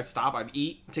house. I'd stop. I'd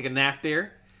eat. Take a nap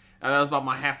there. And that was about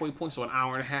my halfway point, so an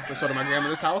hour and a half or so to my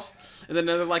grandmother's house, and then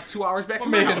another like 2 hours back from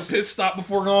my house. A pit stop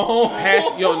before going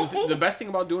home. The best thing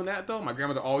about doing that though, my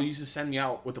grandmother always used to send me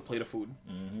out with a plate of food.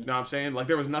 You know what I'm saying? Like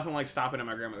there was nothing like stopping at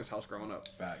my grandmother's house growing up.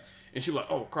 Facts. And she'd be like,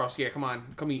 "Oh, Cross, yeah, come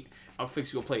on, come eat. I'll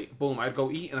fix you a plate." Boom, I'd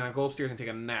go eat, and then I'd go upstairs and take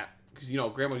a nap because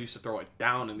grandma used to throw it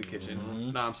down in the kitchen.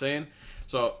 You know what I'm saying?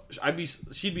 So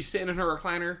she'd be sitting in her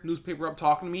recliner, newspaper up,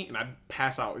 talking to me, and I'd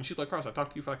pass out. And she'd be like, "Cross, I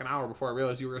talked to you for like an hour before I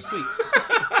realized you were asleep."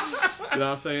 You know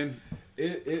what I'm saying?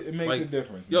 It makes a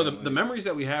difference. Yo, the memories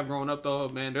that we have growing up though,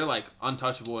 man, they're like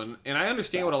untouchable. And I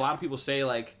understand what a lot of people say,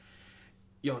 like,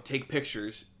 take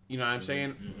pictures. You know what I'm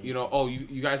saying?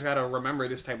 Mm-hmm. You guys gotta remember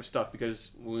this type of stuff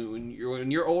because when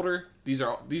you're older, these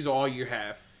are all you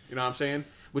have. You know what I'm saying?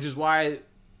 Which is why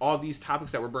all these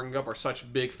topics that we're bringing up are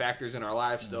such big factors in our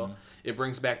lives still. Mm-hmm. It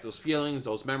brings back those feelings,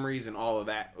 those memories, and all of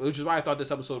that. Which is why I thought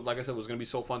this episode, like I said, was going to be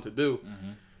so fun to do.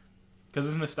 Because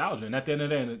it's nostalgia. And at the end of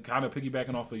the day, and kind of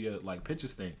piggybacking off of your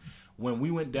pictures thing, when we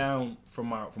went down from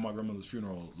my grandmother's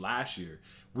funeral last year,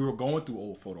 we were going through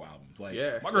old photo albums. Like,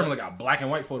 my grandmother got black and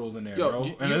white photos in there, bro.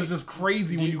 And it's just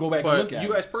crazy when you go back and look at it.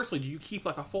 You guys personally, do you keep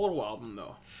like a photo album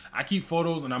though? I keep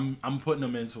photos and I'm putting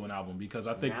them into an album because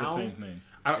I think the same thing.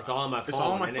 It's all on my phone. It's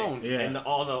all on my phone. And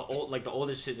all the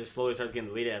oldest shit just slowly starts getting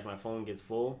deleted as my phone gets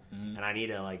full, and I need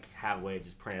to have a way to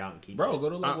just print it out and keep it. Bro, go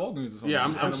to Walgreens or something. Yeah,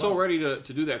 I'm so ready to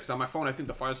do that because on my phone, I think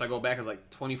the farthest I go back is like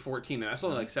 2014, and that's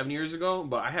only like 7 years ago.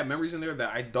 But I have memories in there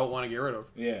that I don't want to get rid of.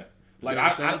 Yeah.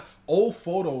 Like old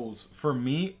photos for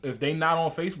me, if they not on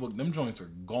Facebook, them joints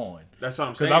are gone. That's what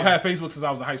I'm saying. Because I've had Facebook since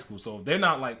I was in high school. So if they're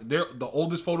not the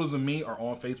oldest photos of me are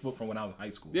on Facebook from when I was in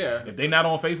high school. Yeah. If they not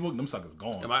on Facebook, them suckers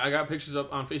gone. And I got pictures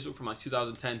up on Facebook from like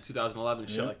 2010, 2011,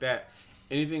 shit like that.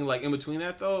 Anything like in between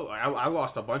that though, I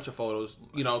lost a bunch of photos.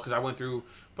 Because I went through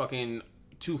fucking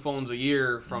 2 phones a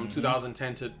year from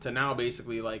 2010 to now,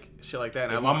 basically, like shit like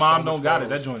that. And my mom don't got it.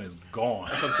 That joint is gone.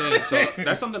 That's what I'm saying. So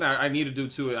that's something I need to do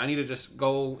too. I need to just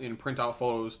go and print out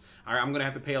photos. I'm gonna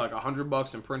have to pay like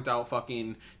 $100 and print out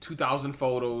fucking 2,000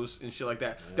 photos and shit like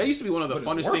that. Yeah. That used to be one of the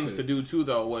funnest things to do too,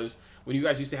 though. Was when you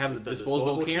guys used to have the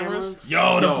disposable cameras.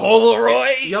 Yo, the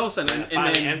Polaroid. Yo, son, and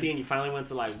then empty, and you finally went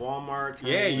to like Walmart.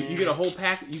 Yeah, you get a whole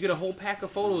pack. You get a whole pack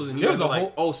of photos, and you guys are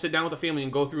like, oh, sit down with the family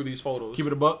and go through these photos. Keep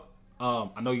it a buck.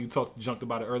 I know you junked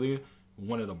about it earlier.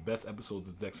 One of the best episodes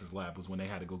of Dexter's Lab was when they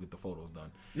had to go get the photos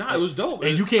done. Nah, it was dope.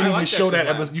 And you can't even show that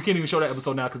episode. You can't even show that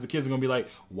episode now because the kids are gonna be like,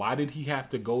 "Why did he have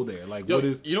to go there? Like, yo, what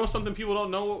is?" You know something people don't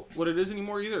know what it is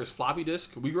anymore either? Is floppy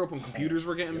disk. We grew up when computers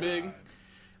were getting big.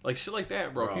 Like shit like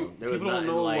that, bro. People don't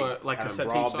know what like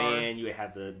cassette tapes are. You would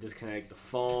have to disconnect the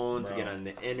phone to get on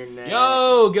the internet.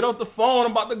 Yo, get off the phone!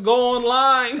 I'm about to go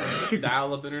online.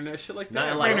 Dial up internet, shit like that.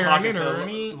 Nothing like talking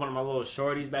to one of my little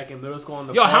shorties back in middle school on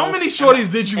the phone. Yo, how many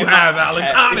shorties did you have, Alex?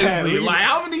 Honestly, like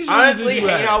how many? Honestly,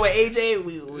 hanging out with AJ,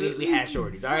 we had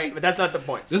shorties. All right, but that's not the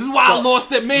point. This is why I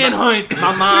lost at manhunt.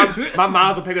 My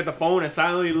mom's would pick up the phone and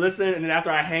silently listen, and then after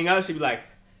I hang up, she'd be like,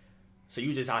 "So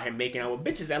you just out here making out with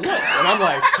bitches at lunch?" And I'm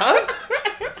like, "Huh?"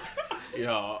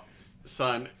 Yo,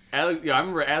 son, Alex. Yo, I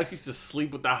remember Alex used to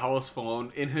sleep with the house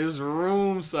phone in his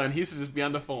room, son. He used to just be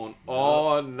on the phone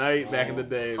all night back in the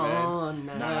day, man. All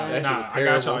night. That shit was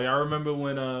terrible. I got y'all. Y'all remember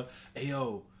when, hey,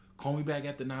 yo, call me back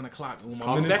after 9 o'clock when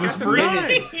my minutes is free.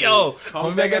 Yo,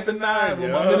 call me back after 9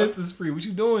 when my minutes is free. What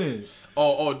you doing?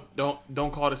 Oh,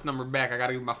 don't call this number back. I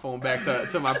gotta give my phone back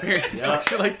to my parents. Like,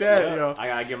 shit like that. Yo. I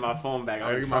gotta get my phone back. I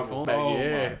gotta get my phone back.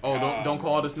 Yeah. Oh, don't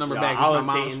call this number back. This is my mom's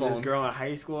phone. I was dating this girl in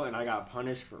high school, and I got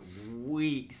punished for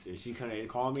weeks. And she couldn't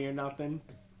call me or nothing.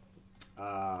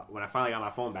 When I finally got my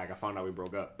phone back, I found out we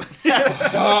broke up.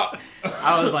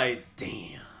 I was like,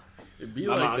 damn. It'd be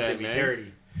like that, man.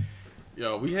 Dirty.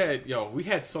 Yo, we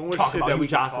had so much shit that we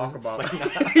could talk about.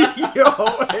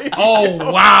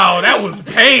 Oh wow, that was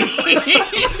pain.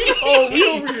 Oh, we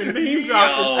over here name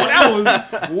dropping.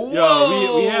 That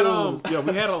was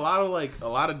we had a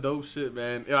lot of dope shit,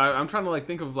 man. I'm trying to like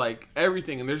think of like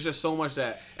everything, and there's just so much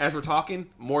that as we're talking,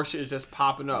 more shit is just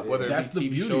popping up, whether it be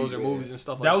TV shows or movies and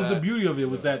stuff like that. That was the beauty of it,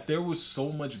 was that there was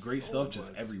so much great stuff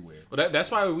just everywhere. Well,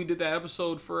 that's why we did that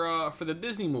episode for the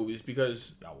Disney movies,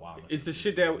 because it's the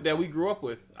shit that we grew up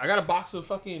with. I got a box of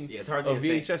fucking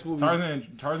VHS movies.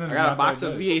 Tarzan. I got a box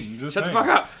of VHS. Shut the fuck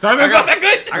up. Tarzan's not that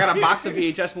good. I got a box of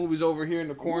VHS movies over here in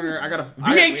the corner. I got a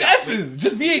VHSs.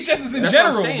 Just VHSs in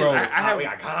general, bro. We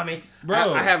got comics,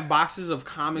 bro. I have boxes of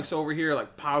comics over here,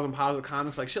 like piles and piles of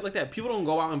comics, like shit like that. People don't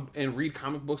go out and read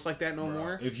comic books like that no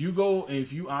more. If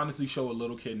you honestly show a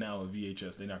little kid now a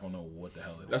VHS, they're not gonna know what the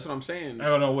hell it is. That's what I'm saying. I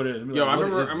don't know what it is. Yo, I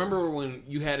remember when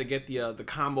you had to get the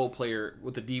combo player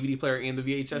with the DVD player and the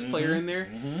VHS player in there,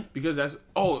 because that's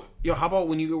how about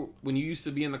when you used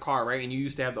to be in the car, right, and you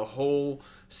used to have the whole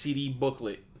CD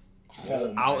booklet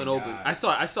out and open. I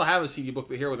still have a CD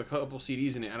booklet here with a couple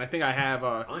CDs in it, and I think I have.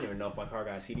 I don't even know if my car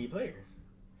got a CD player.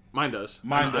 Mine does.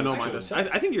 I know mine does.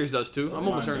 I think yours does too. I'm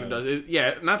almost certain it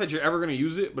does. Not that you're ever gonna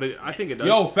use it, but I think it does.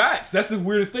 Yo, facts. That's the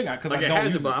weirdest thing. Because I don't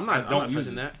use it, but I'm not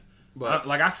touching that. But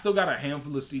I still got a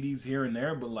handful of CDs here and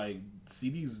there, but like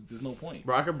CDs, there's no point.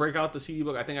 Bro, I could break out the CD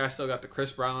book. I think I still got the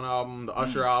Chris Brown album, the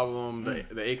Usher album, the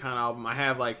Akon album. I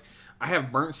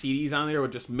have burnt CDs on there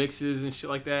with just mixes and shit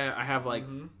like that. I have like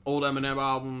old Eminem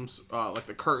albums, like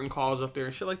the curtain calls up there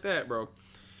and shit like that, bro.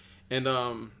 And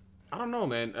I don't know,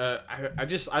 man.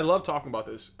 I love talking about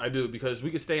this. I do, because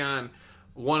we could stay on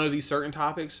one of these certain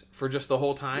topics for just the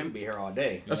whole time. We'd be here all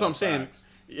day. That's what I'm saying.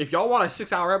 If y'all want a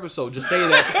 6-hour episode, just say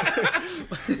that.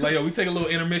 Like, yo, we take a little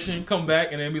intermission, come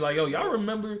back, and then be like, yo, y'all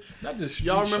remember this? You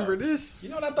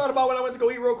know what I thought about when I went to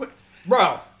go eat real quick?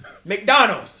 Bro,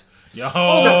 McDonald's. Yo,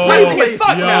 pricey as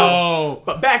fuck now.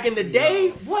 But back in the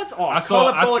day, what's all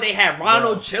colorful? They had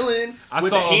Ronald chilling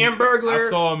with a Hamburglar. I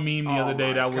saw a meme the other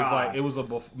day that was like, it was a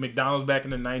McDonald's back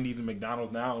in the 90s and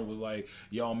McDonald's now. It was like,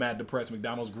 yo, I'm mad depressed.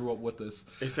 McDonald's grew up with us.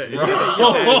 That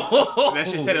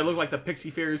shit said it looked like the Pixie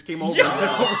Fairies came over and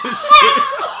took over this shit.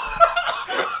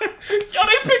 Yo,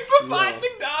 they pixified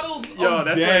McDonald's. Yo,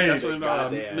 that's when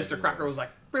Mr. Crocker was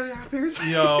like, really out of Paris?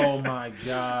 Yo, my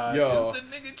God. Yo. It's the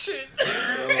nigga chin.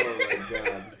 Oh, my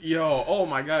God. Yo, oh,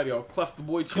 my God. Yo, Clef the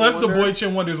Boy Chin Clef the Boy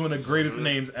Chin Wonder is one of the greatest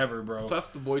names ever, bro.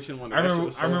 Clef the Boy Chin Wonder. I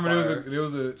remember there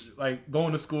was a like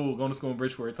going to school in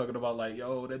Bridgeport, talking about like,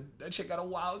 yo, that chick got a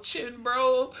wild chin,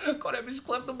 bro. Call that bitch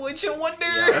Clef the Boy Chin Wonder.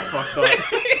 Yeah, that's fucked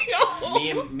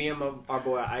up. Me and our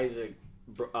boy Isaac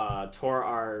tore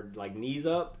our like knees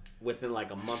up within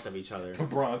like a month of each other. The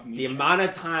bronze kneecap. The amount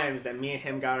of times that me and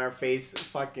him got our face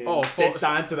fucking stitched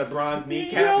onto the bronze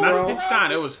kneecap. Not bro. stitched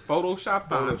on. It was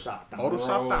photoshopped on.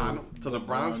 Photoshopped on to the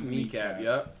bronze kneecap.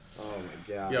 Yep. Oh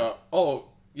my god.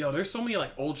 Yo, there's so many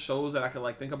like old shows that I could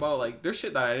like think about. Like there's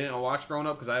shit that I didn't watch growing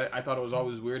up because I thought it was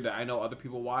always weird that I know other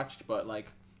people watched, but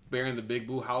like Bear in the Big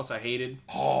Blue House I hated.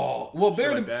 Oh, well,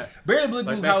 Bear in the Big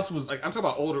Blue House was like I'm talking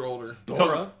about older.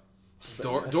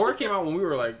 Dora Came out when we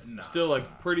were like still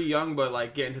like pretty young, but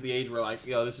like getting to the age where like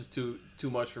this is too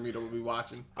much for me to be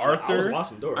watching. Arthur. I was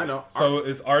watching Dora. I know. So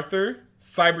it's Arthur,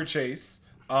 Cyber Chase.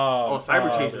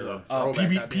 Cyber Chase is a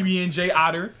PB&J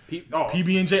Otter.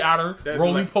 PB&J Otter.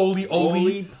 Roly like, Poly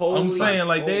Oli. Poly. I'm saying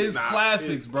like there's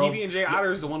classics, bro. PB&J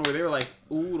Otter is the one where they were like,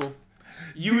 oodle.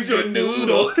 Use your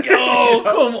noodle. Yo,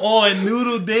 come on,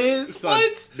 noodle dance. Son,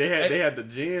 what? They had the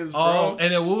jams, bro.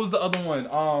 And then what was the other one?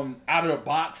 Out of the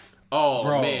Box. Oh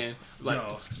bro. Man, like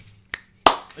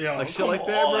yo, shit like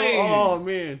that, bro. Oh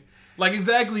man. Like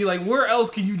exactly, like where else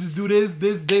can you just do this,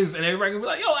 and everybody can be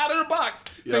like, yo, out of the box.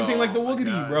 Same thing like the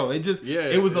Woogity, bro. It just,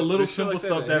 it was a little simple like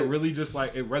stuff that really just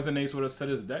like it resonates with us to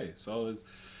this day. So it's,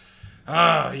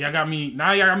 y'all got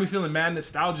me feeling mad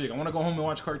nostalgic. I want to go home and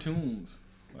watch cartoons.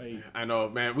 Like I know,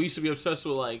 man. We used to be obsessed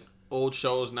with like old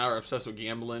shows. Now we're obsessed with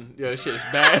gambling. Yeah, this shit is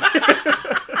bad.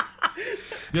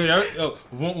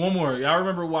 One more. Y'all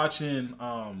remember watching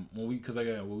when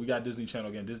we got Disney Channel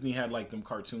again? Disney had like them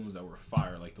cartoons that were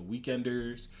fire, like the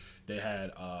Weekenders. They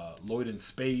had Lloyd in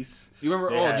Space. You remember?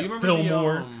 Do you remember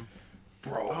Fillmore?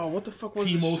 Bro, what the fuck was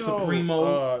Timo the show?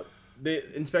 Supremo.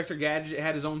 The Inspector Gadget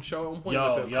had his own show at one point,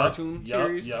 like the cartoon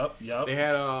series. Yep. They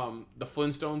had the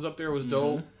Flintstones up there. Was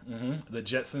dope. Mm-hmm. The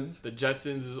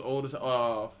Jetsons is old as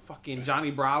fucking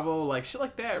Johnny Bravo, like shit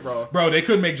like that, bro. Bro, they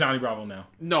couldn't make Johnny Bravo now.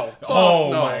 No.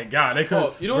 Oh my god, they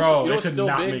could. You know what's still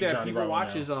not big make that Johnny people Bravo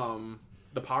watch now. is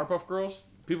the Powerpuff Girls.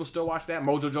 People still watch that.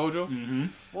 Mojo Jojo. Mm-hmm.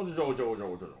 Mojo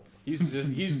Jojo. He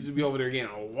used to be over there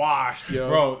getting washed, yo.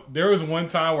 Bro, there was one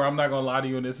time where I'm not gonna lie to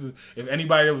you, and this is if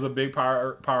anybody that was a big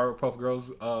Powerpuff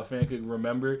Girls fan could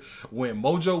remember when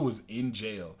Mojo was in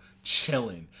jail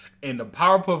chilling, and the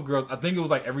Powerpuff Girls, I think it was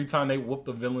like every time they whooped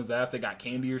the villain's ass, they got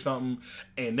candy or something,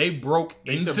 and they broke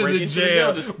into the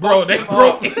jail. Bro, they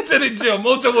broke into the jail.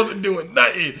 Mojo wasn't doing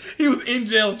nothing. He was in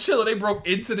jail chilling. They broke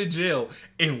into the jail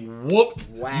and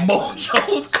whooped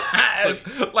Mojo's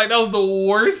ass. Like that was the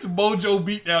worst Mojo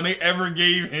beatdown they ever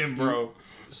gave him, bro.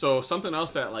 So something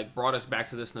else that like brought us back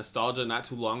to this nostalgia not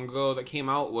too long ago that came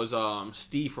out was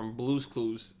Steve from Blue's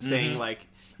Clues saying like,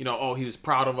 he was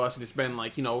proud of us and it's been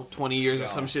like, 20 years or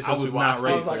some shit since we watched it.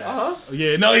 I was like,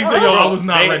 Yeah, no, he said, I was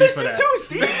not ready for that. Too,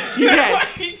 Steve.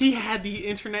 He had the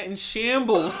internet in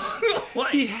shambles.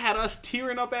 He had us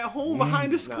tearing up at home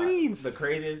behind the screens. The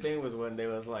craziest thing was when they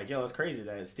was like, it's crazy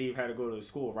that Steve had to go to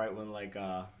school right when like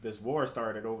this war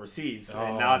started overseas.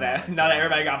 And now that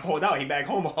everybody got pulled out, he back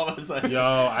home all of a sudden. Yo,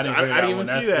 I didn't even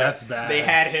see that. That's bad. They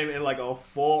had him in like a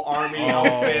full army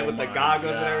outfit with the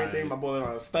goggles and everything. My boy was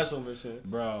on a special mission.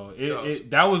 Bro,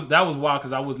 that was wild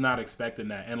because I was not expecting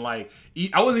that, and like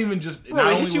I wasn't even just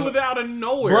hit you out of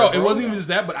nowhere, bro. It wasn't even just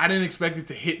that, but I didn't expect it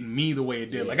to hit me the way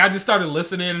it did. Like I just started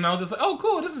listening, and I was just like, "Oh,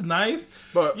 cool, this is nice."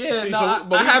 But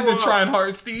I have been trying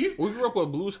hard, Steve. We grew up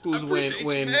with Blue's Clues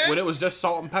when it was just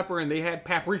salt and pepper, and they had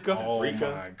paprika. Oh my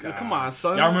god! Come on,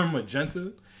 son. Y'all remember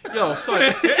Magenta? Yo,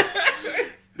 son.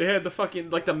 They had the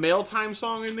fucking like the mail time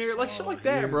song in there, like shit like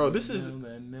that, bro. This is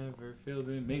that never feels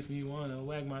it makes me wanna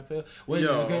wag my tail.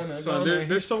 Son,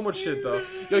 there's so much shit though.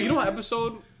 Yo, you know what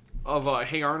episode of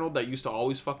Hey Arnold that used to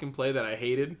always fucking play that I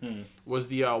hated was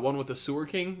the one with the sewer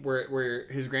king where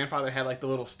his grandfather had like the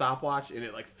little stopwatch and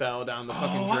it like fell down the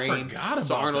fucking drain. I forgot about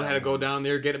so Arnold that, had to go down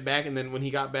there, get it back, and then when he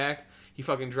got back, he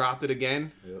fucking dropped it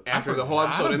again after the whole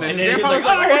episode, and then his grandfather's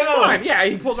like, "Oh, it's fine." Yeah,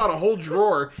 he pulls out a whole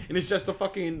drawer, and it's just the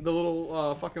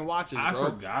little fucking watches. I bro.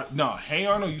 forgot. No, Hey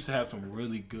Arnold used to have some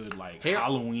really good like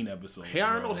Halloween episodes. Hey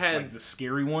Arnold had like the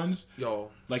scary ones.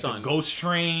 Like the ghost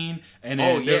train, and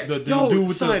then the dude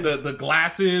with the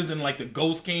glasses, and like the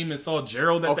ghost came and saw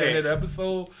Gerald at the end of the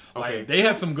episode. Like they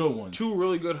had some good ones. Two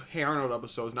really good Hey Arnold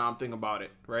episodes. Now I'm thinking about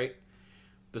it, right?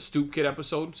 The Stoop Kid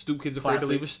episode. Stoop Kid's afraid to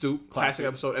leave his stoop. Classic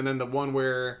episode. And then the one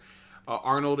where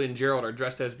Arnold and Gerald are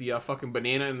dressed as the fucking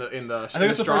banana in the I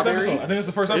think it's the first episode. I think it's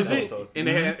the first episode. Is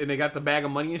it? And they got the bag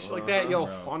of money and shit like that. Yo,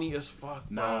 funny as fuck,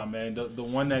 bro. Nah, man. The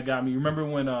one that got me. Remember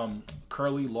when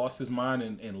Curly lost his mind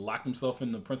and locked himself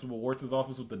in the Principal Warts'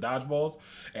 office with the dodgeballs?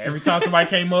 And every time somebody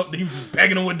came up, he was just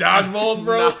begging him with dodgeballs,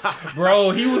 bro.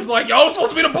 Bro, he was like, "Yo, I'm supposed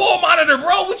to be the ball monitor,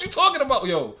 bro. What you talking about?"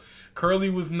 Yo. Curly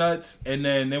was nuts, and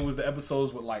then there was the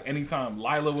episodes with like anytime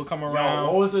Lila would come around.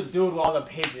 What was the dude with all the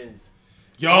pigeons?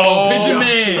 Pigeon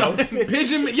Man.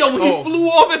 Pigeon Man. Yo, when he flew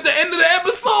off at the end of the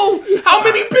episode, how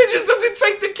many pigeons does it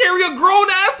take to carry a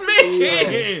grown-ass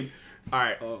man? All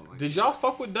right. Did y'all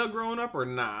fuck with Doug growing up or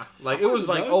nah? Like, it was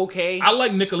like, okay. I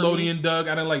like Nickelodeon Doug.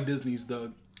 I didn't like Disney's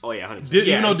Doug. Oh yeah,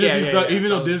 100%. Even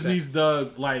though Disney's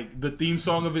Doug, like the theme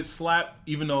song of it slapped,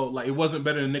 even though like it wasn't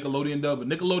better than Nickelodeon Doug, but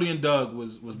Nickelodeon Doug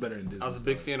was better than Disney. I was a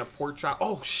big fan of Pork Chop.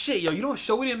 Oh shit, yo, you know what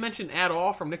show we didn't mention at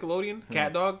all from Nickelodeon?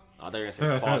 Cat Dog. I thought you were gonna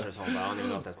say Foster's Home, but I don't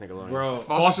even know if that's Nickelodeon. Bro,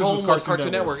 Foster's Home was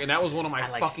Cartoon Network, and that was one of my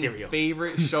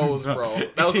favorite shows, bro.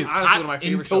 That was honestly one of my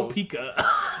favorite shows. Topeka.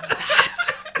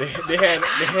 They had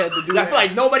to do that. I feel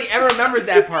like nobody ever remembers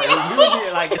that part. When you would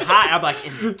be like, it's hot. I'm like,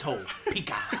 in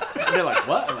Topeka. And they're like,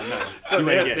 what? I'm like, no. So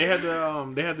they had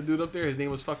the dude up there. His name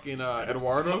was fucking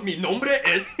Eduardo. Mi nombre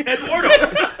es Eduardo.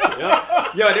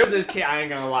 Yo, there was this kid. I ain't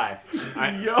gonna lie. All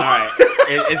right,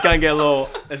 it's gonna get a little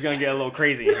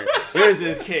crazy in here. There's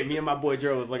this kid. Me and my boy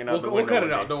Joe was looking out the window. We'll cut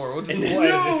it out. Don't worry. We'll just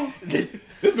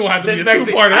This gonna have to be a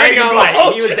two-parter. I ain't gonna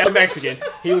lie. He was that Mexican.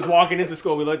 He was walking into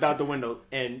school. We looked out the window,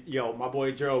 and my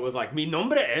boy Joe was like, "Mi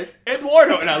nombre es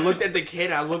Eduardo," and I looked at the kid.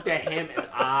 And I looked at him, and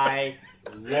I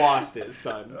lost it,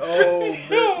 son. Oh,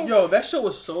 man. Yo, that show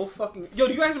was so fucking. Yo,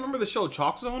 do you guys remember the show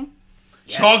Chalk Zone?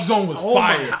 Yes. Chalk Zone was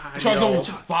fire. Chalk Zone was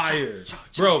fire.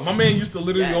 Bro, my man used to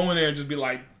literally go in there and just be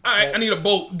like, all right, I need a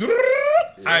boat. All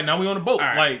right, now we on a boat.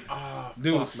 Like,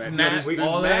 dude, snatch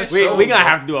all that. We gonna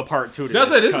have to do a part 2 to this.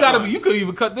 That's it. This gotta be. You could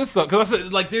even cut this up because I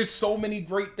said like there's so many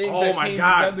great things that came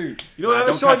together. You know what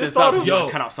other show I just thought of? Yo,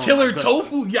 Killer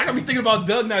Tofu. Yeah, I gotta be thinking about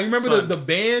Doug now. You remember the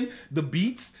band, the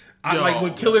Beats? I like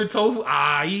with Killer Tofu.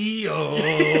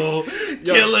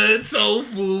 Killer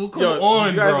Tofu. Come on,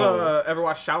 did you guys ever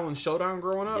watch Shaolin Showdown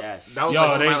growing up? Yes. That was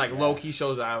one of my low key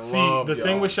shows that I loved. See, the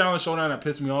thing with Shaolin Showdown that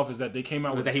pissed me off is that they came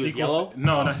out with a sequel. Was yellow?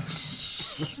 No.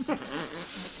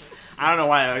 I don't know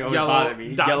why it always bothered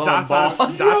me. Yellow dots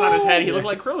on his head. He looked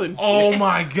like Krillin. Oh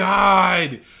my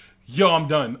god. Yo, I'm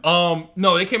done.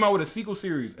 No, they came out with a sequel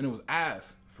series and it was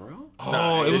ass. For real?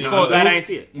 Oh, it was called. I didn't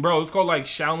see it, bro. It was called like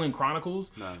Shaolin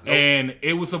Chronicles, and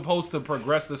it was supposed to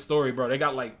progress the story, bro. They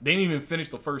didn't even finish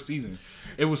the first season.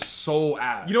 It was so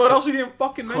ass. You know what else we didn't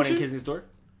fucking mention? Conan Kids Next Door.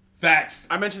 Facts.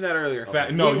 I mentioned that earlier.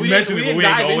 No, you mentioned it, but we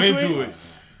didn't go into it.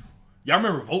 Y'all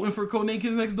remember voting for Codename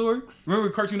Kids Next Door?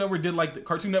 Remember Cartoon Network did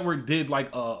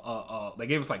like they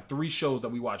gave us like 3 shows that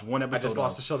we watched one episode. I just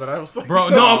lost the show that I was like, bro.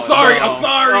 No, I'm sorry. I'm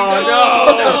sorry.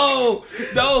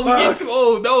 No, we get too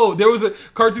old. No, there was a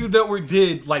Cartoon Network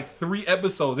did like 3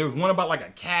 episodes. There was one about like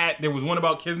a cat. There was one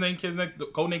about Codename Kids Next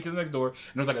Door, and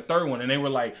there was like a third one. And they were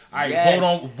like, all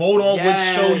right, vote on which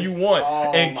show you want.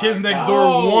 And Kids Next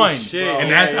Door won.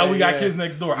 And that's how we got Kids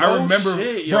Next Door. I remember,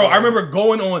 bro. I remember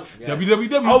going on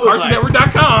www.cartoonnetwork.com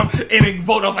and then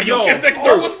vote. I was like, yo, Kids Next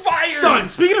Door was fire. Son,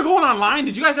 speaking of going online,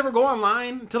 did you guys ever go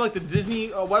online to like the Disney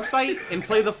website and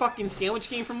play the fucking sandwich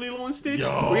game from Lilo and Stitch? We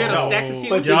had to stack the sandwiches.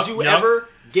 But did you ever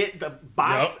get the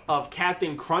box of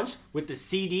Captain Crunch with the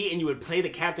CD and you would play the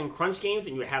Captain Crunch games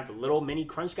and you would have the little mini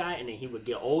Crunch guy and then he would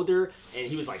get older and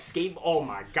he was like skate. Oh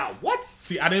my god, what?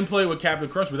 See, I didn't play with Captain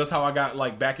Crunch, but that's how I got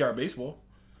like Backyard Baseball.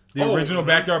 The original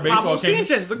Backyard Baseball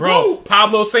Sanchez, the GOAT.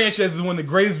 Pablo Sanchez is one of the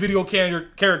greatest video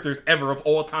characters ever of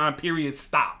all time, period,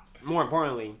 stop. More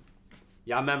importantly,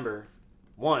 y'all remember,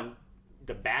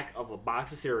 the back of a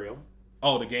box of cereal.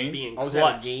 Oh, the games? Being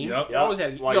clutch. Yep.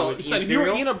 If you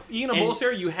were eating a bowl of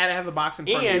cereal, you had to have the box in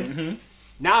front of you.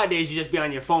 Nowadays, you just be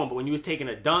on your phone, but when you was taking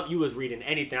a dump, you was reading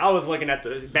anything. I was looking at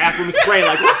the bathroom spray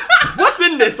like, what's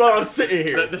in this while I'm sitting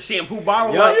here? The shampoo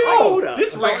bottle. Yep.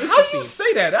 This like, how do you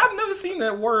say that? I've never seen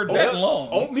that word that long.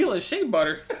 Oatmeal and shea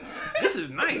butter. This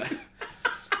is nice.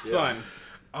 Son.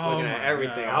 Looking at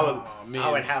everything.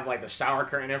 I would have like the shower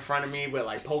curtain in front of me with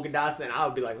like polka dots, and I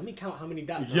would be like, let me count how many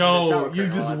dots. Yo, you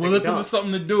just looking for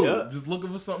something to do. Yep. Just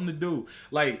looking for something to do.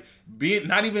 Like being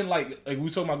not even like we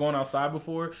talking about going outside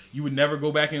before. You would never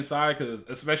go back inside because,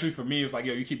 especially for me, it's like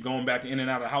you keep going back in and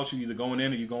out of the house. You either going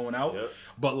in or you going out. Yep.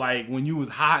 But like when you was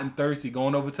hot and thirsty,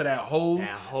 going over to that hose.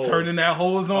 Turning that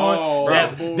hose on,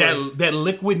 that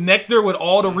liquid nectar with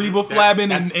all the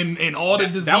riboflavin and all the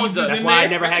diseases. That's why I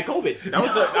never had COVID. I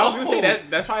was gonna say that.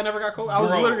 That's why I never got COVID. I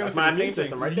was literally gonna say my immune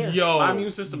system right there. Yo, my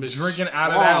immune system is drinking out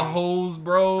of that hose,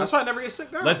 bro. That's why I never get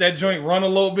sick now. Let that joint run a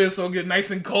little bit so it get nice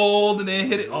and cold, and then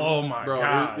hit it. Oh my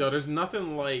god, there's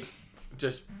nothing like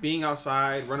just being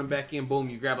outside, running back in, boom,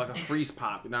 you grab like a freeze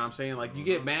pop. You know what I'm saying? Like you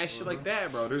get mad shit like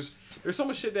that, bro. There's so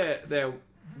much shit that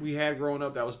we had growing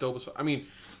up that was dope. I mean,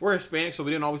 we're Hispanic, so we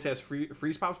didn't always have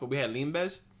freeze pops, but we had lean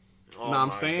bez. Oh know what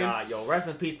I'm saying? God. Yo, rest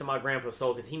in peace to my grandpa's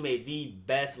soul, because he made the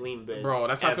best lean bits. Bro,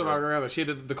 that's how I feel about my grandmother. She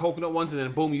had the coconut ones, and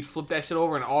then boom, you'd flip that shit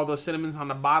over, and all the cinnamons on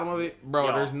the bottom of it.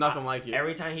 Bro, there's nothing like it.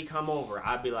 Every time he come over,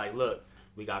 I'd be like, look,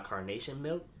 we got carnation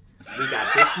milk. We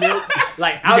got this milk.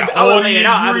 Like, I would lay it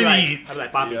out. I'd be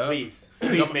like, Poppy, please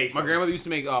make some. My grandmother used to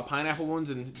make pineapple ones,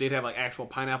 and they'd have like actual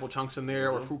pineapple chunks in there,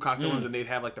 or fruit cocktail ones, and they'd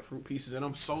have like the fruit pieces in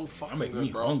them. So fucking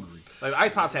good, bro. Hungry. Like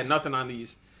Ice Pops had nothing on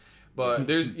these. But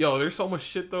there's so much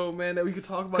shit though, man, that we could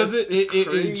talk about. Because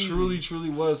it truly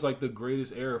was like the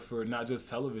greatest era for not just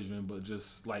television, but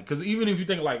just like, because even if you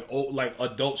think like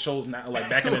adult shows now, like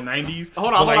back in the 90s,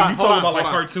 hold on, you talking about like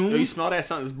cartoons. Yo, you smell that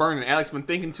something's burning? Alex been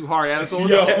thinking too hard. Alex, what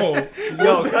was that?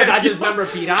 Yo, because I just remember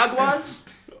piraguas.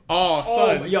 Oh,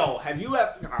 son. Yo, have you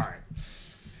ever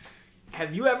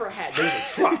had? There's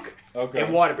a truck. Okay.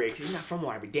 In Waterbury, because he's not from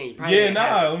Waterbury. Dang, you probably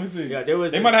let me see. Yeah,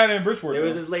 they might have had it in Bridgeport. There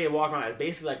was this lady walking around. It's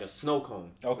basically like a snow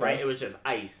cone. Okay. Right? It was just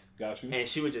ice. Got you. And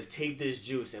she would just take this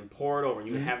juice and pour it over. And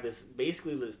you would have this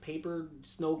paper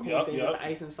snow cone thing with the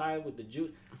ice inside with the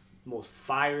juice. Most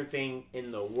fire thing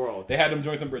in the world. They had them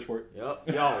joints in Bridgeport. Yep.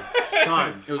 Yo,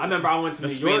 son. I remember I went to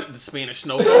New York. The Spanish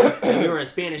snow cone. We were in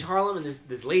Spanish Harlem, and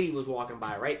this lady was walking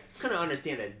by, right? Couldn't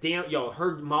understand that. Damn,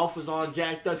 her mouth was all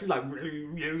jacked up. She was like,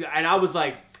 and I was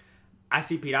like, I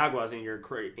see piraguas in your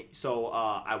crate, so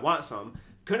I want some.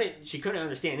 She couldn't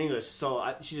understand English,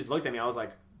 so she just looked at me. I was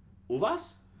like,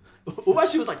 uvas? Uvas?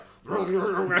 She was like,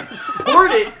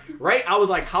 poured it, right? I was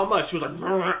like, how much? She was like,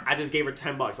 I just gave her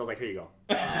 $10. I was like, here you go.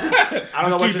 I don't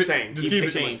know what you're saying. Just keep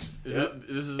it change.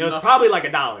 It was probably like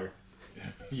 $1.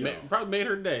 Probably made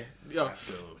her day. Yo.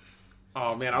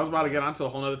 Oh man, I was about to get onto a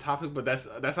whole other topic, but that's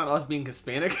not us being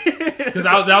Hispanic. Because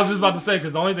I was just about to say,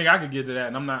 because the only thing I could get to that,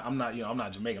 and I'm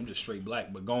not Jamaican, I'm just straight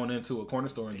black, but going into a corner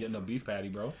store and getting a beef patty,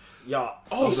 bro. Yo,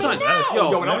 son, when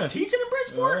I was teaching in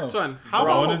Bridgeport, son, how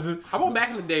about back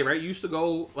in the day, right? You used to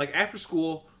go like after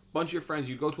school. Bunch of your friends,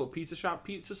 you'd go to a pizza shop.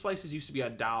 Pizza slices used to be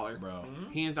 $1, bro.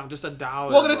 Hands down, just $1.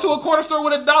 Walking into a corner store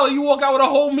with $1, you walk out with a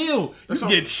whole meal. You can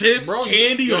get chips,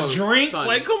 candy, a drink. Son.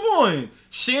 Like, come on.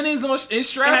 Shannon's in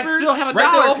Stratford. And I still have $1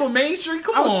 right there off of Main Street.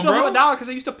 Come on, bro. I would still have $1 because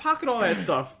I used to pocket all that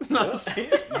stuff. You know what I'm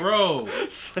saying? Bro,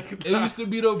 it used to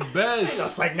be the best.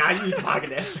 It's like, nah, you used to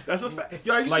pocket that. That's a fact.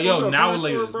 Now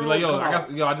laters. Be like,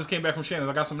 I just came back from Shannon's.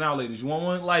 I got some now laters. You want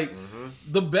one? Like,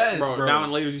 the best, bro. Now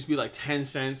and laters used to be like 10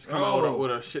 cents. Come out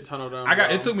with a shit ton of them.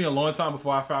 It took me a long time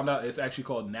before I found out it's actually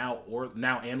called now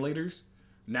and laters.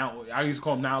 Now I used to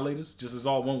call them now laters. Just as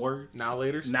all one word. Now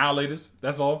laters. Now laters.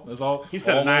 That's all. He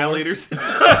said annihilators.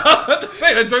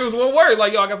 Say that drink was one word.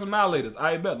 Like, yo, I got some now laters.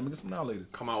 I bet. Let me get some now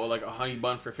laters. Come out with like a honey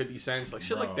bun for 50 cents, like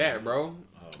shit like that, bro.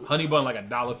 Honey bun like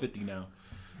 $1.50 now.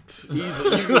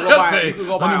 Easily, you can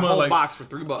go buy a whole box for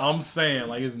 $3. I'm saying,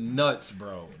 like, it's nuts,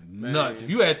 bro. Nuts. If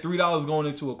you had $3 going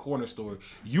into a corner store,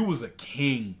 you was a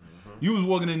king. You was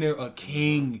walking in there a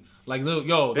king. Like, look,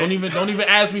 don't even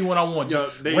ask me what I want.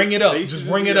 Just bring it up. Just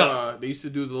bring it up. They used to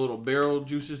do the little barrel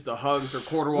juices, the hugs, or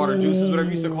quarter water juices, whatever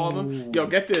you used to call them. Yo,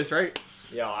 get this, right?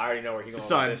 Yo, I already know where he's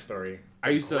going with this story. I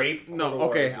used to. No,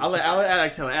 okay. I'll let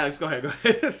Alex tell it. Alex, go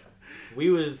ahead. We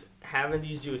was having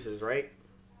these juices, right?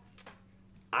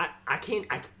 I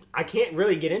can't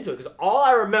really get into it because all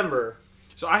I remember.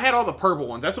 So I had all the purple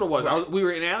ones. That's what it was. Right. We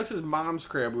were in Alex's mom's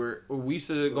crib. We used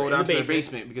to go down to the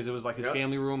basement because it was like his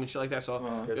family room and shit like that.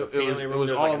 So it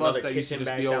was all of us that used to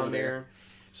just be over there.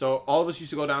 So all of us used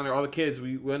to go down there. All the kids,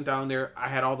 we went down there. I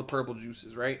had all the purple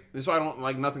juices, right? This is why I don't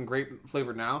like nothing grape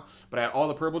flavored now. But I had all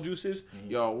the purple juices.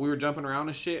 Yo, we were jumping around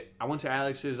and shit. I went to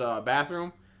Alex's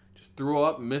bathroom. Just threw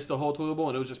up, missed the whole toilet bowl,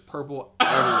 and it was just purple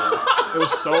everywhere. It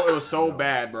was so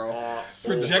bad, bro.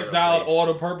 Projectile all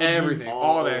the purple everything, juice.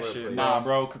 all that shit. Nah,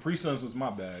 bro, Capri Suns was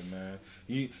my bag, man.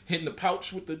 You hitting the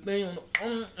pouch with the thing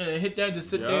and hit that,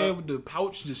 just sit there with the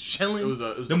pouch just chilling. It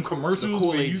was them commercials, the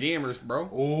Kool-Aid jammers, bro.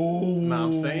 Oh, know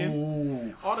what I'm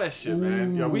saying? All that shit,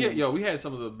 man. We had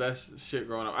some of the best shit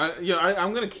growing up.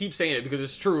 I'm gonna keep saying it because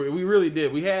it's true. We really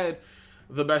did. We had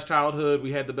the best childhood.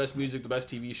 We had the best music, the best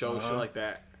TV shows, shit like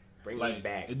that. Bring me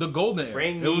back. The golden era.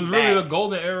 Bring me it was back. really the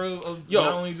golden era of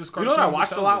not only just cartoons. You know what I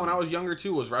watched a lot when I was younger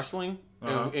too was wrestling.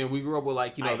 And we grew up with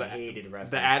like, I hated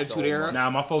wrestling the Attitude Era.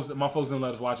 Nah, my folks didn't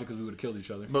let us watch it because we would have killed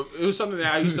each other. But it was something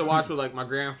that I used to watch with like my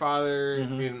grandfather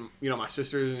and my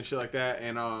sisters and shit like that.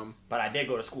 And but I did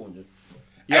go to school and just.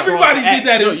 Everybody did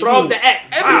that in school. Throw up the X.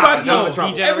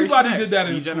 Everybody did that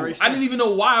in school. I didn't even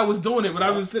know why I was doing it, but I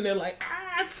was sitting there like,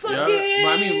 suck it. But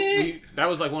I mean, that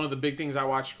was like one of the big things I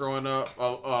watched growing up.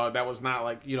 That was not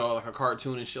like like a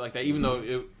cartoon and shit like that. Even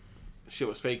though shit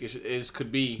was fake as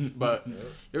could be, but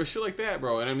there was shit like that,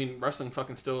 bro. And I mean, wrestling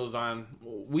fucking still is on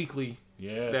weekly.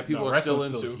 Yeah, that people are still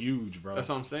into. Still huge, bro. That's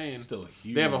what I'm saying. Still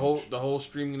huge. They have the whole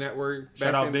streaming network.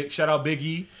 Shout out Big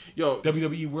E. Yo,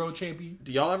 WWE World Champion.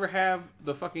 Do y'all ever have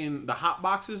the hot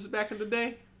boxes back in the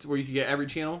day, to where you could get every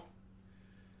channel?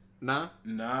 Nah,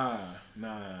 not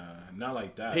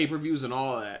like that. Pay-per-views and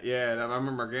all of that. Yeah, I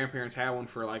remember my grandparents had one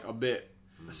for like a bit.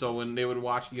 So when they would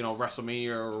watch,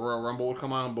 WrestleMania or Royal Rumble would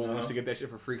come on, boom, we used to get that shit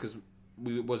for free because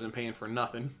we wasn't paying for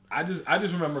nothing. I just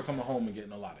remember coming home and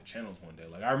getting a lot of channels one day.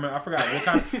 Like I forgot what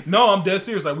kind. No, I'm dead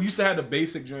serious. Like we used to have the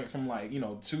basic joint from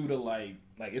 2 to like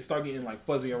it started getting like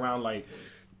fuzzy around like.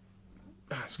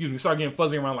 Start getting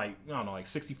fuzzy around like, I don't know, like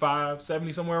 65,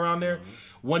 70, somewhere around there.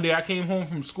 Mm-hmm. One day I came home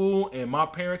from school and my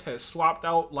parents had swapped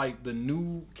out like the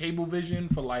new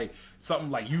Cablevision for like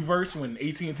something like Uverse when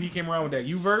AT&T came around with that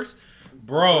Uverse.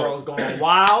 Bro. Girls going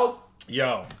wild.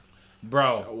 Yo.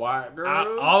 Bro.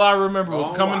 All I remember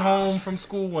was coming home from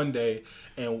school one day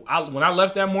and when I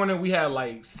left that morning, we had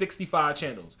like 65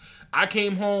 channels. I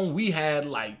came home, we had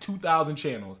like 2,000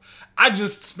 channels. I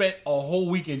just spent a whole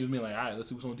weekend just being like, all right, let's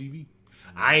see what's on TV.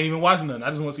 I ain't even watching nothing. I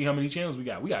just want to see how many channels we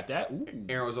got. We got that. Ooh.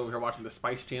 Aaron was over here watching the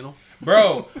Spice Channel.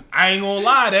 Bro, I ain't gonna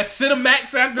lie. That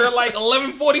Cinemax after like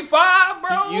 11:45,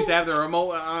 bro. You used to have the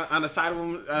remote on the side of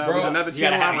them with another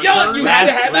channel. You had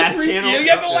to have that channel. You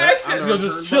had the last channel. You'll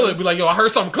just chill it. Be like, yo, I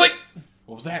heard something click.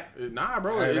 What was that? Nah,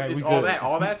 bro. Right, it's all that.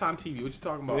 All that's on TV. What you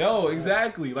talking about? Yo,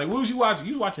 exactly. Like, what was you watching?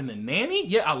 You was watching The Nanny?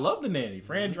 Yeah, I love The Nanny.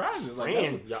 Fran Drescher. Like,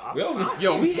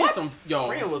 we had some.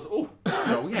 Fran was.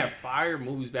 Yo, we had fire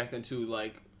movies back then too.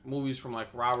 Like movies from like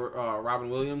Robin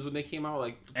Williams when they came out.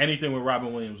 Like anything with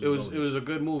Robin Williams. It was a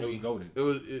good movie. It was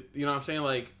goated. You know what I'm saying?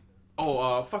 Like.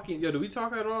 Did we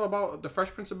talk at all about The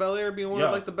Fresh Prince of Bel-Air being one of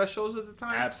like the best shows at the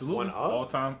time? Absolutely. All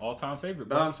time favorite,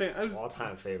 bro. I'm saying all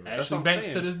time favorite. Ashley Banks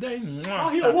to this day. He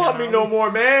don't want me no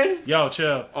more, man. Yo,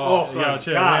 chill. Yo,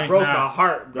 chill. God, broke my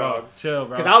heart, bro. Chill,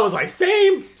 bro. Because I was like,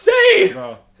 same.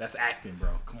 Bro, that's acting, bro.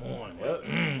 Come on.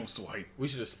 Yep. Swipe. We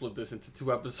should have split this into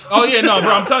 2 episodes. Oh, yeah, no,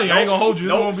 bro. I'm telling you, I ain't going to hold you.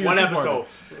 This is going to be one episode.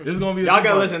 This is going to be y'all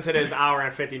got to listen to this hour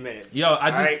and 50 minutes. Yo,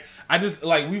 I just,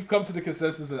 like, we've come to the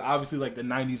consensus that obviously, like, the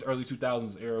 90s, early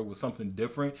 2000s era was something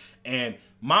different. And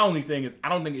my only thing is, I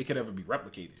don't think it could ever be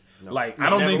replicated. No. Like, I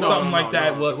don't think something like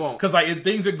that will. Because, like,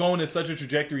 things are going in such a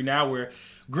trajectory now where,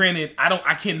 granted,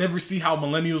 I can't never see how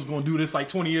millennials gonna do this like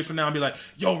 20 years from now and be like,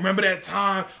 yo, remember that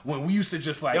time when we used to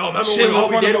just like, remember when all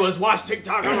we did was watch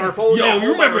TikTok on our phones? Yo,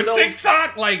 you remember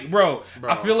TikTok? Like, bro,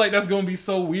 I feel like that's gonna be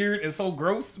so weird and so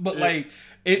gross, but like,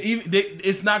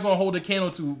 it's not gonna hold a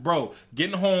candle to, bro,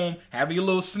 getting home, having a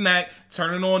little snack,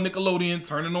 turning on Nickelodeon,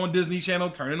 turning on Disney Channel,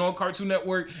 turning on Cartoon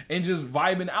Network, and just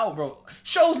vibing out, bro.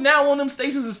 Shows now on them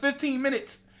stations is 15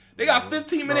 minutes. They got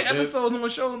 15-minute episodes on the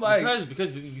show, like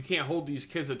because you can't hold these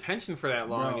kids' attention for that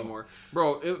long anymore,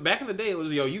 bro. Back in the day, it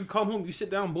was you come home, you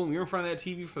sit down, boom, you're in front of that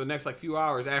TV for the next like few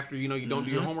hours after you don't do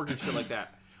your homework and shit like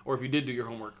that. Or if you did do your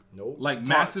homework. Nope. Like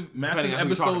massive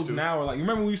episodes now are like, you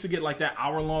remember we used to get like that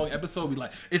hour-long episode, be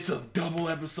like, it's a double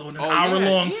episode,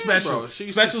 hour-long special.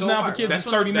 Specials now for kids is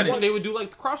 30 minutes. That's when they would do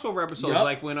like the crossover episodes,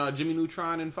 like when Jimmy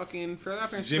Neutron and fucking Fairly Odd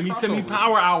Parents. Jimmy Timmy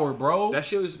Power Hour, bro. That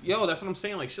shit was, that's what I'm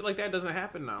saying. Like shit like that doesn't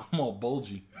happen now. I'm all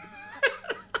bulgy.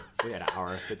 We had an hour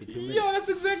and 52 minutes. Yo, that's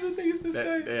exactly what they used to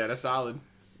say. Yeah, that's solid.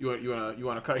 You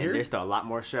want to cut here? There's still a lot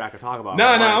more shit I could talk about. No,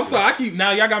 I'm sorry.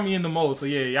 Y'all got me in the mode. So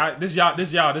yeah, this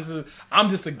is.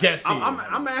 I'm just a guest here.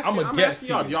 I'm asking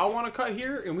y'all. Y'all want to cut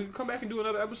here and we can come back and do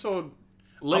another episode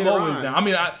later on? I'm always down. I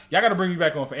mean, y'all got to bring me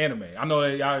back on for anime. I know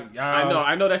that y'all.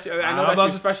 I know that's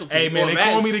your specialty. Hey man, they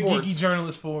call me the geeky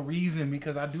journalist for a reason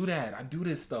because I do that. I do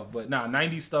this stuff. But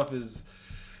 90s stuff is.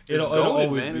 It'll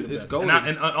always be the best.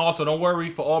 And also, don't worry,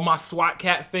 for all my SWAT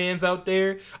Cat fans out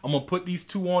there, I'm going to put these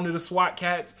 2 on to the SWAT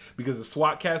Cats because the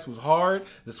SWAT Cats was hard,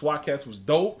 the SWAT Cats was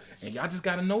dope, and y'all just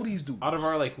got to know these dudes. Out of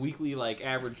our like weekly like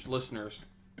average listeners,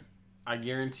 I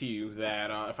guarantee you that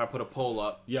if I put a poll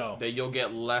up, that you'll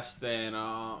get less than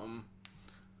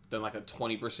like a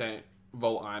 20%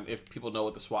 vote on if people know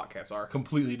what the SWAT Cats are.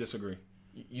 Completely disagree.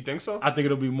 You think so? I think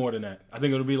it'll be more than that. I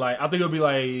think it'll be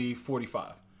like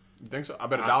 45. You think so? I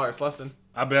bet $1 it's less than.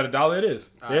 I bet $1 it is.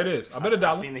 There it is. I bet $1.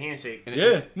 I've seen the handshake. I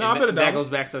bet $1. That goes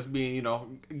back to us being,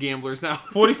 gamblers now.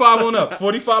 45 on up.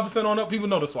 45% on up. People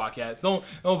know the SWAT Cats. Don't.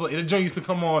 The joint used to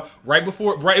come on right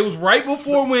before. It was right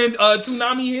before when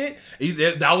Toonami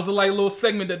hit. That was the like little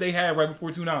segment that they had right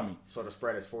before Toonami. So the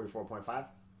spread is 44.5.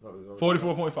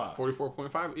 44.5.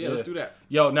 44.5. Yeah, let's do that.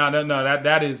 Yo, no,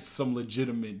 that is some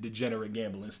legitimate degenerate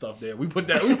gambling stuff there. We put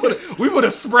a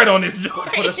spread on this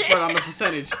joint. Put a spread on the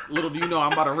percentage. Little do you know,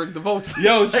 I'm about to rig the votes.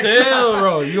 Yo, chill,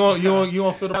 bro. You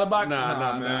want fill the box?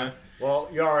 Nah, man. Well,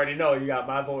 you already know you got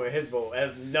my vote and his vote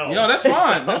as no. Yo, that's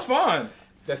fine. That's fine.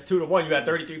 That's 2-1. You got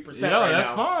 33% Yo, right that's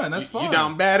now. fine. That's fine. You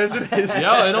down bad as it is.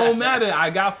 Yo, it don't matter. I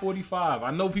got 45.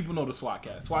 I know people know the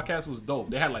SWATcast. SWATcast was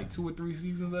dope. They had like 2 or 3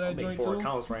 seasons of that joint too. 4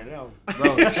 accounts right now.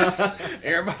 Bro.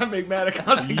 Everybody make mad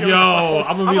accounts. Yo,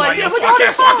 I'm gonna be like, yo,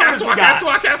 SWATcast.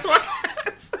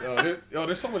 Yo,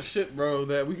 there's so much shit, bro,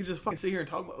 that we could just fucking sit here and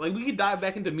talk about. Like, we could dive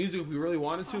back into music if we really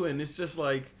wanted to, and it's just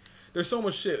like, there's so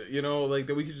much shit, you know, like,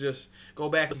 that we could just go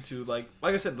back into. Like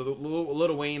I said,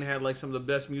 Lil Wayne had, like, some of the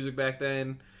best music back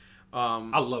then.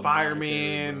 I love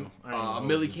Fireman.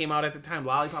 Millie came out at the time.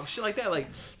 Lollipop, shit like that. Like,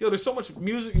 yo, there's so much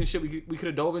music and shit we could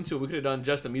have dove into. We could have done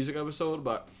just a music episode,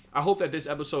 but I hope that this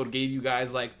episode gave you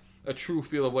guys, like, a true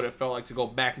feel of what it felt like to go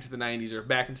back into the 90s or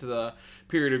back into the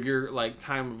period of your, like,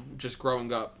 time of just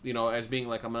growing up, you know, as being,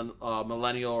 like, a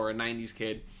millennial or a 90s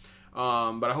kid.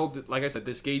 But I hope that, like I said,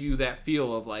 this gave you that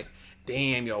feel of, like,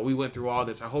 damn, yo, we went through all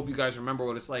this. I hope you guys remember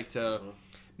what it's like to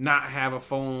not have a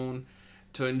phone,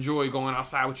 to enjoy going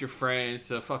outside with your friends,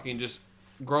 to fucking just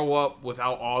grow up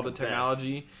without all the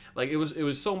technology. Like, it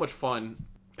was so much fun.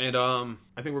 And I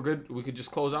think we're good. We could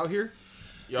just close out here.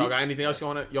 Y'all got anything else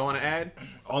y'all wanna add?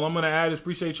 All I'm gonna add is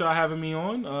appreciate y'all having me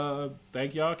on.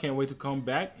 Thank y'all. Can't wait to come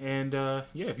back. And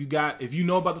yeah, if you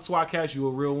know about the SWATcast, you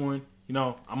a real one. You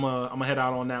know, I'm gonna head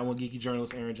out on that one. Geeky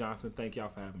journalist Aaron Johnson. Thank y'all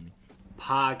for having me.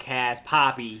 Podcast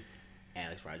Poppy,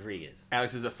 Alex Rodriguez.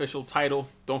 Alex's official title.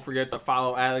 Don't forget to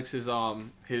follow Alex's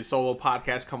his solo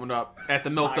podcast coming up at the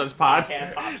Milk Duds Pod.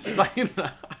 Podcast Poppy.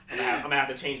 I'm gonna have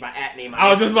to change my name. I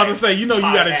was just about to say, you know, you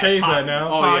gotta change that now.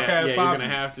 Oh Podcast yeah, you're gonna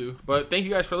have to. But thank you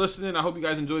guys for listening. I hope you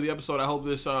guys enjoyed the episode. I hope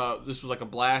this was like a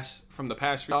blast from the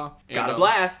past for y'all. Got a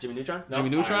blast, Jimmy Neutron. Jimmy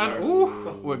Neutron. Ooh,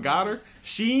 what got her?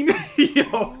 Sheen.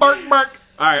 Yo, bark.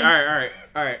 All right.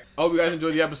 I hope you guys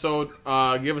enjoyed the episode.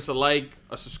 Give us a like,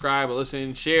 a subscribe, a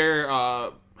listen, share.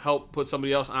 Help put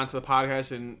somebody else onto the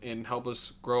podcast and help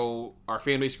us grow, our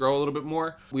fan base grow a little bit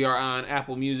more. We are on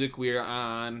Apple Music. We are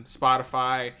on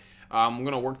Spotify. I'm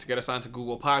going to work to get us onto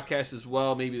Google Podcasts as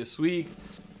well, maybe this week.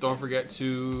 Don't forget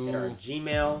to... Hit our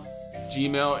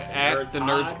Gmail at the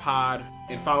Nerdz Pod.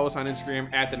 And follow us on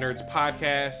Instagram at the Nerdz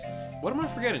Podcast. What am I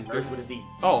forgetting? Nerdz with a Z.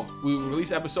 Oh, we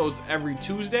release episodes every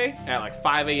Tuesday at like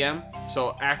 5 a.m.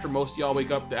 So after most of y'all wake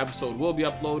up, the episode will be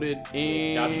uploaded.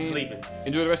 And Y'all be sleeping.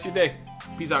 Enjoy the rest of your day.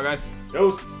 Peace out, guys.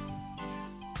 Deuces.